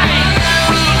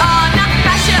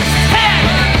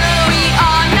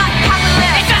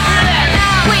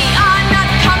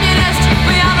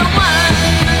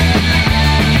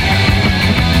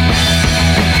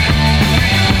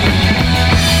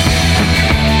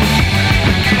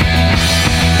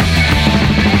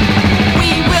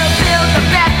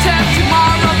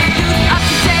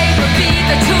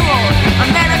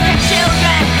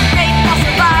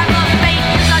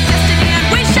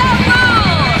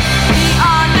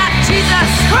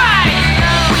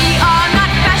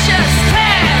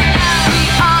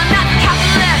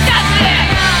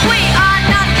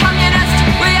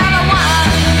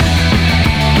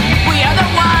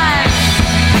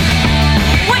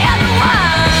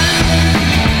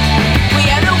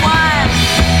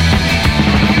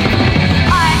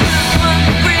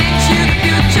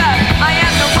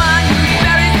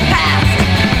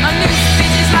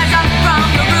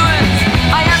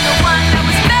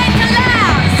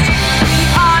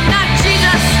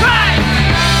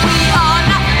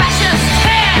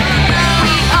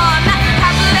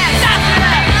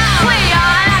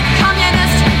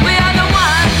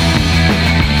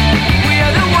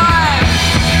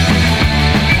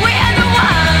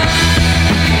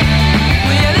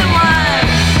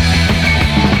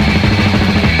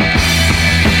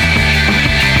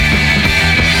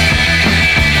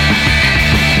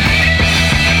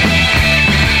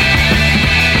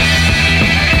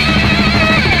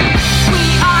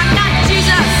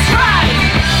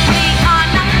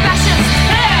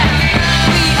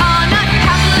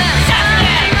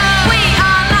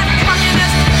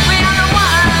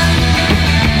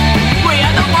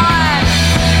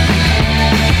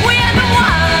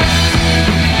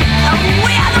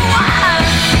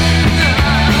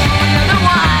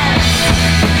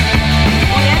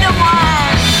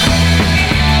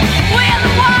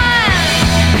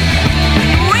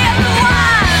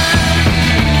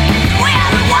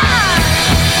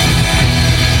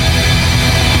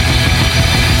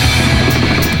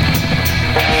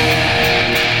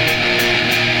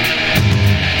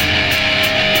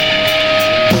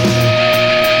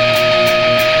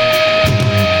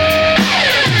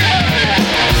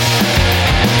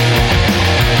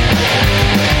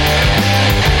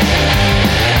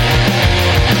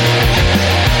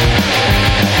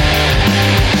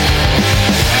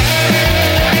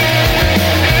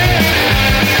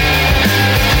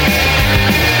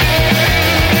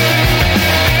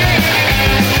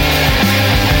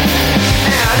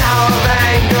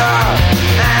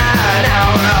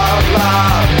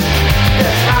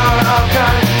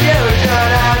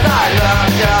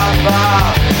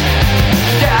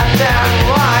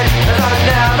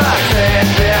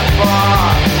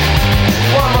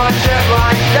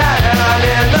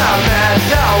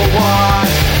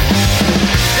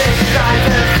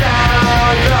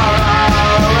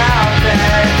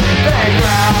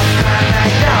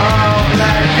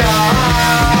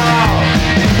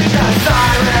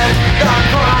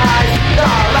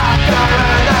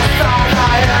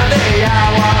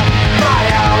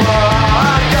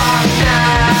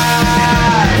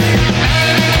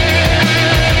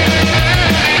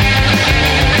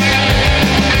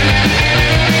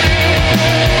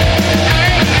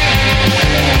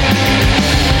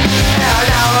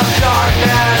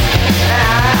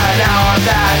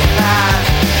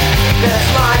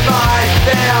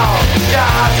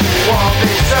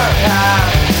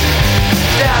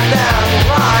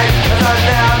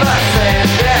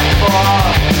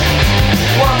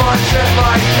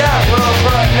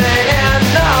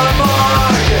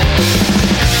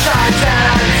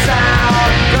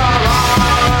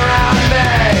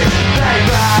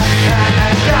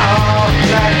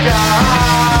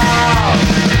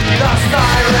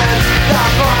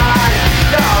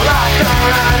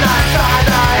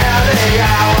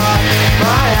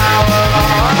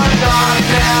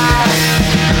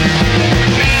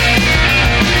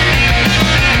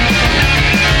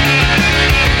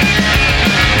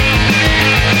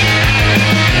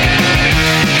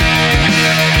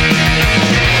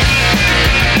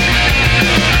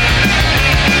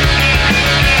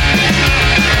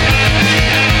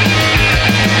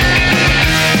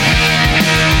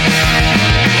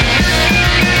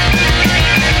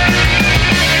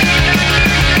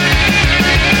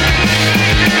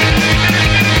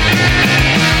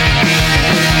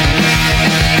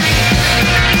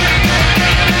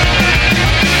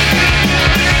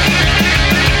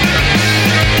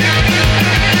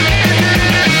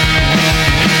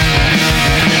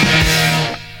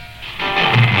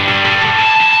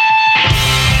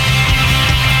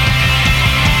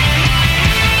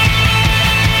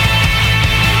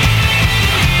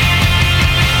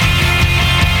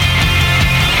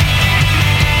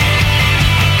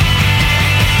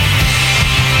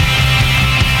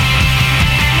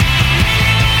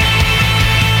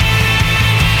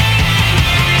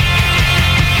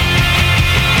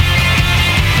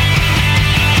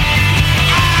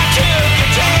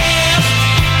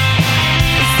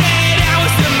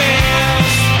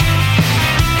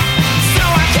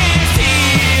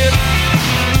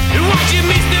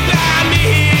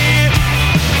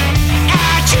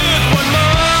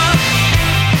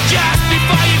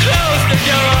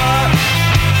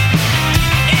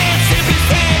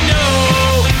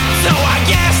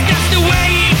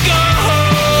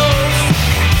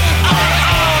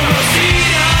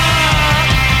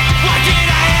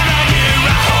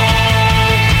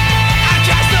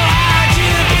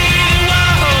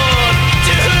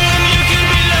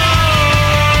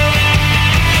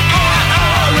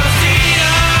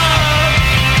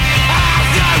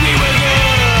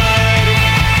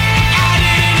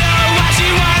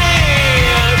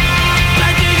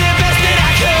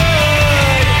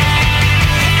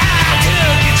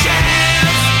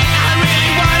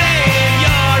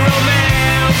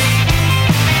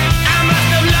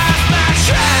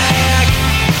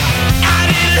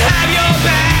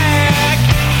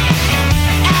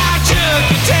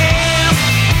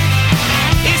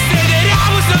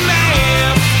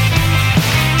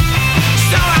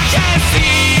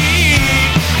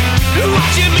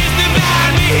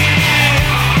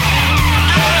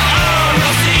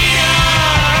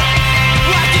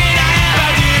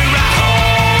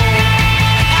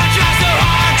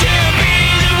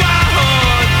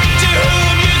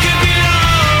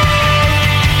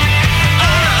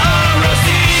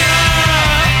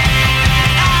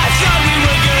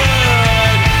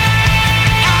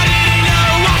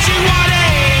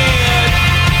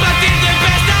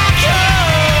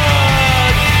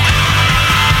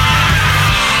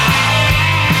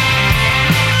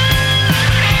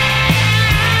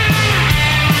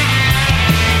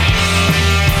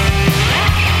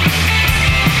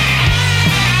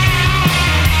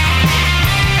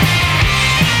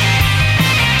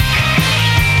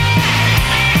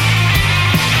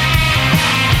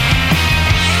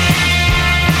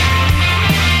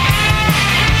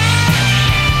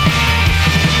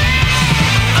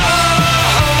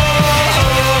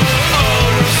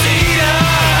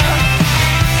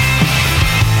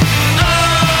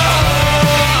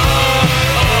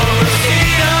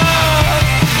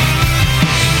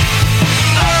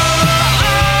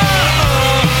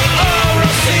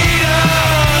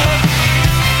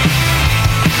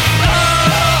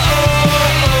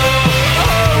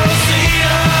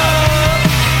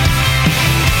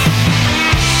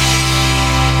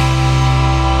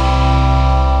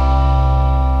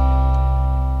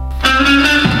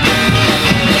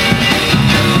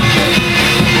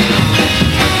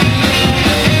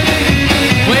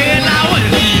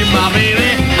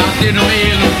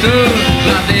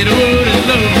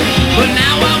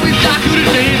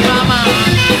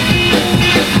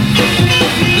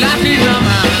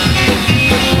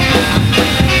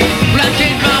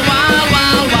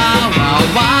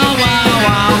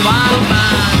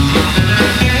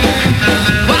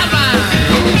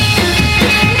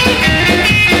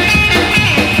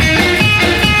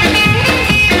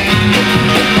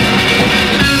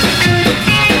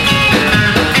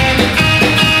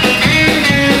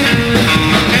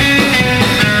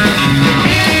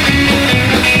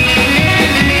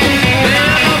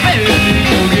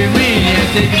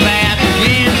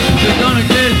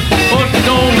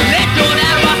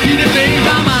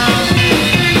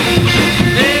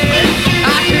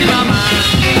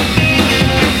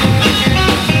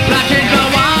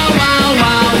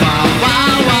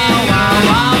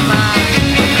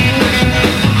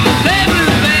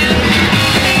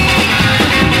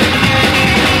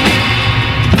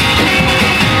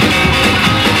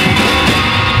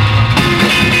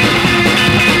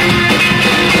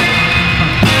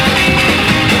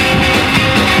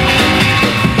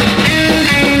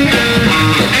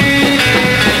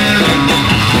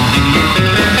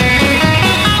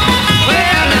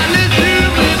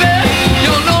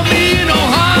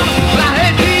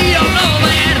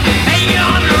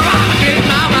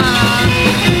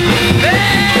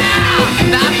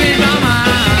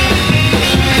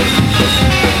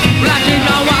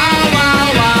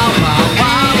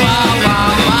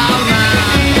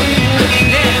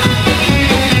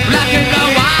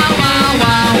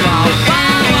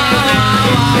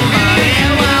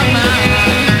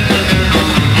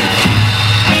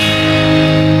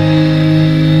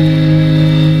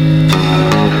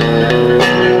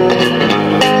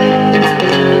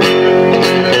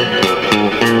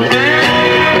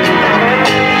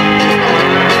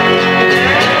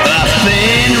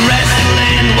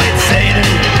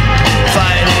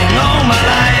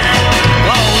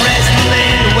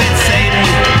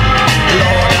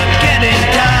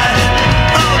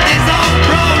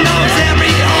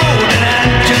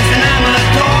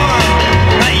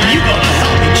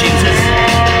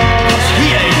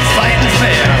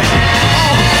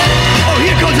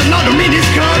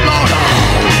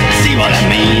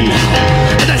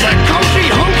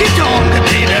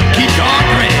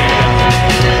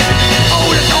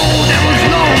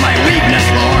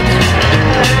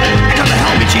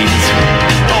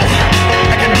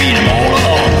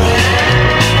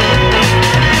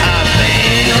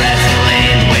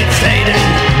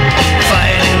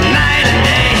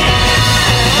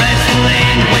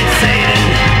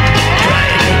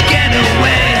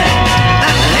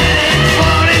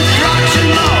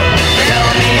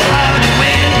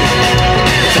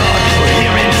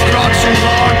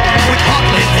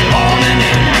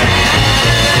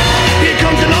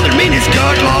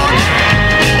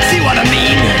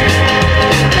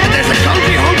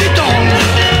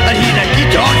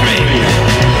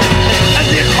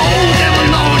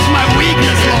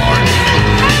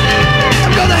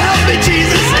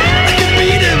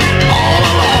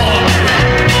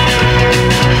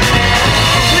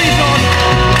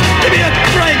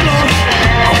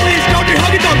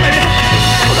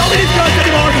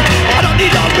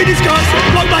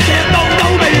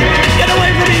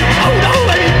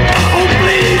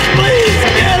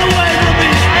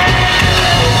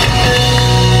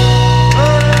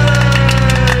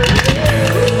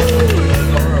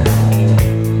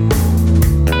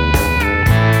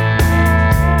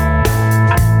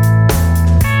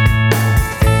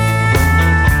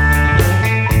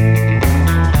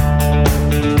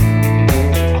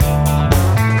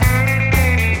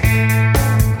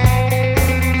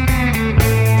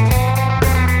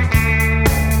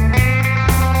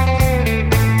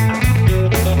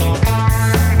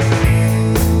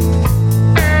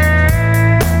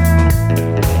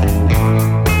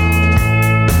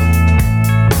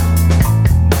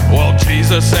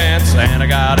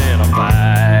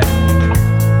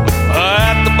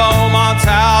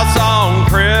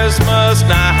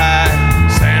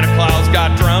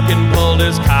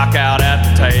 his cock out at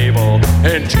the table,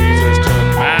 and Jesus took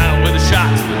him out with a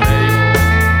shot to the navel.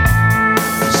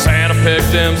 Santa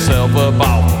picked himself up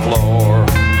off the floor,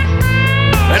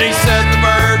 and he said the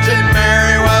Virgin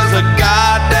Mary was a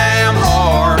goddamn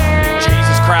whore.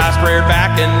 Jesus Christ reared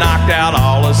back and knocked out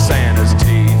all of Santa's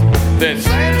teeth. Then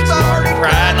Santa started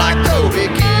crying like Toby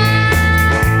Keith.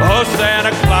 Oh,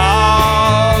 Santa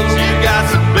Claus, you got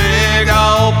some big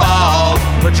old balls,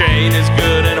 but you ain't as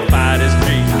good in a fight as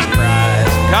Jesus Christ.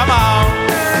 Come on.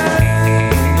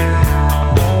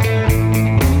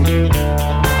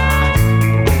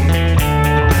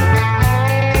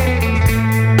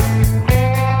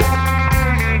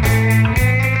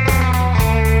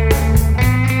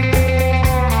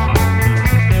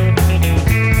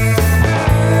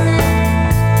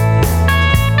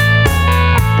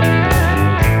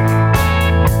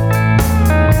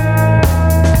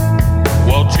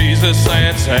 Jesus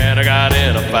and Santa got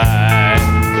in a fight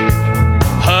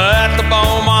at the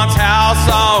Beaumont's house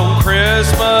on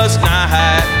Christmas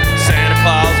night. Santa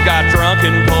Claus got drunk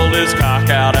and pulled his cock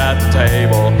out at the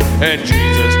table, and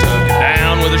Jesus took him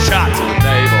down with a shot to the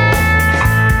navel.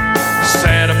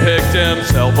 Santa picked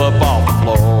himself up off the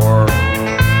floor,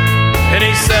 and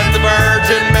he said the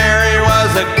Virgin Mary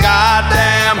was a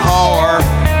goddamn whore.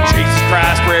 Jesus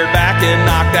Christ reared back and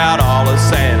knocked out all of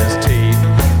Santa's teeth.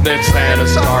 Then Santa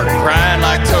started crying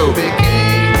like Toby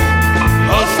Keith.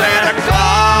 Oh, Santa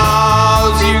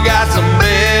Claus, you got some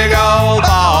big old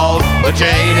balls, but you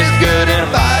ain't as good in a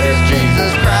fight as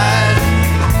Jesus Christ.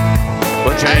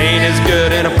 But you ain't as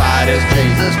good in a fight as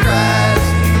Jesus Christ.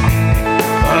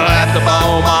 At the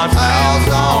Beaumont's house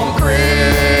on Christmas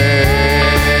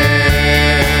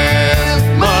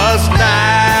night.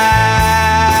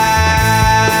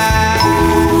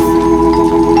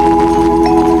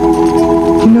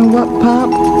 You know what, Pop?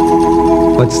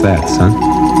 What's that, son?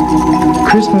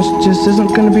 Christmas just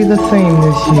isn't gonna be the theme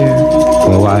this year.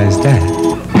 Well, why is that?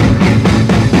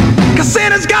 'Cause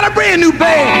Santa's got a brand new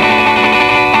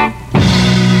bag.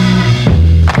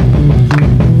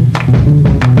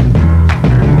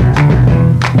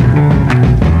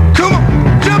 Come on,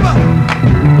 jump up.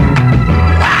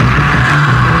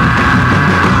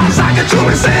 Sock it to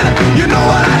me, Santa, you know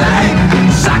what I like.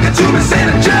 Sock it to me,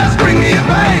 Santa, just bring me a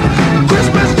bag.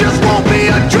 Christmas just won't be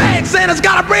a drag. Santa's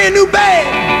got a brand new bag.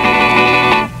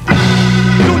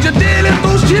 Don't you dare let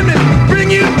those chimneys bring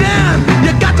you down.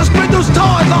 You got to spread those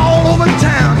toys all over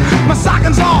town. My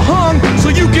stockings all hung so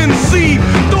you can see.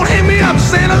 Don't hang me up,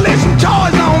 Santa, lay some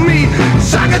toys on me.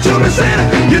 Sock it to me, Santa,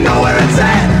 you know where it's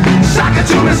at. Sock it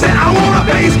to me, Santa, I want a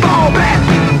baseball bat.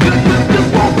 This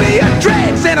won't be a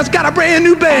drag. Santa's got a brand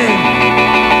new bag.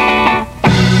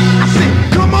 I said,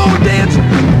 come on, dancer,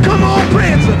 come on,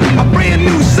 prancer. A brand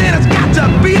new Santa's got to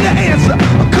be the answer.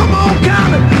 Come on,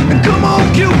 Comet, and come on,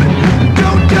 Cupid.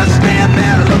 Don't just stand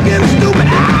there looking stupid.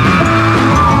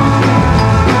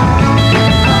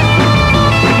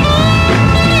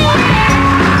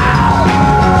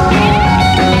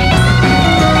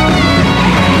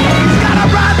 He's got a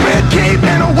bright red cape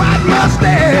and a white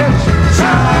mustache.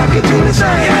 Sock it to me,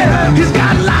 Santa. He's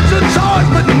got lots of toys,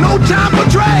 but no time for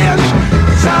trash.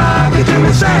 Sock it to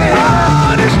me, Santa.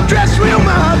 Oh, this dress real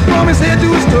nice from his head to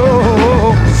his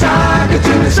toe. Sock it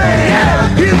to me, Santa.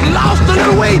 He's lost a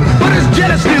little weight, but his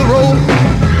jet is still roll.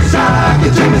 Sock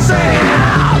it to me,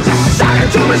 Santa. Sock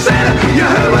it to me, Santa. You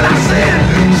heard what I said.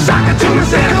 Sock it to me,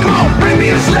 Santa. Come on, bring me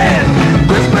a sled.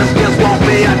 Christmas just won't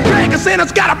be a drag, 'cause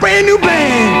Santa's got a brand new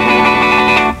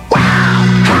band. Wow,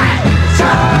 hey.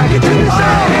 Sock it to me,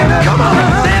 Santa. Come on,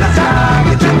 Santa. Sock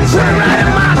it to me, Santa. Right in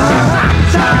my sock.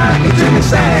 Sock it to me,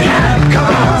 Santa. Come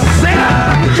on, Santa.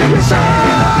 Sock it to me,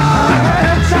 Santa.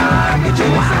 Sock it to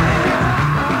me, Santa.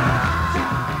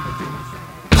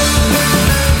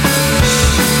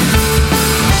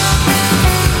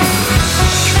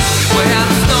 Well,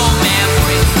 the snowman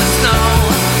brings the snow,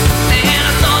 and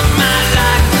I thought you might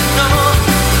like to know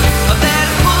that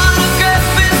I put a girl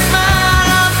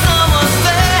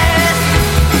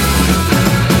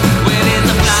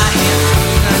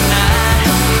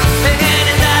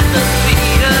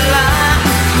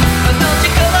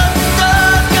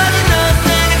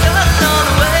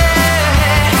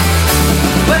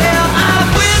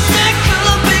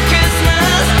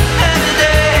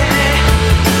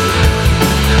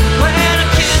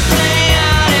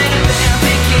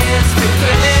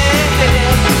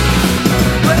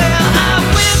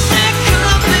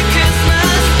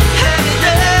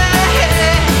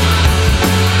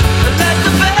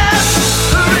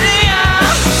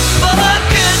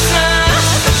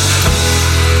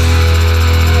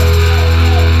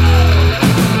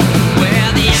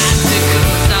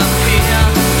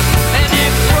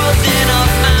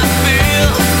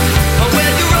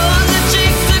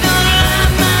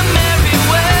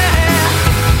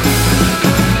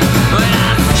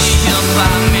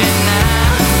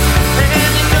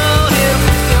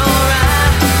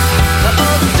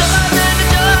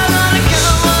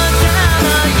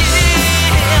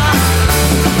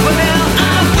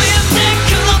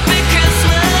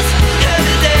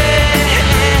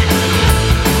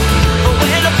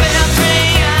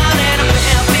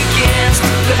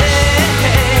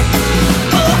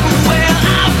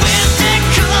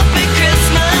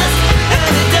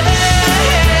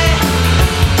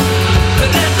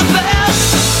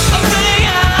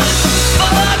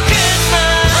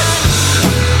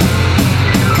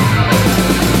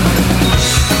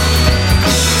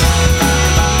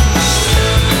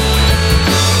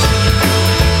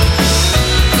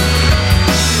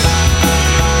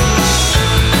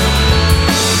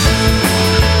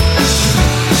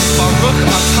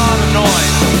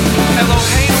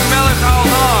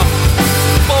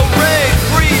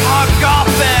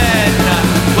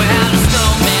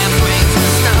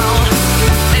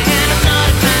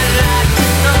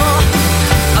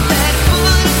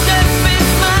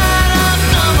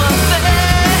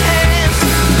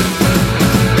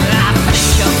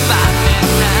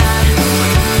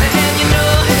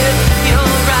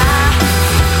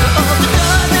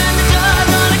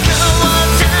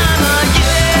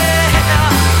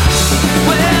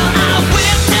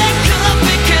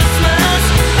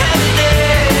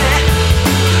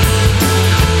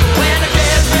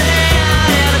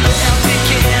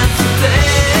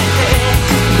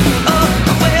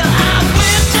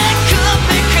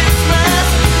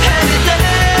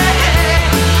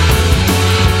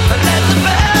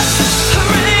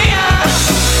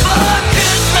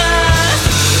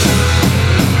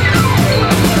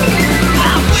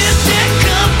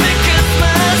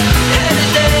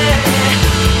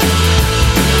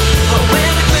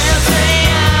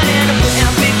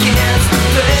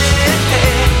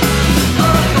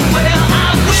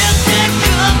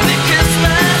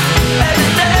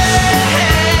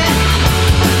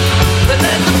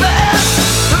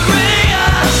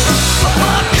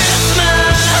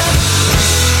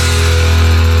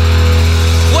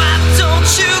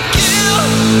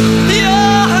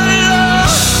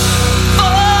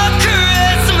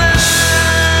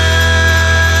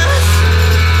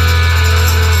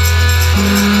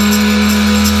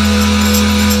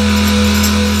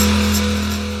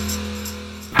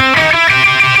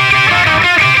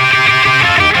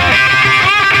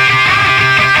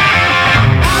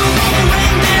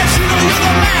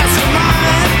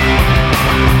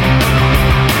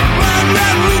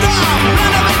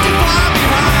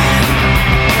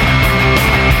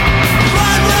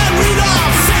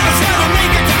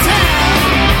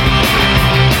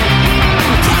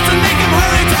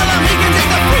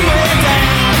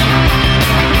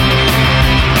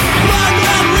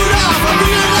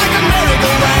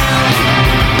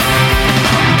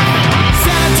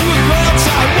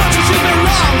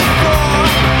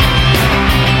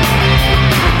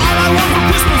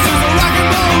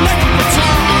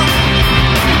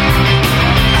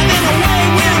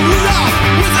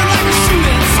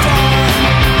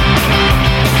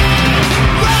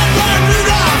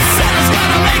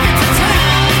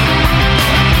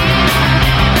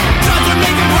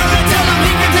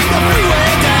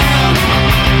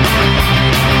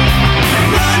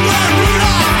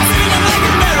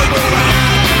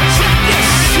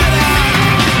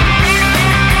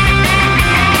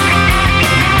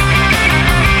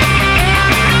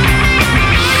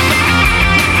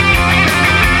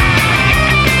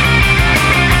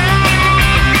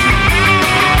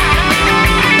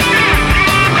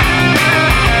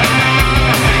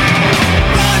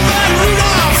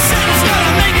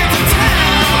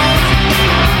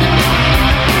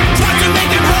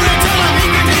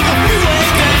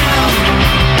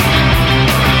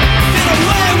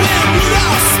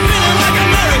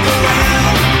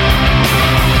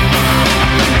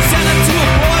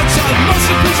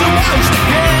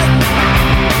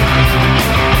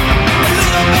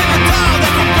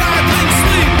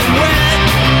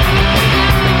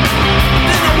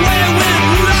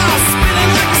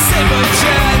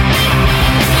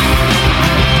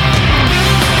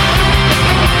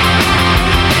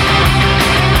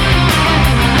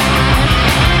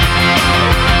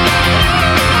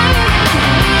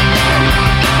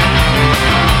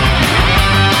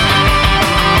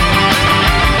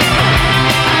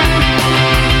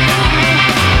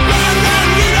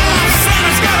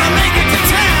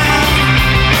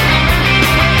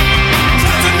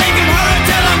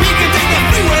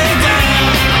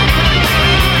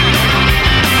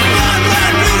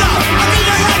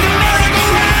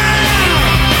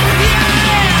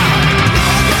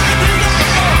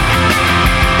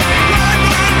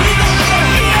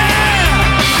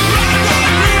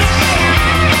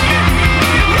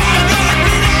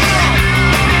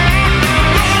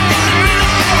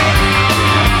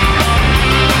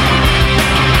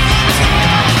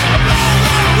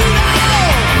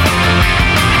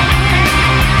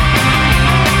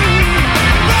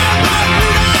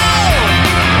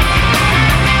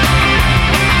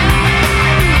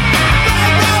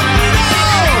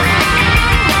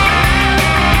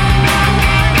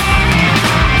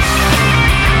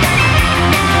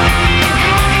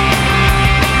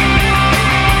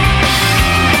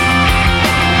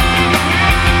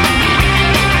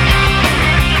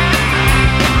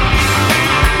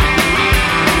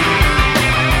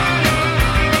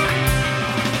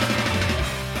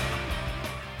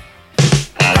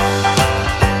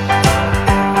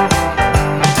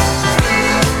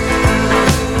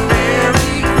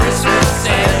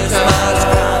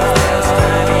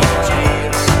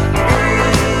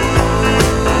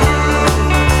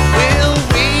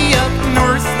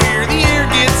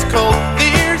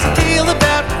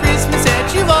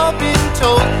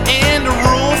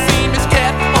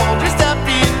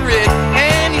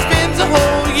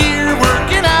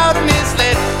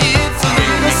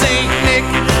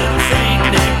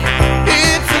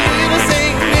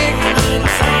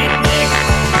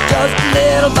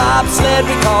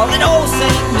calling old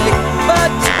Saint Nick, but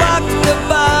she walked the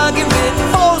buggy with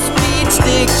 4-speed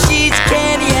stick. She's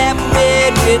candy apple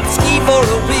red with ski for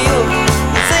a wheel.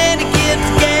 Santa gets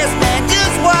the gas man,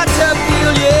 just watch her feel.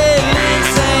 Yeah, little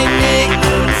Saint Nick,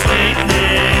 little Saint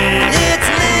Nick, it's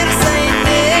little Saint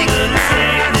Nick, little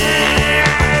Saint Nick.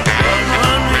 Run,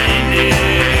 run, reindeer,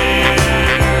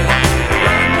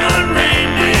 run, run,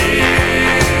 reindeer,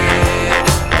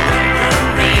 run,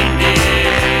 reindeer,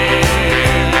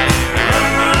 run,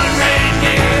 run,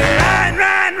 reindeer, run,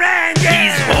 run, reindeer.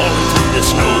 He's hauling through the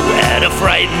snow at a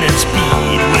frightening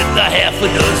speed with a half a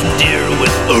dozen deer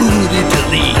with a Rudy to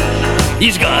lead.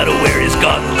 He's gotta wear his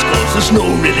goggles 'cause the snow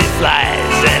really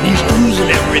flies, and he's cruising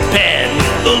every pad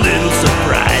with a little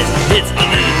surprise. It's the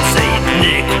little Saint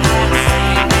Nick.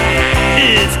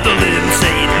 It's the little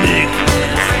Saint Nick.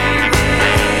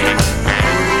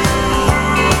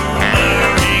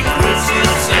 Merry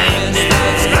Christmas, Saint Nick.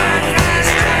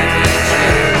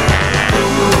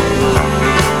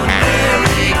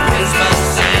 Merry Christmas,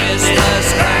 Saint Nick.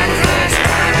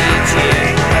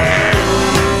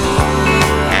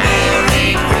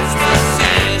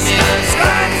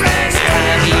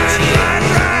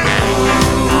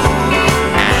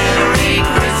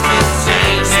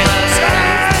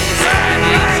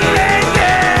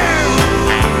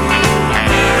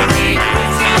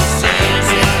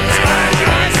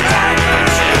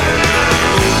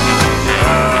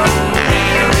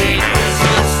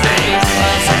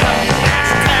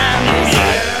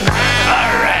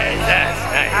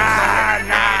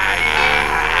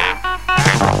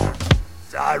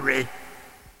 Sorry.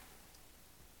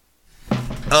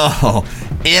 Oh,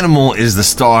 Animal is the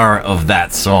star of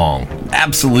that song.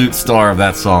 Absolute star of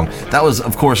that song. That was,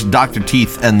 of course, Dr.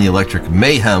 Teeth and the Electric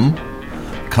Mayhem,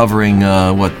 covering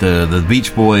the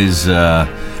Beach Boys'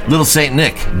 Little Saint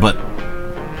Nick, but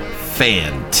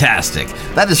fantastic.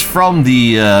 That is from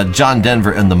the John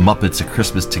Denver and the Muppets A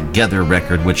Christmas Together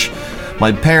record, which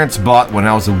my parents bought when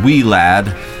I was a wee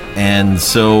lad, and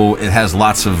so it has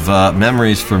lots of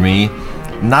memories for me.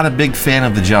 Not a big fan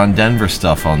of the John Denver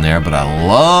stuff on there, but I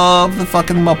love the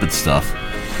fucking Muppet stuff.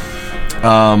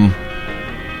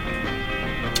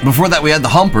 Before that, we had the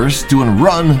Humpers doing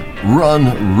Run,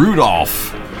 Run,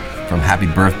 Rudolph from Happy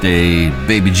Birthday,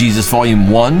 Baby Jesus Volume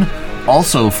 1.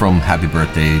 Also from Happy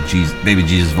Birthday, Baby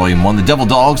Jesus Volume 1. The Devil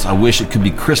Dogs, I Wish It Could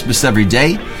Be Christmas Every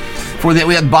Day. Before that,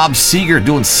 we had Bob Seger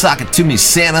doing Sock It To Me,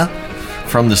 Santa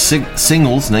from the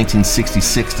singles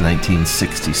 1966 to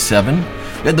 1967.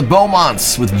 We had the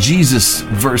Beaumonts with Jesus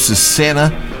versus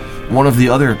Santa, one of the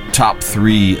other top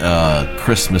 3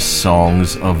 Christmas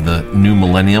songs of the new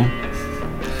millennium.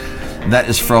 That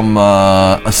is from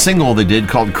a single they did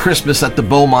called Christmas at the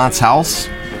Beaumont's House.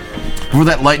 Before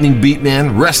that, Lightning Beat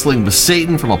Man, Wrestling with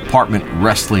Satan from Apartment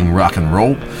Wrestling Rock and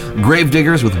Roll.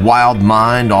 Gravediggers with Wild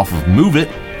Mind off of Move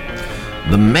It.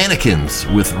 The Mannequins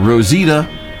with Rosita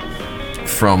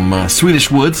from Swedish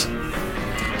Woods.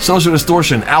 Social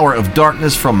Distortion, Hour of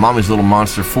Darkness from Mommy's Little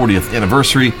Monster 40th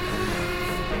Anniversary.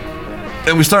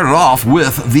 And we started off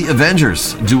with The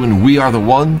Avengers doing We Are the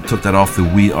One. Took that off the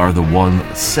We Are the One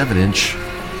 7-inch.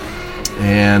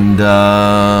 And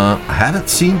I haven't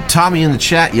seen Tommy in the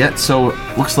chat yet, so it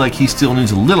looks like he still needs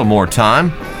a little more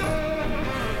time.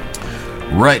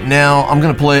 Right now, I'm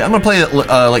gonna play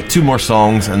like 2 more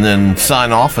songs and then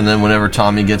sign off, and then whenever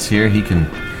Tommy gets here, he can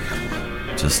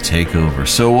just take over.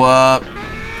 So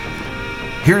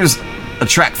here's a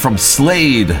track from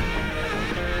Slade.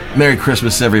 Merry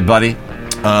Christmas, everybody.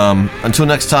 Until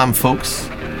next time, folks,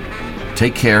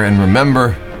 take care, and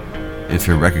remember, if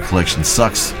your record collection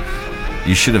sucks,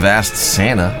 you should have asked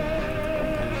Santa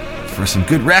for some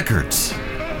good records.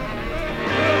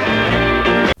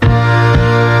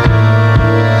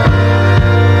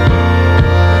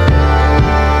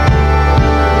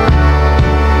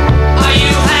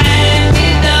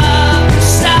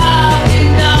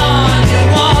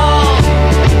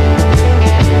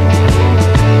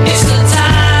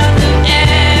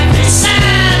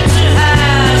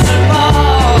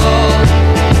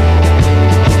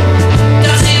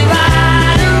 Does he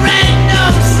ride a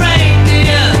red-nosed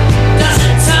reindeer? Does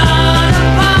it turn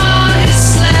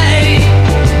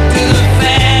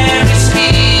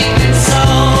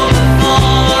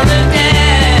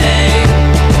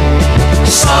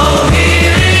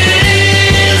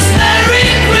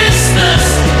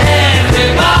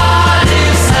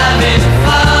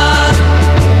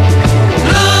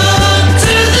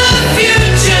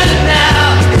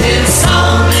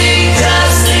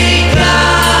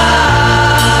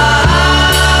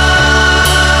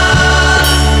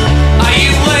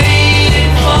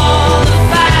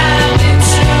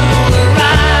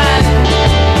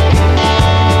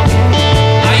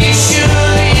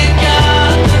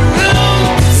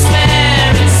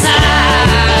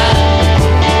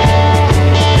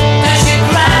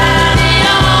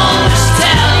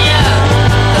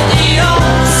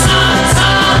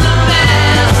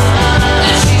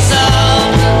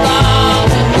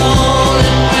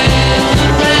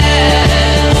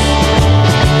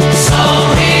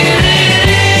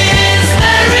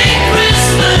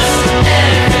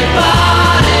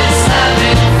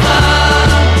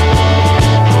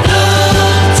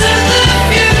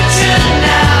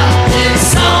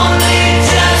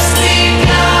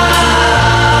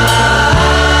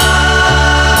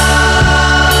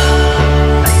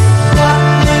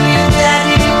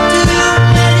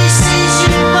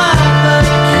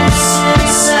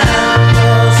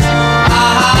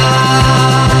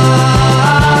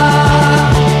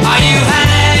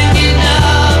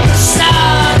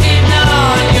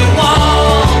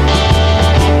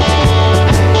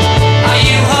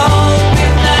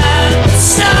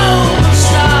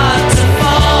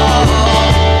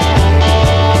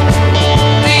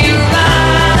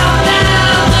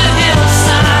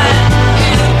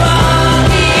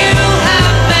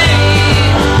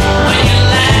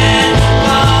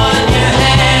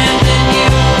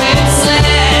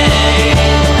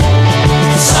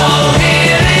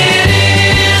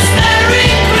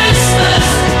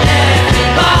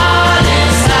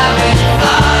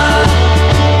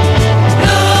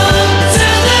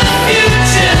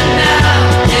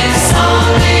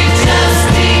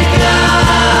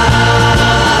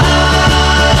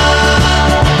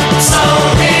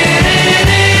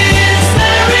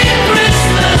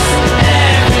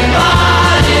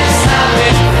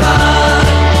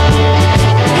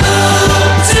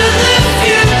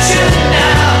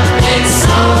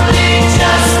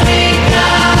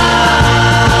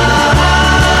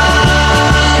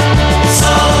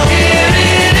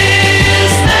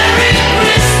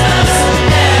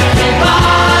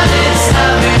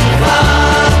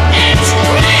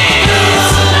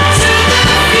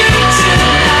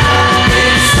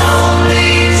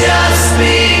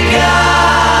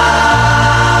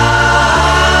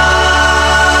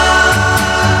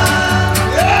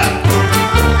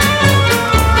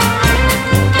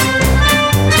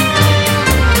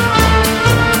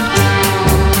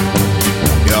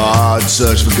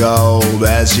search for gold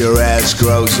as your ass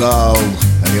grows old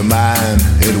and your mind,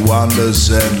 it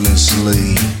wanders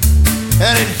endlessly.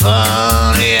 And it's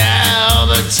funny how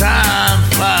the time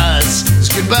flies.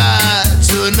 It's goodbye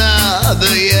to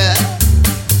another year.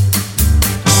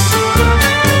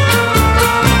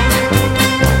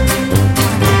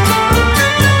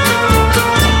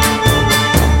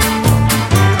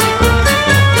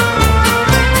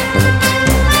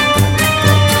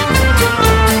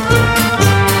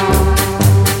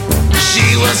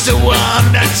 The one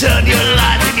that turned your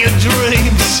life and your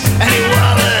dreams and your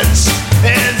wallets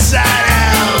inside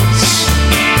out.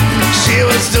 She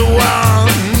was the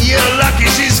one, you're lucky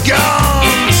she's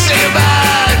gone. Say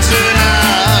goodbye to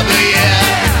another year.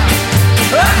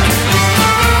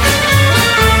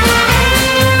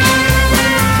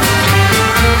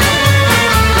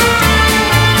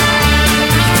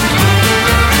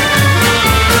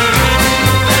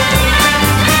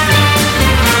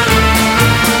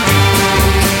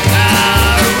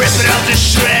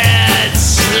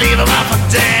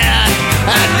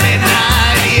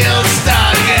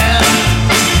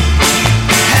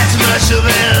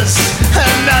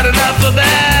 Not enough of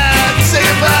that. Say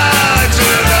goodbye to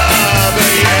another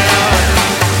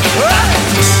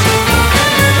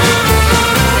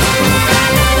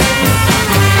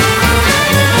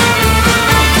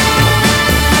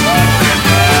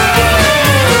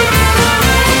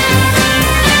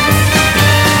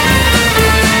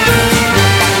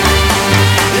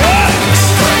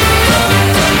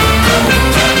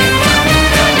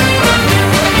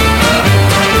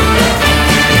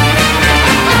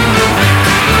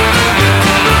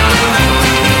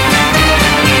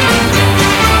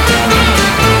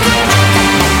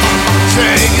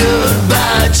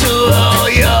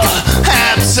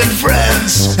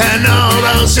and all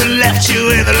those who left you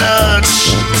in the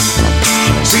lurch.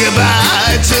 Say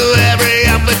goodbye to every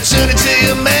opportunity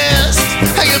you made.